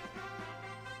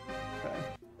 Okay.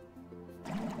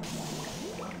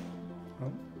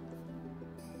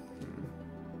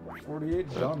 48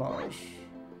 damage.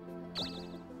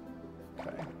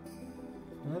 Okay.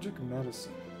 Magic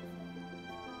medicine.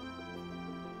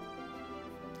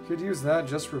 Could use that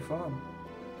just for fun.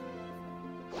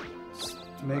 Just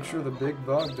to make sure the big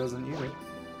bug doesn't eat it.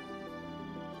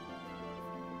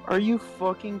 Are you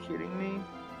fucking kidding me?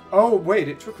 Oh, wait,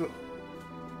 it took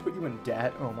put you in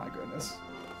debt? Oh my goodness.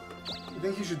 I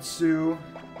think you should sue.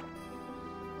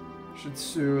 Should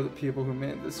sue the people who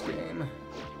made this game.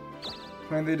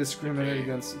 Claim they discriminate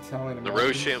against Italian The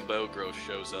Americans. Rochambeau growth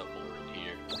shows up more in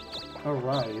here. Oh,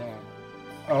 right, yeah.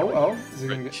 Oh, is he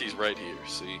gonna get... She's right here,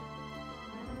 see?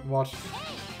 Watch.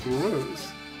 You lose.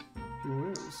 You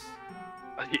lose.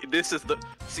 This is the...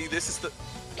 See, this is the...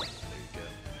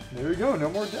 There you go, no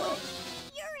more debt.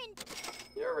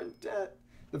 You're in debt.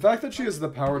 The fact that she has the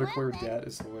power to clear debt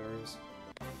is hilarious.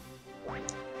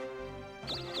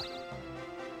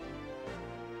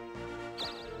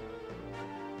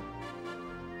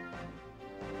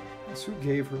 Guess who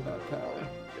gave her that power?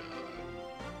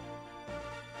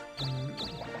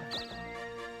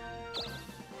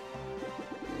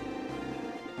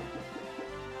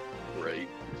 Right.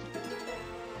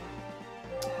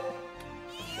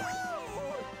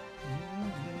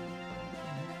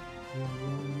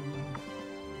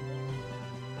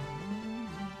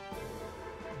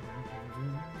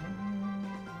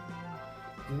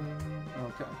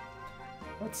 Okay.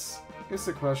 Guess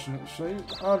the question is, should I use...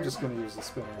 I'm just gonna use the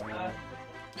spinner anyway.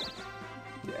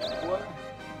 Yeah. What?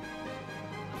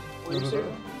 What did you say?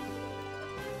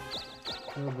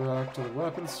 Go back to the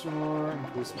weapon store,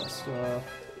 increase my stuff.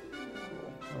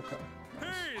 Cool. Okay.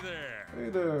 Nice. Hey there! Hey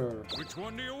there! Which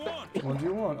one do you want? Which one do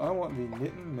you want? I want the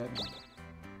Knittin' Mitten.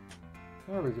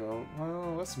 There we go.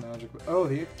 Well, that's magic. Oh,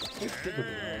 the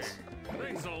Peekaboo.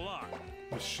 Thanks a lot.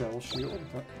 The shell shield.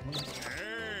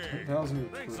 Hey, 10,000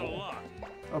 thanks a approval. lot.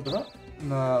 Oh, but that...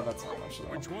 Nah, that's not much though.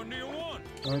 Which one do you want?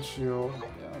 Light shield.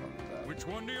 Yeah, I don't need that. Which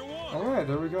one do you want? Alright,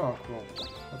 there we go. Cool.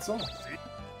 That's all.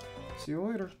 See you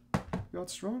later. You got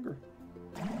stronger.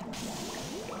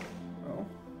 Oh,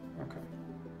 okay.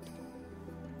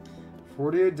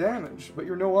 48 damage, but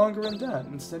you're no longer in debt.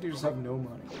 Instead, you just have no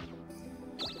money.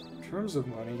 In terms of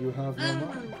money, you have no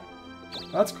money.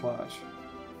 That's clutch.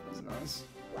 That's nice.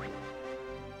 The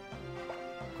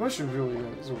question really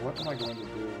is, what am I going to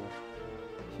do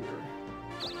here?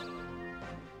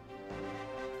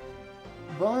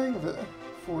 Buying the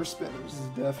 4 spinners is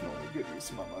definitely a good use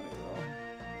of my money, though.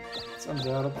 It's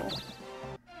undoubtable.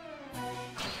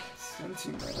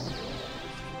 Sentimental.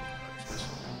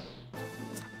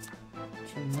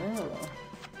 Chimera.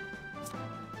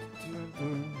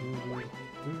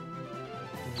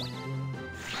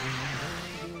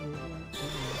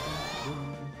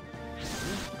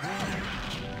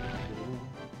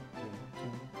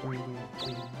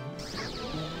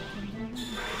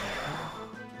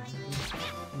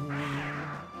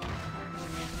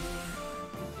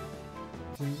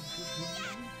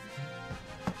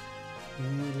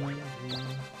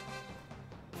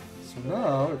 So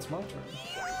now it's my turn.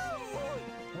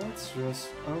 Let's just...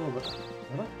 Oh, but...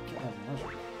 I don't get that magic.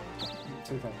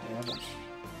 Take that damage.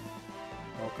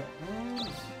 Okay.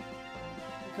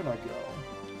 Where can I go?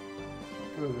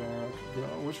 Go there. Go.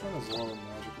 Which one is lower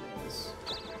magic raise?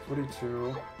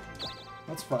 42.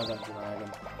 Let's find that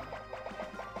dragon.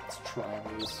 Let's try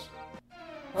at least.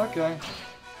 Okay.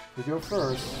 We go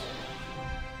first.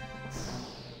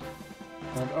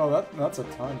 And, oh, that's a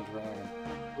tiny dragon.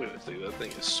 Wait a second, that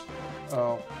thing is...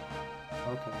 Oh.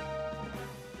 Okay.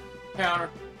 Counter.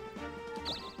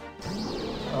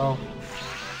 Oh.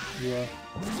 Yeah.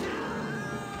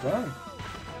 Dang.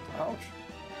 Ouch.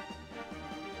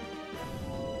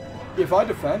 If I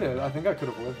defended, I think I could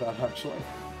have lived that, actually.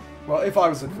 Well, if I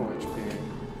was at full HP.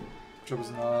 Which I was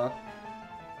not.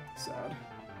 Sad.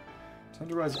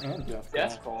 Tenderize and Death Call.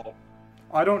 Death Call.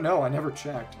 I don't know, I never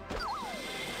checked.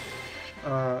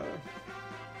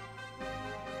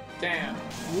 Damn.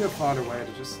 You have found a way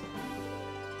to just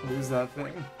lose that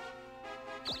thing.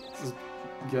 This is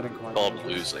getting quite called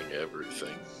dangerous. losing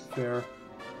everything. Fair.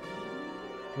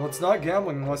 Well, it's not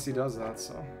gambling unless he does that,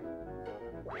 so.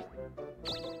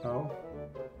 Oh.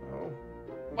 Oh.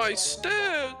 My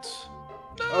stats!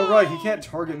 No! Oh, right, he can't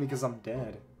target me because I'm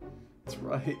dead. That's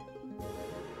right.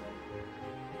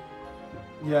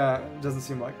 Yeah, it doesn't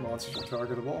seem like monsters are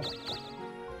targetable.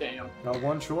 Damn. Got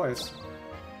one choice.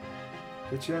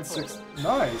 Hit chance 6.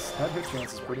 Nice! That hit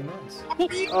chance is pretty nice.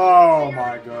 Oh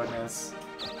my goodness.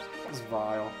 This is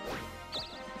vile.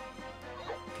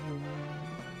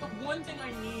 The one thing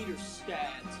I need are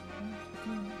stats.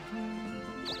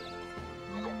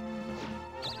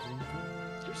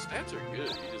 Your stats are good,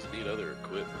 you just need other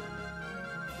equipment.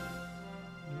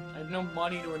 I no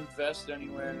money to invest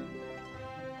anywhere.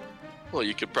 Well,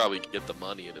 you could probably get the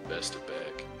money and invest it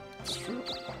back. It's true.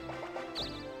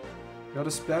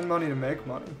 Gotta spend money to make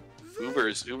money.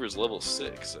 Uber's level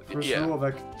 6. First Yeah. rule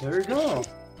of there you go.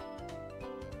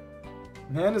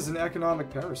 Man is an economic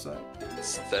parasite.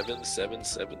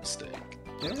 777 steak.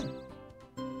 Yeah.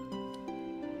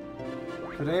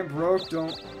 If it ain't broke,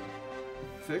 don't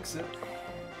fix it.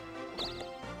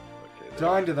 Okay,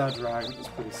 Dying to that dragon was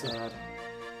pretty sad.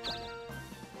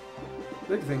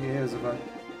 Big thing is, if I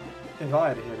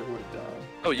had hit, it would have died.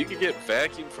 Oh, you could get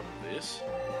vacuum from this?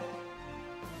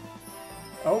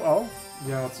 Oh.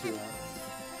 Yeah, let's do that.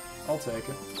 I'll take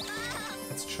it.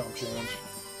 That's chump change.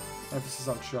 Emphasis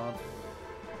on chump.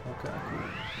 Okay.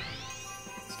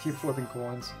 Let's keep flipping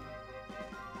coins.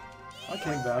 I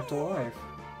came back to life.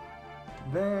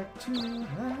 Back to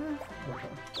life.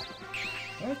 Okay.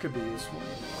 That could be useful.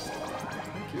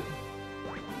 Thank you.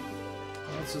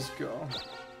 Let's just go. Let's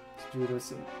do this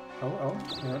and... Oh,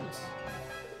 and...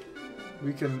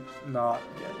 We can not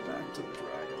get back to the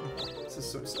dragon. This is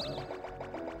so sad.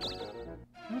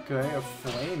 Okay, a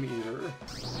flame eater. I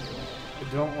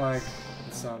don't like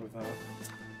the sound of that.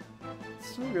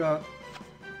 Still got...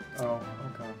 Oh,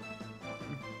 okay.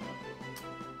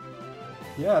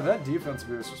 Yeah, that defense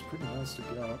boost was pretty nice to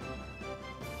get.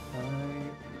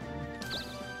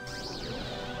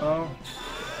 Oh,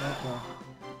 okay.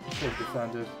 I should have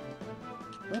defended.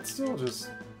 That's still just...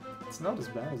 It's not as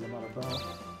bad as I might have thought.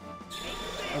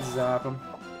 Let's zap him.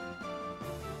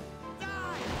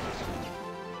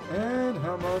 And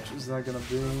how much is that gonna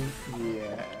be?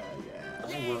 Yeah,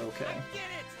 we're okay.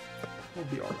 We'll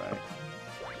be alright.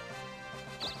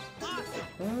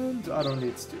 And I don't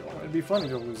need steel. It'd be funny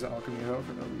to lose alchemy though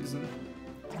for no reason.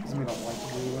 Doesn't mean I don't like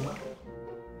to do it.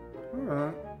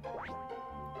 Alright.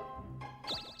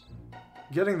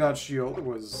 Getting that shield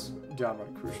was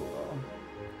downright crucial though.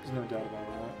 There's no doubt about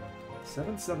that.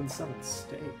 777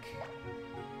 steak.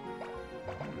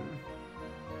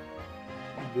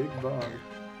 Big bug.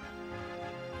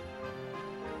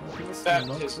 That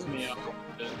pissed me off.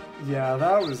 Yeah,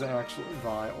 that was actually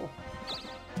vile.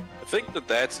 I think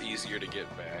that's easier to get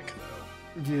back,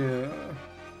 though. Yeah.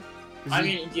 I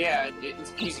mean, yeah,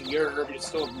 it's easier, but it's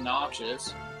still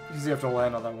obnoxious. Because you have to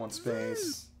land on that one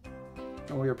space.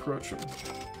 And we approach from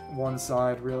one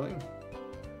side, really.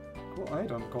 Cool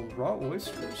item called raw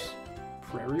oysters.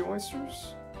 Prairie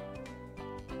oysters?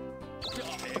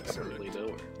 Excellently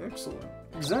nowhere. Excellent.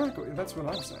 Exactly, that's what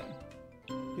I'm saying.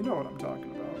 You know what I'm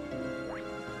talking about.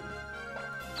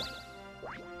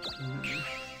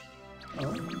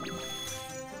 Oh.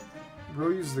 Bro,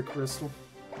 use the crystal.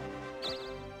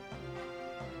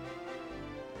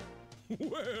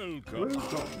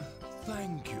 Welcome.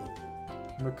 Thank you.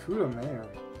 Makuta Mayor.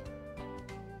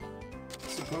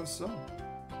 Suppose so.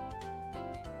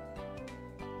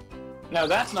 Now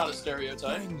that's not a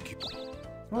stereotype. Thank you.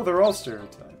 Well, they're all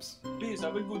stereotypes. Please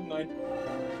have a good night.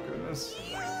 Goodness.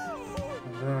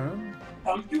 And then...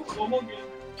 Thank you, come again.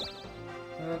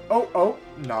 Oh,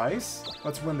 nice.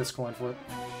 Let's win this coin flip.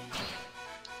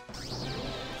 Let's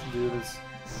do this.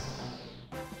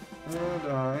 And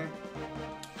I...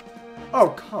 Oh,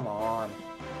 come on.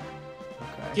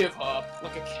 Okay. Give up,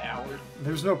 like a coward.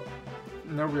 There's no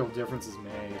real differences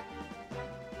made.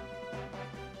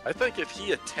 I think if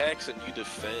he attacks and you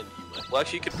defend, you might. Well,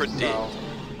 actually, you could predict. No.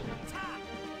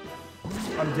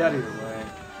 I'm dead either way.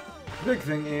 The big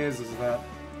thing is that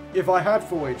if I had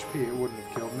full HP, it wouldn't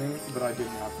have killed me, but I didn't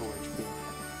have full HP.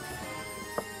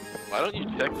 Why don't you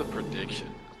check the prediction?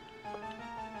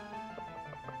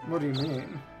 What do you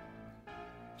mean?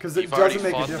 Because it You've already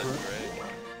doesn't make a fought them, difference.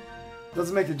 right?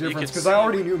 Doesn't make a difference could because I see-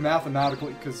 already knew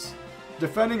mathematically. Because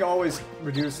defending always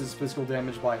reduces physical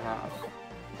damage by half,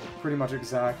 pretty much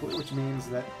exactly, which means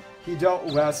that he dealt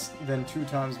less than 2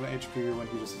 times my HP when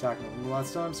he just attacked me the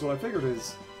last time. So what I figured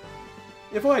is,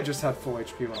 if I had just had full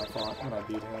HP when I fought him, I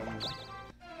could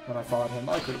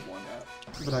have won that,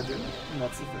 but I didn't, and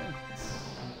that's the thing.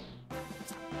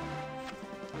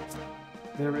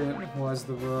 Therein was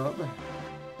the rub.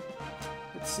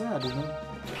 It's sad, you know.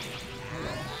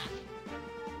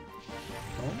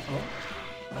 Oh.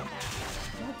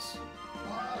 Nice.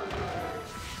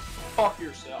 Fuck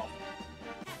yourself.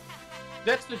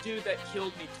 That's the dude that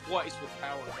killed me twice with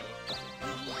power beam.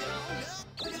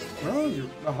 Well, you're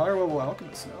a higher level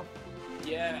alchemist now.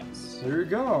 Yes. There you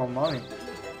go, money.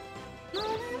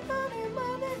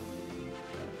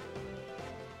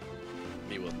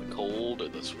 Me with the cold or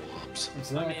the swamps?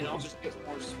 Exactly. I mean, I'll just get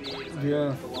more speed if I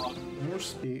Yeah. go off. More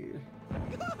speed.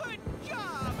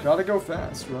 Gotta go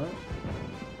fast, right?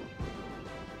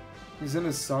 He's in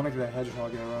his Sonic the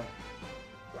Hedgehog era.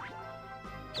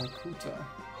 Okuta.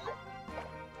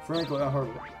 Frankly, I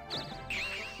hardly.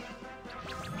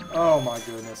 Oh my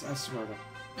goodness, I swear to.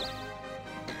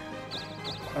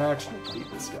 I actually beat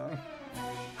this guy.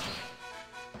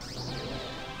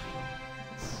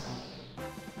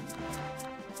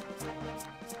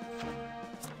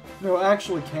 No,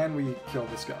 actually, can we kill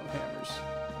this guy with hammers?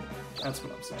 That's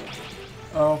what I'm saying.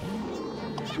 Oh.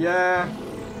 Yeah.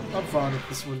 I'm fine with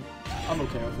this one. I'm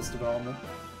okay with this development.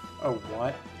 Oh,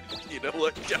 what? You know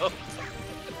what, go.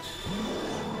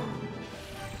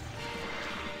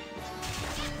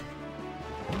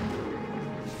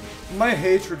 My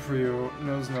hatred for you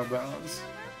knows no bounds.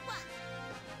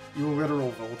 You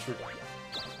literal vulture.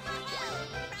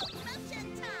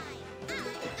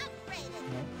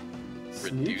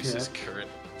 Reduces current.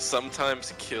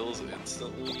 Sometimes kills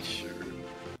instantly, sure.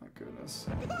 My goodness.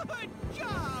 Good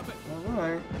job!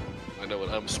 Alright. I know what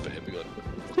I'm spamming on.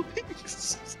 Okay.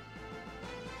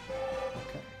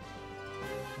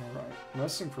 Alright.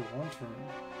 Resting for one turn.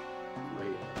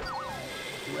 Great.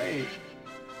 Great.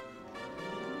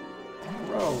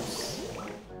 Gross.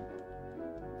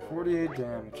 48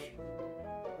 damage.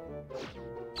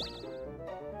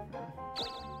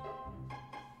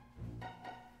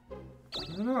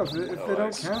 You know, if they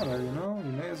don't counter, you know,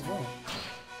 you may as well.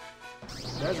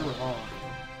 Treasure Hawk.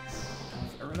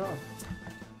 Fair enough.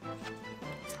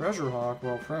 Treasure Hawk,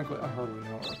 well, frankly, I hardly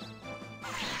know her.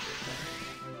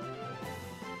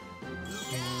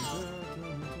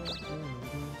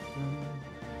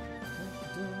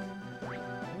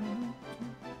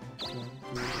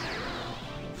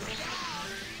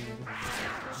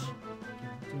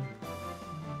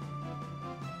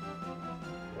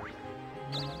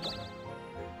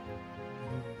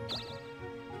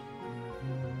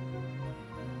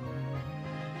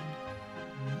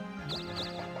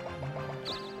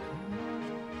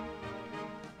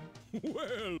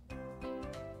 Well.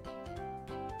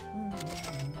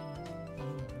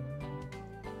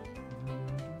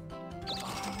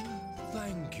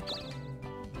 Thank you.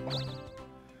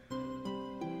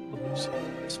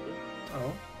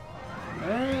 Oh.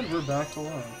 And we're back to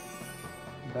life.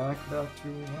 Back to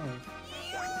life.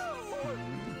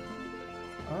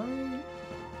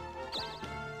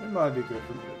 It might be good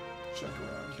for me to check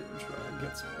around here and try and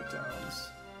get some more towns.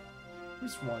 At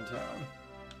least one town.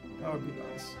 That would be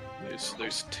nice.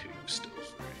 There's two still.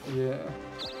 Yeah.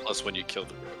 Plus, when you kill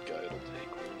the red guy, it'll take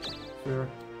one. Fair.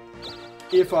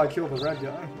 If I kill the red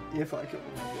guy. If I kill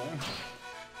the red guy.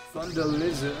 Thunder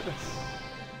Lizard.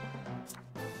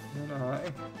 And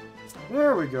I.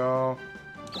 There we go.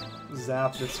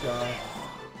 Zap this guy.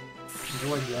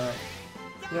 Enjoy that.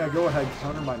 Yeah, go ahead,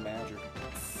 counter my magic.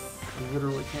 You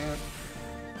literally can't.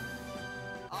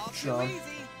 Chug.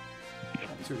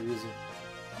 Too easy.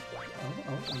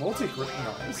 Oh, multi-crit,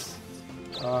 nice.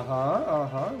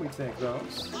 We take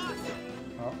those.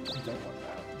 Oh, don't want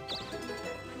that.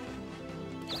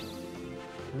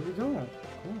 Here we go.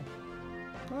 Cool.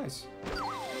 Nice.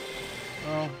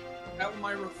 Oh. That was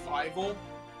my revival.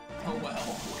 Oh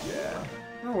well. Yeah.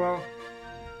 Oh well.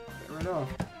 Fair enough.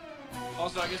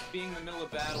 Also, I guess being in the middle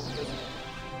of battle doesn't...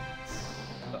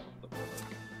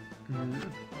 Not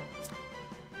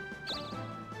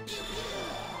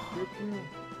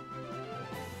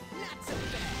so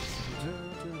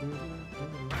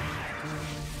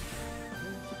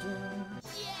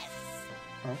Yes!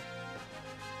 Oh.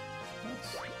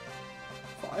 That's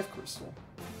 5 crystal.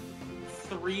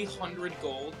 300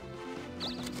 gold.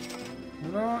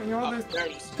 You know, Oh, there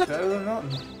it is. better than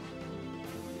nothing.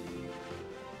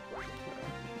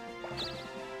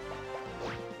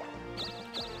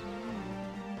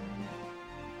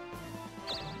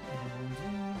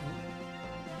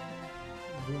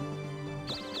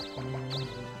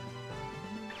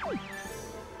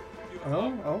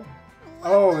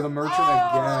 Oh, the merchant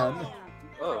again.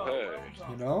 Oh, hey.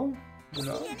 You know? See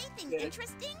anything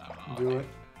interesting? Do it.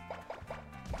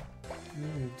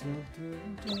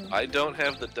 I don't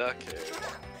have the duck hair.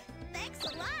 Thanks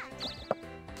a lot.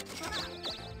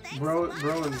 Thanks Bro a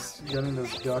lot. is getting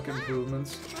those duck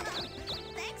improvements.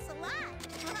 Thanks a lot.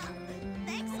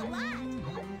 Thanks a lot.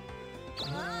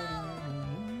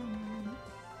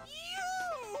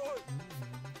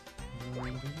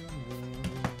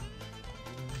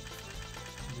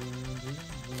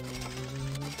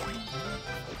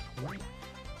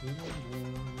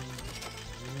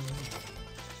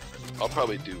 I'll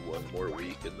probably do one more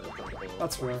week and then I'm home.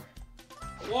 That's fair.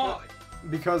 Why?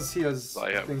 Because he has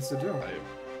I have things to do. I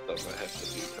have stuff I have to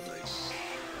do tonight.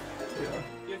 Yeah.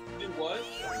 You have to do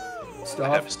what? Stuff. I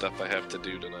have stuff I have to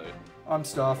do tonight. I'm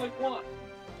stuff. Like what?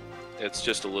 It's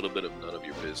just a little bit of none of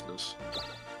your business.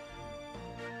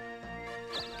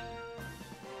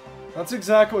 That's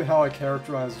exactly how I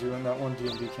characterized you in that one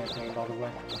D&D campaign, by the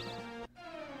way.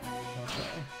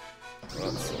 Okay.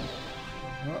 Let's see.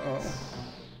 Uh-oh.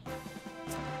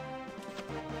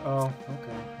 Oh,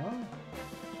 okay. Well,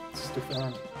 let's just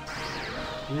defend.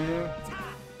 Yeah.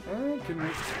 And can we...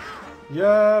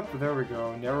 Yep, there we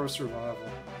go. Narrow survival.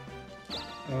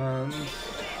 And...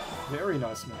 Very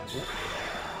nice magic.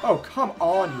 Oh, come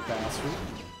on, you bastard.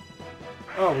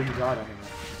 Oh, well, you got it anyway.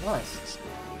 Nice.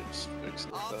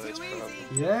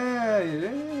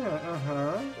 Yeah,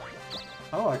 uh-huh.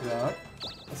 I like that.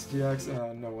 SDX,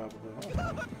 no level at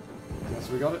all. Guess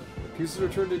we got it. Pieces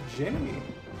returned to Jenny.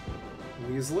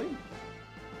 Weasley?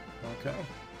 Okay.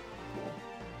 Cool.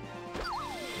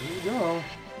 There you go.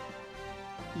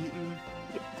 Eaton.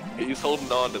 He's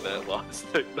holding on to that lost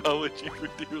technology for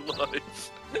dear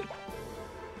life.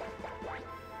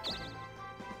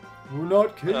 We're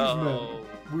not cavemen. No.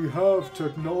 We have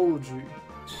technology.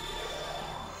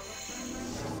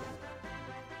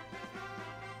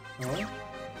 Huh?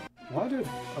 Why did...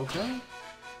 Okay.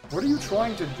 What are you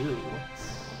trying to do?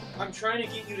 I'm trying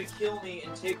to get you to kill me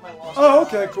and take my lost. Oh,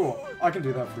 okay, cool. I can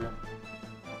do that for you.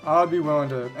 I'd be willing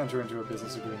to enter into a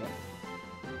business agreement.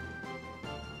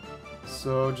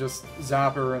 So just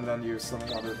Zapper and then use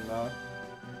something other than that.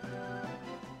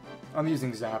 I'm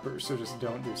using Zapper, so just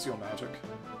don't do Seal Magic.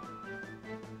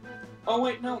 Oh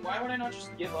wait, no. Why would I not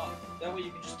just give up? That way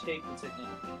you can just take the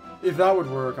technology. If that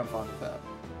would work, I'm fine with that.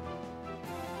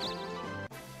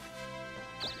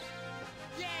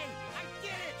 Yay! I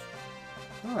did it!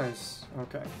 Nice.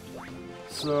 Okay.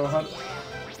 So, how...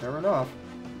 Fair enough.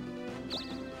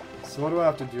 So what do I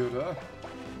have to do to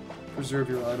preserve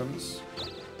your items?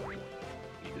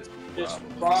 Just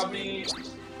rob me of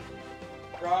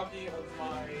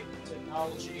my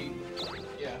technology.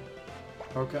 Yeah.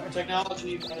 Okay.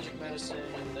 Technology, magic medicine,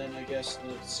 and then I guess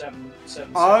the seven.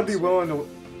 I'd be willing to...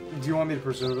 Do you want me to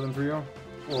preserve them for you?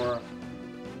 Or...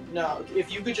 No, if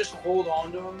you could just hold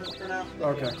on to them for now.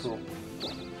 Okay, yes. cool.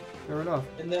 Fair enough.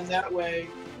 And then that way,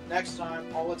 next time,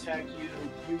 I'll attack you,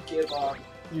 you give up.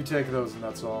 You take those and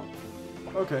that's all.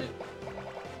 Okay.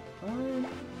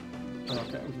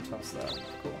 Okay, we can toss that.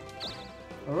 Cool.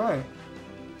 Alright.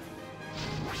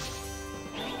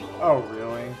 Oh,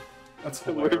 really? That's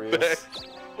hilarious.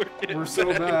 We're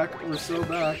so back. We're so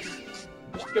back.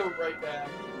 Just go right back.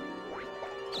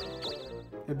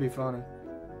 It'd be funny.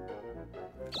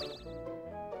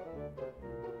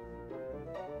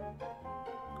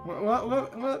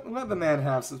 Let the man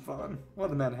have some fun. Let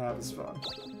the man have his fun.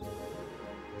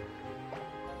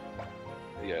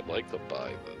 Yeah, I'd like to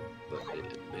buy the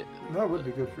That would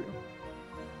be good for you.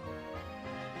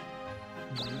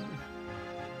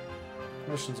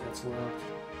 Missions what's left.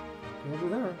 Over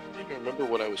there. I don't even remember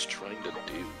what I was trying to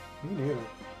do. Me neither.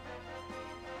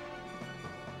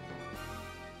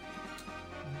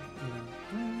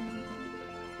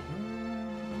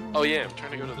 Oh yeah, I'm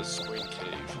trying to go to the spring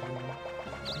cave.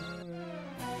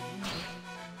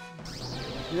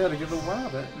 Yeah, to get the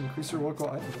rabbit, increase your local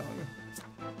item value.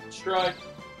 Strike.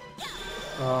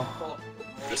 Oh.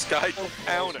 This guy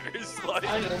counters, like...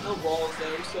 I know, no balls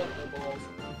though, you still have no balls.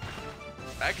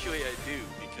 Actually, I do,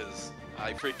 because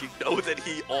I freaking know that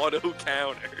he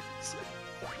auto-counters.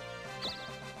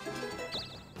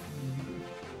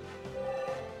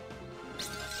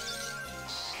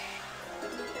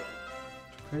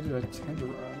 Created a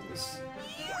tenderize.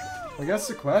 I guess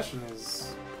the question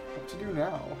is, what to do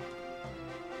now?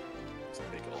 Let's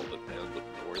make all the down the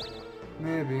north.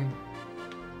 Maybe.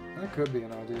 That could be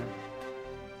an idea.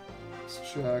 Let's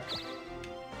check.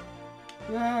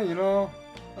 Yeah, you know,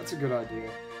 that's a good idea.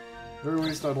 At the very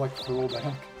least, I'd like to pull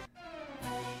back.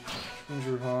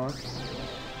 Treasure Hawk.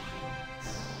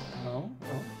 No?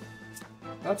 Oh.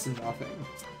 That's nothing.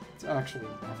 It's actually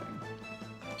nothing.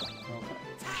 Okay.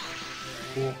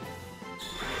 Cool.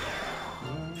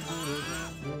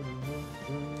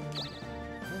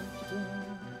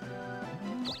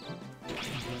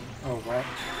 Oh, what?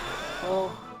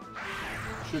 Well,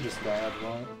 should just died,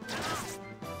 right?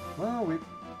 Well, we...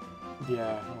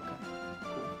 Yeah, okay.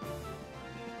 Cool.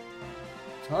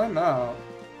 Time out.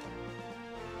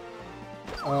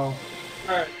 Oh.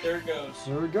 Alright, there it goes.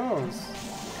 There it goes.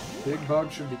 Big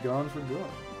Bug should be gone for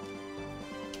good.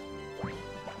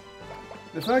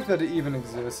 The fact that it even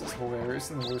exists is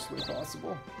hilarious in the worst way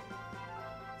possible.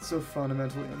 It's so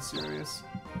fundamentally unserious.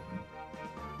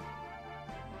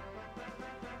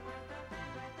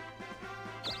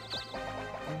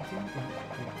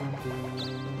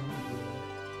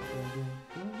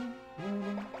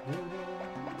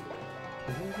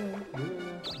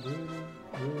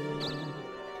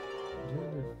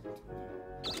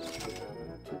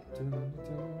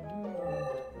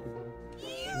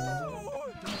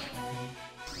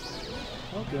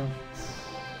 go.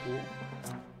 Cool.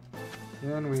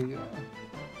 Then we,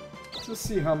 just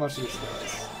see how much this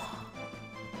does.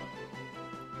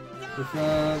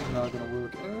 Defend, not gonna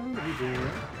work. And we do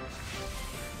it.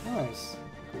 Nice.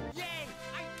 Cool. Yay!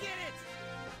 I get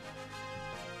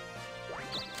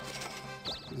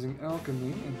it! Using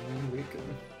alchemy, and then we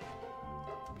can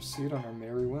proceed on our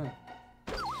merry way.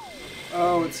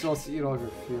 Oh, it still has to eat all of your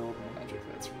field magic,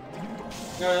 that's right.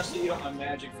 No, it has to eat all my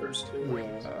magic first too.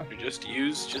 Yeah. You just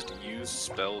use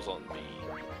spells on me.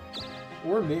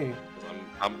 Or me.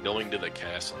 I'm going to the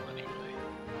castle anyway.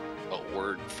 Oh,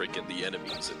 or freaking the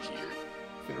enemies in here.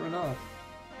 Fair enough.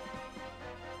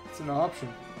 It's an option.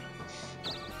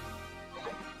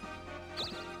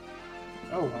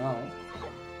 Oh, wow.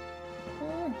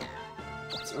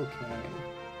 It's okay.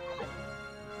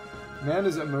 Man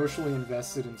is emotionally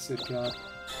invested in Sidcat.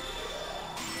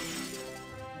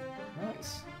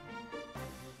 Nice.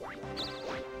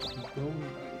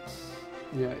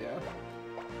 Yeah.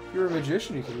 If you're a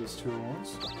magician, you can use 2 at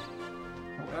once.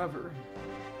 However...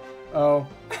 Oh.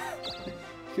 You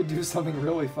could do something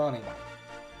really funny.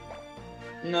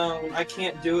 No, I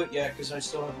can't do it yet because I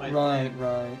still have my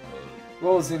Right.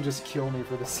 Well, as in just kill me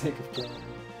for the sake of killing me.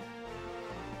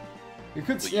 You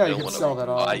could, But yeah, you don't could wanna sell that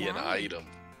off. buy You an item.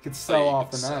 could sell you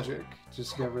off could the sell magic.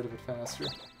 Just get rid of it faster.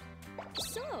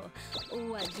 So,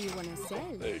 what do you want to sell?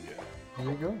 There you go.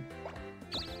 There you go.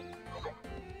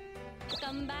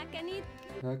 Come back and eat.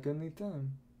 Back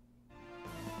anytime.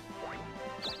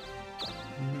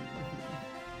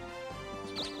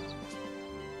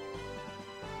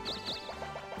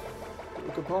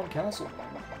 Dokapon Castle.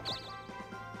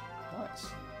 Nice.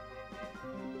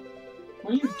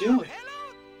 What are you doing?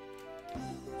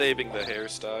 Saving the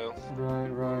hairstyle.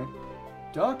 Right.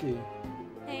 Ducky.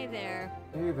 Hey there.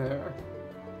 Hey there.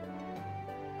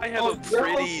 I have Oh, a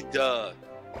pretty duck.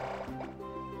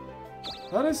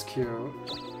 That is cute.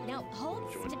 Now hold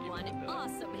still. One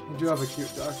awesome. You do have a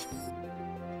cute duck.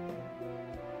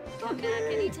 Come back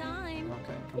anytime.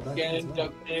 Okay, come back. Gang, anytime.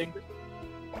 duck gang.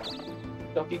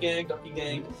 Ducky gang, ducky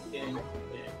gang, gang.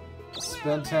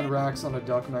 Spend 10 racks on a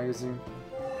duck magazine.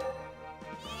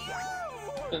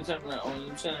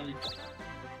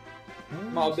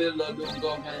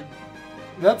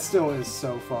 That still is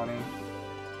so funny.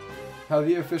 How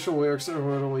the official lyrics are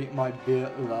literally my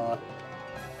bit-la.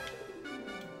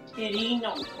 Okay.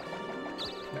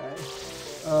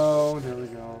 Oh, there we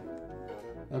go.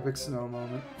 Epic snow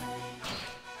moment.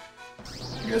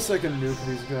 I guess I can nuke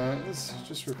these guys,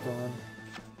 just for fun.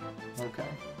 Okay,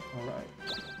 alright.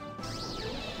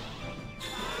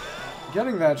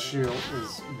 Getting that shield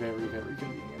is very, very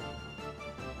convenient.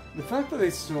 The fact that they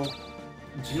still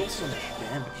deal so much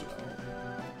damage,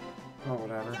 though. Oh,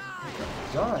 whatever.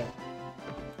 Okay. Die.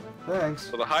 Thanks.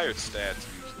 So the higher stats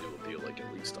usually will deal like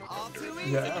at least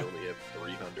 100. Yeah. They only have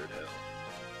 300 health.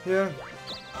 Yeah.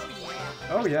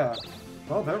 Oh, yeah.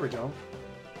 Well, there we go.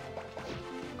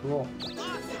 Cool.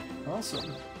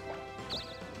 Awesome.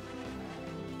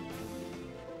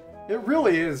 It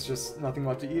really is just nothing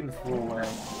left to eat and throw away.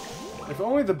 If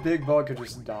only the big bug could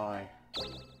just die.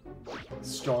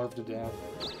 Starve to death.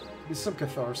 Be some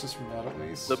catharsis from that, at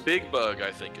least. The big bug,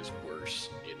 I think, is worse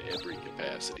in every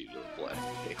capacity to the black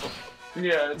tail.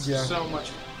 Yeah, it's Yeah. so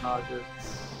much harder.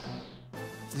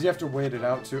 You have to wait it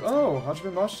out, too. Oh,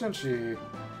 Hajime Mashenshi.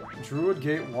 Druid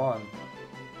Gate 1.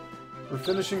 We're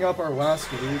finishing up our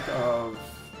last week of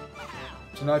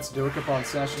tonight's Dokapon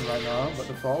session right now, but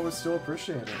the fall is still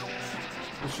appreciated.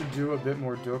 We should do a bit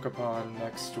more Dokapon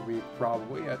next week,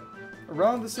 probably, at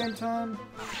around the same time.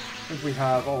 I think we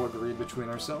have all agreed between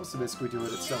ourselves to basically do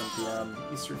it at 7 PM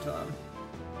Eastern Time.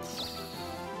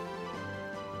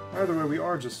 Either way, we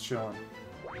are just chilling.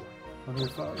 Plenty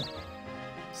of fun.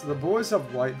 So the boys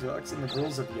have white ducks, and the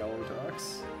girls have yellow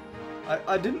ducks.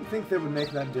 I didn't think they would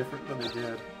make that different, but they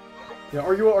did. Yeah,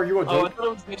 are you a Oh, I Dokapon? thought it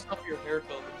was based off your hair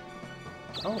color.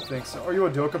 I don't think so. Are you a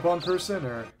Dokapon person,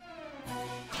 or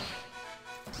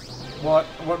what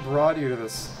brought you to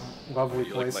this lovely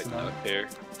You place like my tonight? duck hair?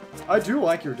 I do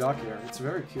like your duck hair. It's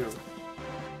very cute.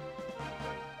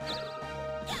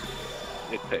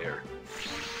 It's hair.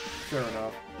 Fair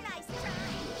enough.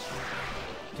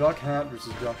 Duck hat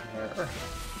versus duck hair.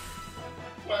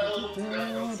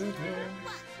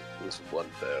 It was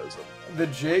 1,000. The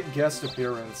Jake guest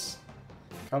appearance.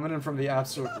 Coming in from the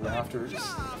absolute rafters.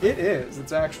 It is.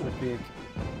 It's actually peak.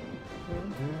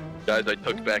 Guys, I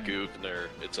took back Oofner.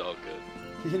 It's all good.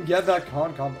 You can get that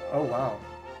con comp. Oh, wow.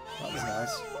 That was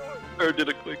nice. Or did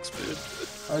a quick spin.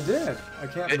 I did. I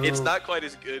can't move. It's not quite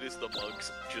as good as the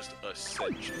Monk's just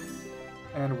Ascension.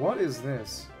 And what is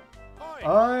this?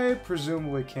 I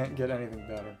presumably can't get anything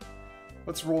better.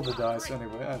 Let's roll the dice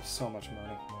anyway. I have so much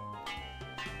money.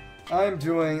 I'm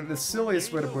doing the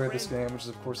silliest way to play this game, which is,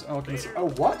 of course, Alchemist. Oh,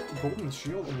 what? Golden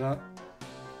Shield in that?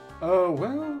 Oh,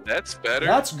 well... That's better.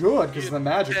 That's good, because the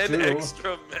magic, 10 too.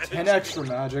 extra magic. 10 extra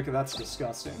magic, that's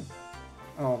disgusting.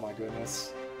 Oh my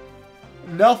goodness.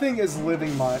 Nothing is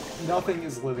living my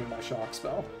shock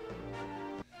spell.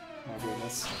 My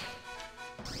goodness.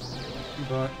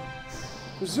 But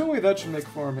presumably that should make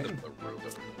farming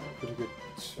pretty good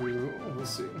too. We'll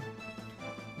see.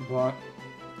 But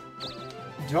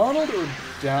Donald or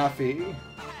Daffy?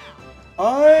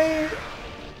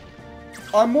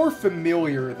 I'm more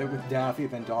familiar with Daffy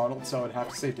than Donald, so I'd have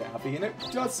to say Daffy. And it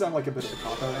does sound like a bit of a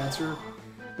cop-out answer,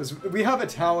 because we have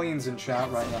Italians in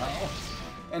chat right now.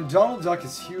 And Donald Duck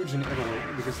is huge in Italy,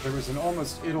 because there was an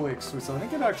almost Italy exclusive, I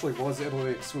think it actually was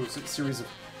Italy exclusive, series of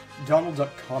Donald Duck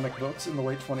comic books in the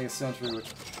late 20th century,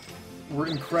 which were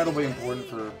incredibly important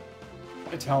for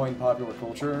Italian popular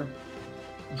culture.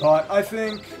 But I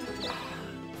think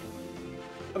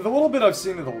the little bit I've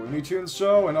seen of the Looney Tunes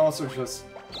show, and also just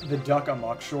the Duck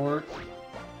Amuck short.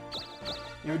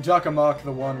 You know, Duck Amuck,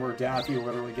 the one where Daffy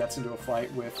literally gets into a fight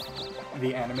with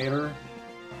the animator.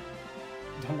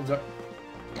 Donald Duck.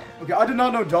 Okay, I did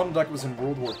not know Donald Duck was in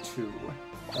World War II.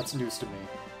 That's news to me.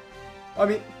 I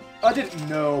mean, I didn't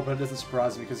know, but it doesn't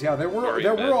surprise me because yeah, there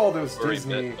were all those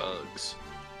Disney bugs.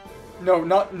 No,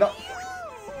 not.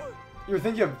 You're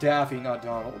thinking of Daffy, not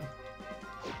Donald.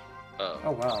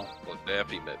 Oh wow. Well,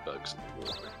 Daffy met bugs.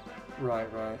 Right.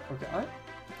 Okay,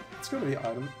 let's go to the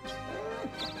item.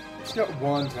 Let's get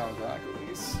one town back at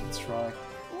least. Let's try.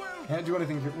 Can't do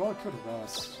anything here. Well, I could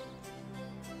rest.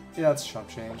 Yeah, it's chump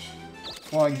change.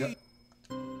 Flying down.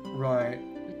 Right.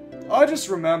 I just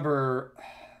remember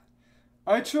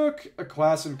I took a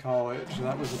class in college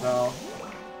that was about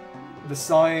the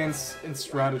science and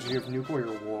strategy of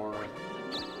nuclear war.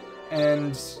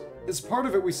 And as part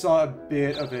of it, we saw a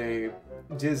bit of a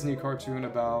Disney cartoon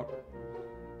about,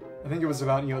 I think it was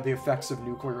about, you know, the effects of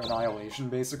nuclear annihilation,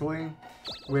 basically.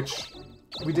 Which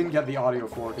we didn't get the audio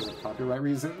for because of copyright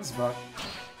reasons, but...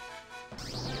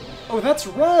 Oh, that's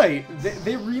right!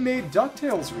 They remade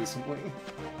DuckTales recently.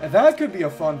 And that could be a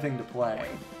fun thing to play.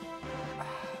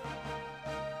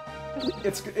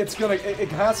 It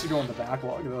has to go in the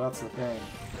backlog, though, that's the thing.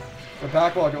 The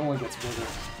backlog only gets bigger.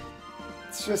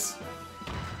 It's just...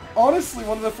 Honestly,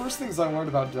 one of the first things I learned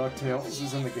about DuckTales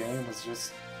is in the game was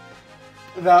just...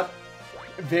 that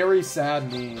very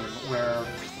sad meme where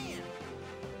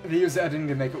they use editing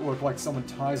to make it look like someone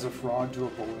ties a frog to a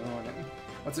balloon and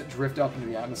lets it drift up into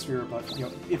the atmosphere, but, you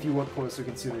know, if you look close, you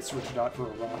can see they switched it out for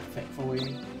a rock,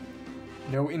 thankfully.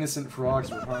 No innocent frogs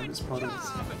were harmed as part of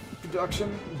this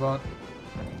production, but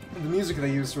the music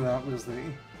they used for that was the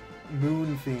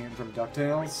moon theme from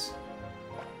DuckTales.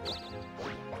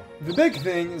 The big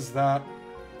thing is that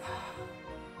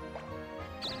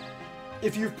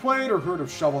if you've played or heard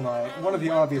of Shovel Knight, one of the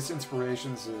obvious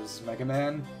inspirations is Mega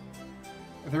Man.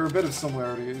 There are a bit of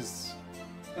similarities,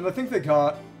 and I think they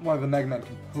got one of the Mega Man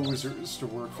composers to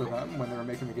work for them when they were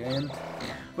making the game.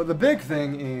 But the big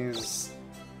thing is,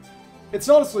 it's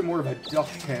honestly more of a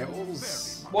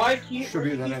DuckTales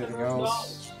tribute than anything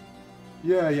else.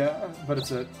 Yeah, but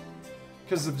it's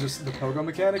because of just the pogo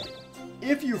mechanic.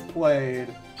 If you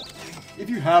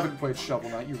haven't played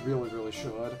Shovel Knight, you really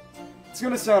should. It's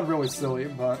gonna sound really silly,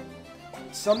 but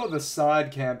some of the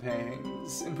side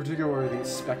campaigns, in particular the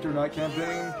Spectre Knight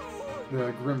campaign,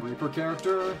 the Grim Reaper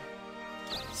character,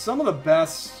 some of the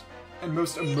best and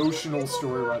most emotional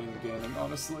story writing in gaming,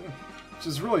 honestly. Which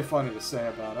is really funny to say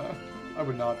about it. I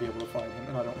would not be able to find him,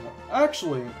 and I don't know.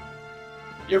 Actually...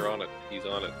 You're on it. He's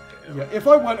on it. Damn. Yeah, if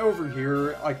I went over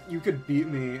here, you could beat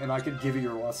me, and I could give you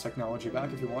your lost technology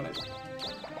back if you wanted.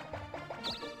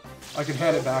 I could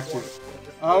hand it back to you.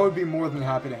 I would be more than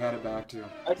happy to hand it back to you.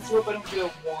 I just hope I don't get a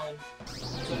 1.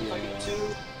 So if I get 2,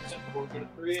 then we'll get a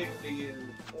 3, I can get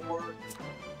a 4.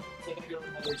 So I can get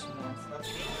another 2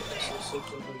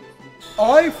 now.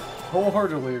 I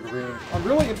wholeheartedly agree. I'm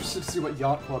really interested to see what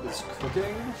Yacht Club is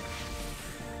cooking.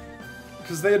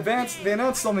 Because they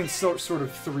announced something sort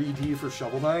of 3D for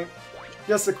Shovel Knight. I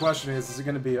guess the question is it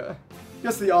going to be a... I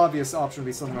guess the obvious option would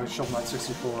be something like Shovel Knight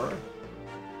 64.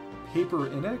 Paper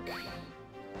Inic?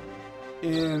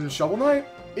 In Shovel Knight?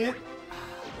 It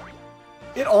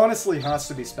honestly has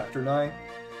to be Spectre Knight.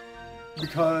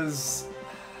 Because...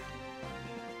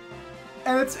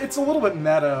 And it's a little bit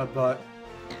meta, but...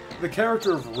 The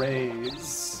character of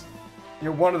Raze... You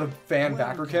know, one of the fan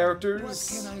backer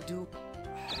characters... What can I do?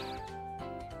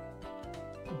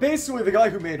 Basically, the guy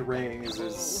who made Raze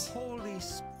is...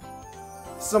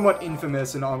 somewhat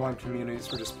infamous in online communities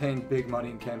for just paying big money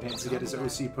in campaigns to get his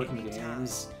OC put in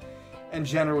games. And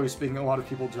generally speaking, a lot of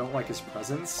people don't like his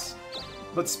presence.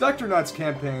 But Spectre Knight's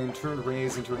campaign turned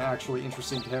Raze into an actually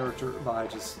interesting character by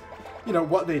just, you know,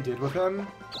 what they did with him.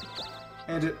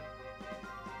 And it,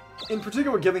 in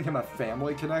particular, giving him a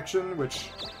family connection, which,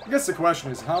 I guess the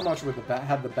question is, how much would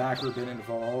had the backer been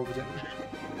involved in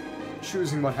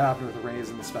choosing what happened with Raze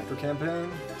in the Spectre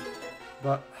campaign?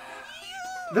 But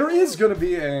there is going to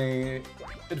be a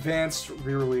advanced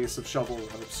re-release of Shovel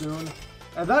of Hope soon,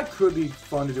 and that could be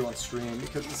fun to do on stream,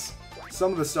 because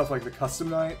some of the stuff like the Custom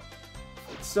Night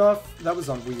stuff, that was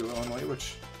on Wii U only,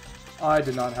 which I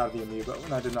did not have the amiibo,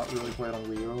 and I did not really play it on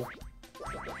Wii U.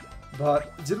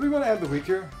 But, did we want to end the week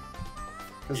here?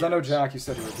 Because I know, Jack, you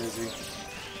said you were busy.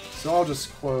 So I'll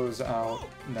just close out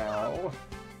now.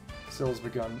 Sales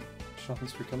begun. Shopping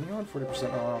spree coming on,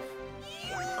 40% off.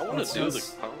 I want to do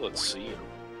the Coliseum.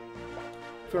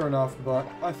 Fair enough, but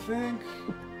I think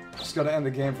just gotta end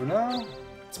the game for now.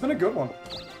 It's been a good one.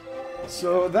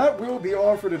 So that will be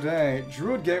all for today.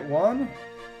 Druid Gate 1.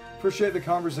 Appreciate the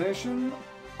conversation.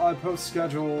 I post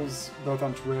schedules both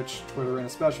on Twitch, Twitter, and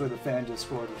especially the fan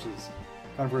Discord, which is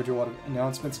kind of where I do a lot of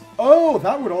announcements. Oh,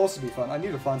 that would also be fun. I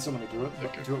need to find someone to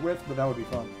do it with, but that would be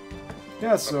fun.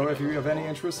 Yeah, so if you have any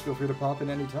interest, feel free to pop in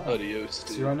anytime. Adios,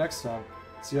 See you on next time.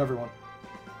 See you, everyone.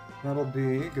 That'll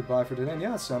be goodbye for today. And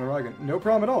yeah, Sonaragan. No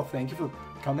problem at all. Thank you for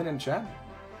coming and chatting.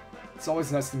 It's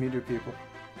always nice to meet new people.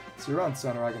 See you around,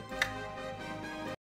 Sonaragan.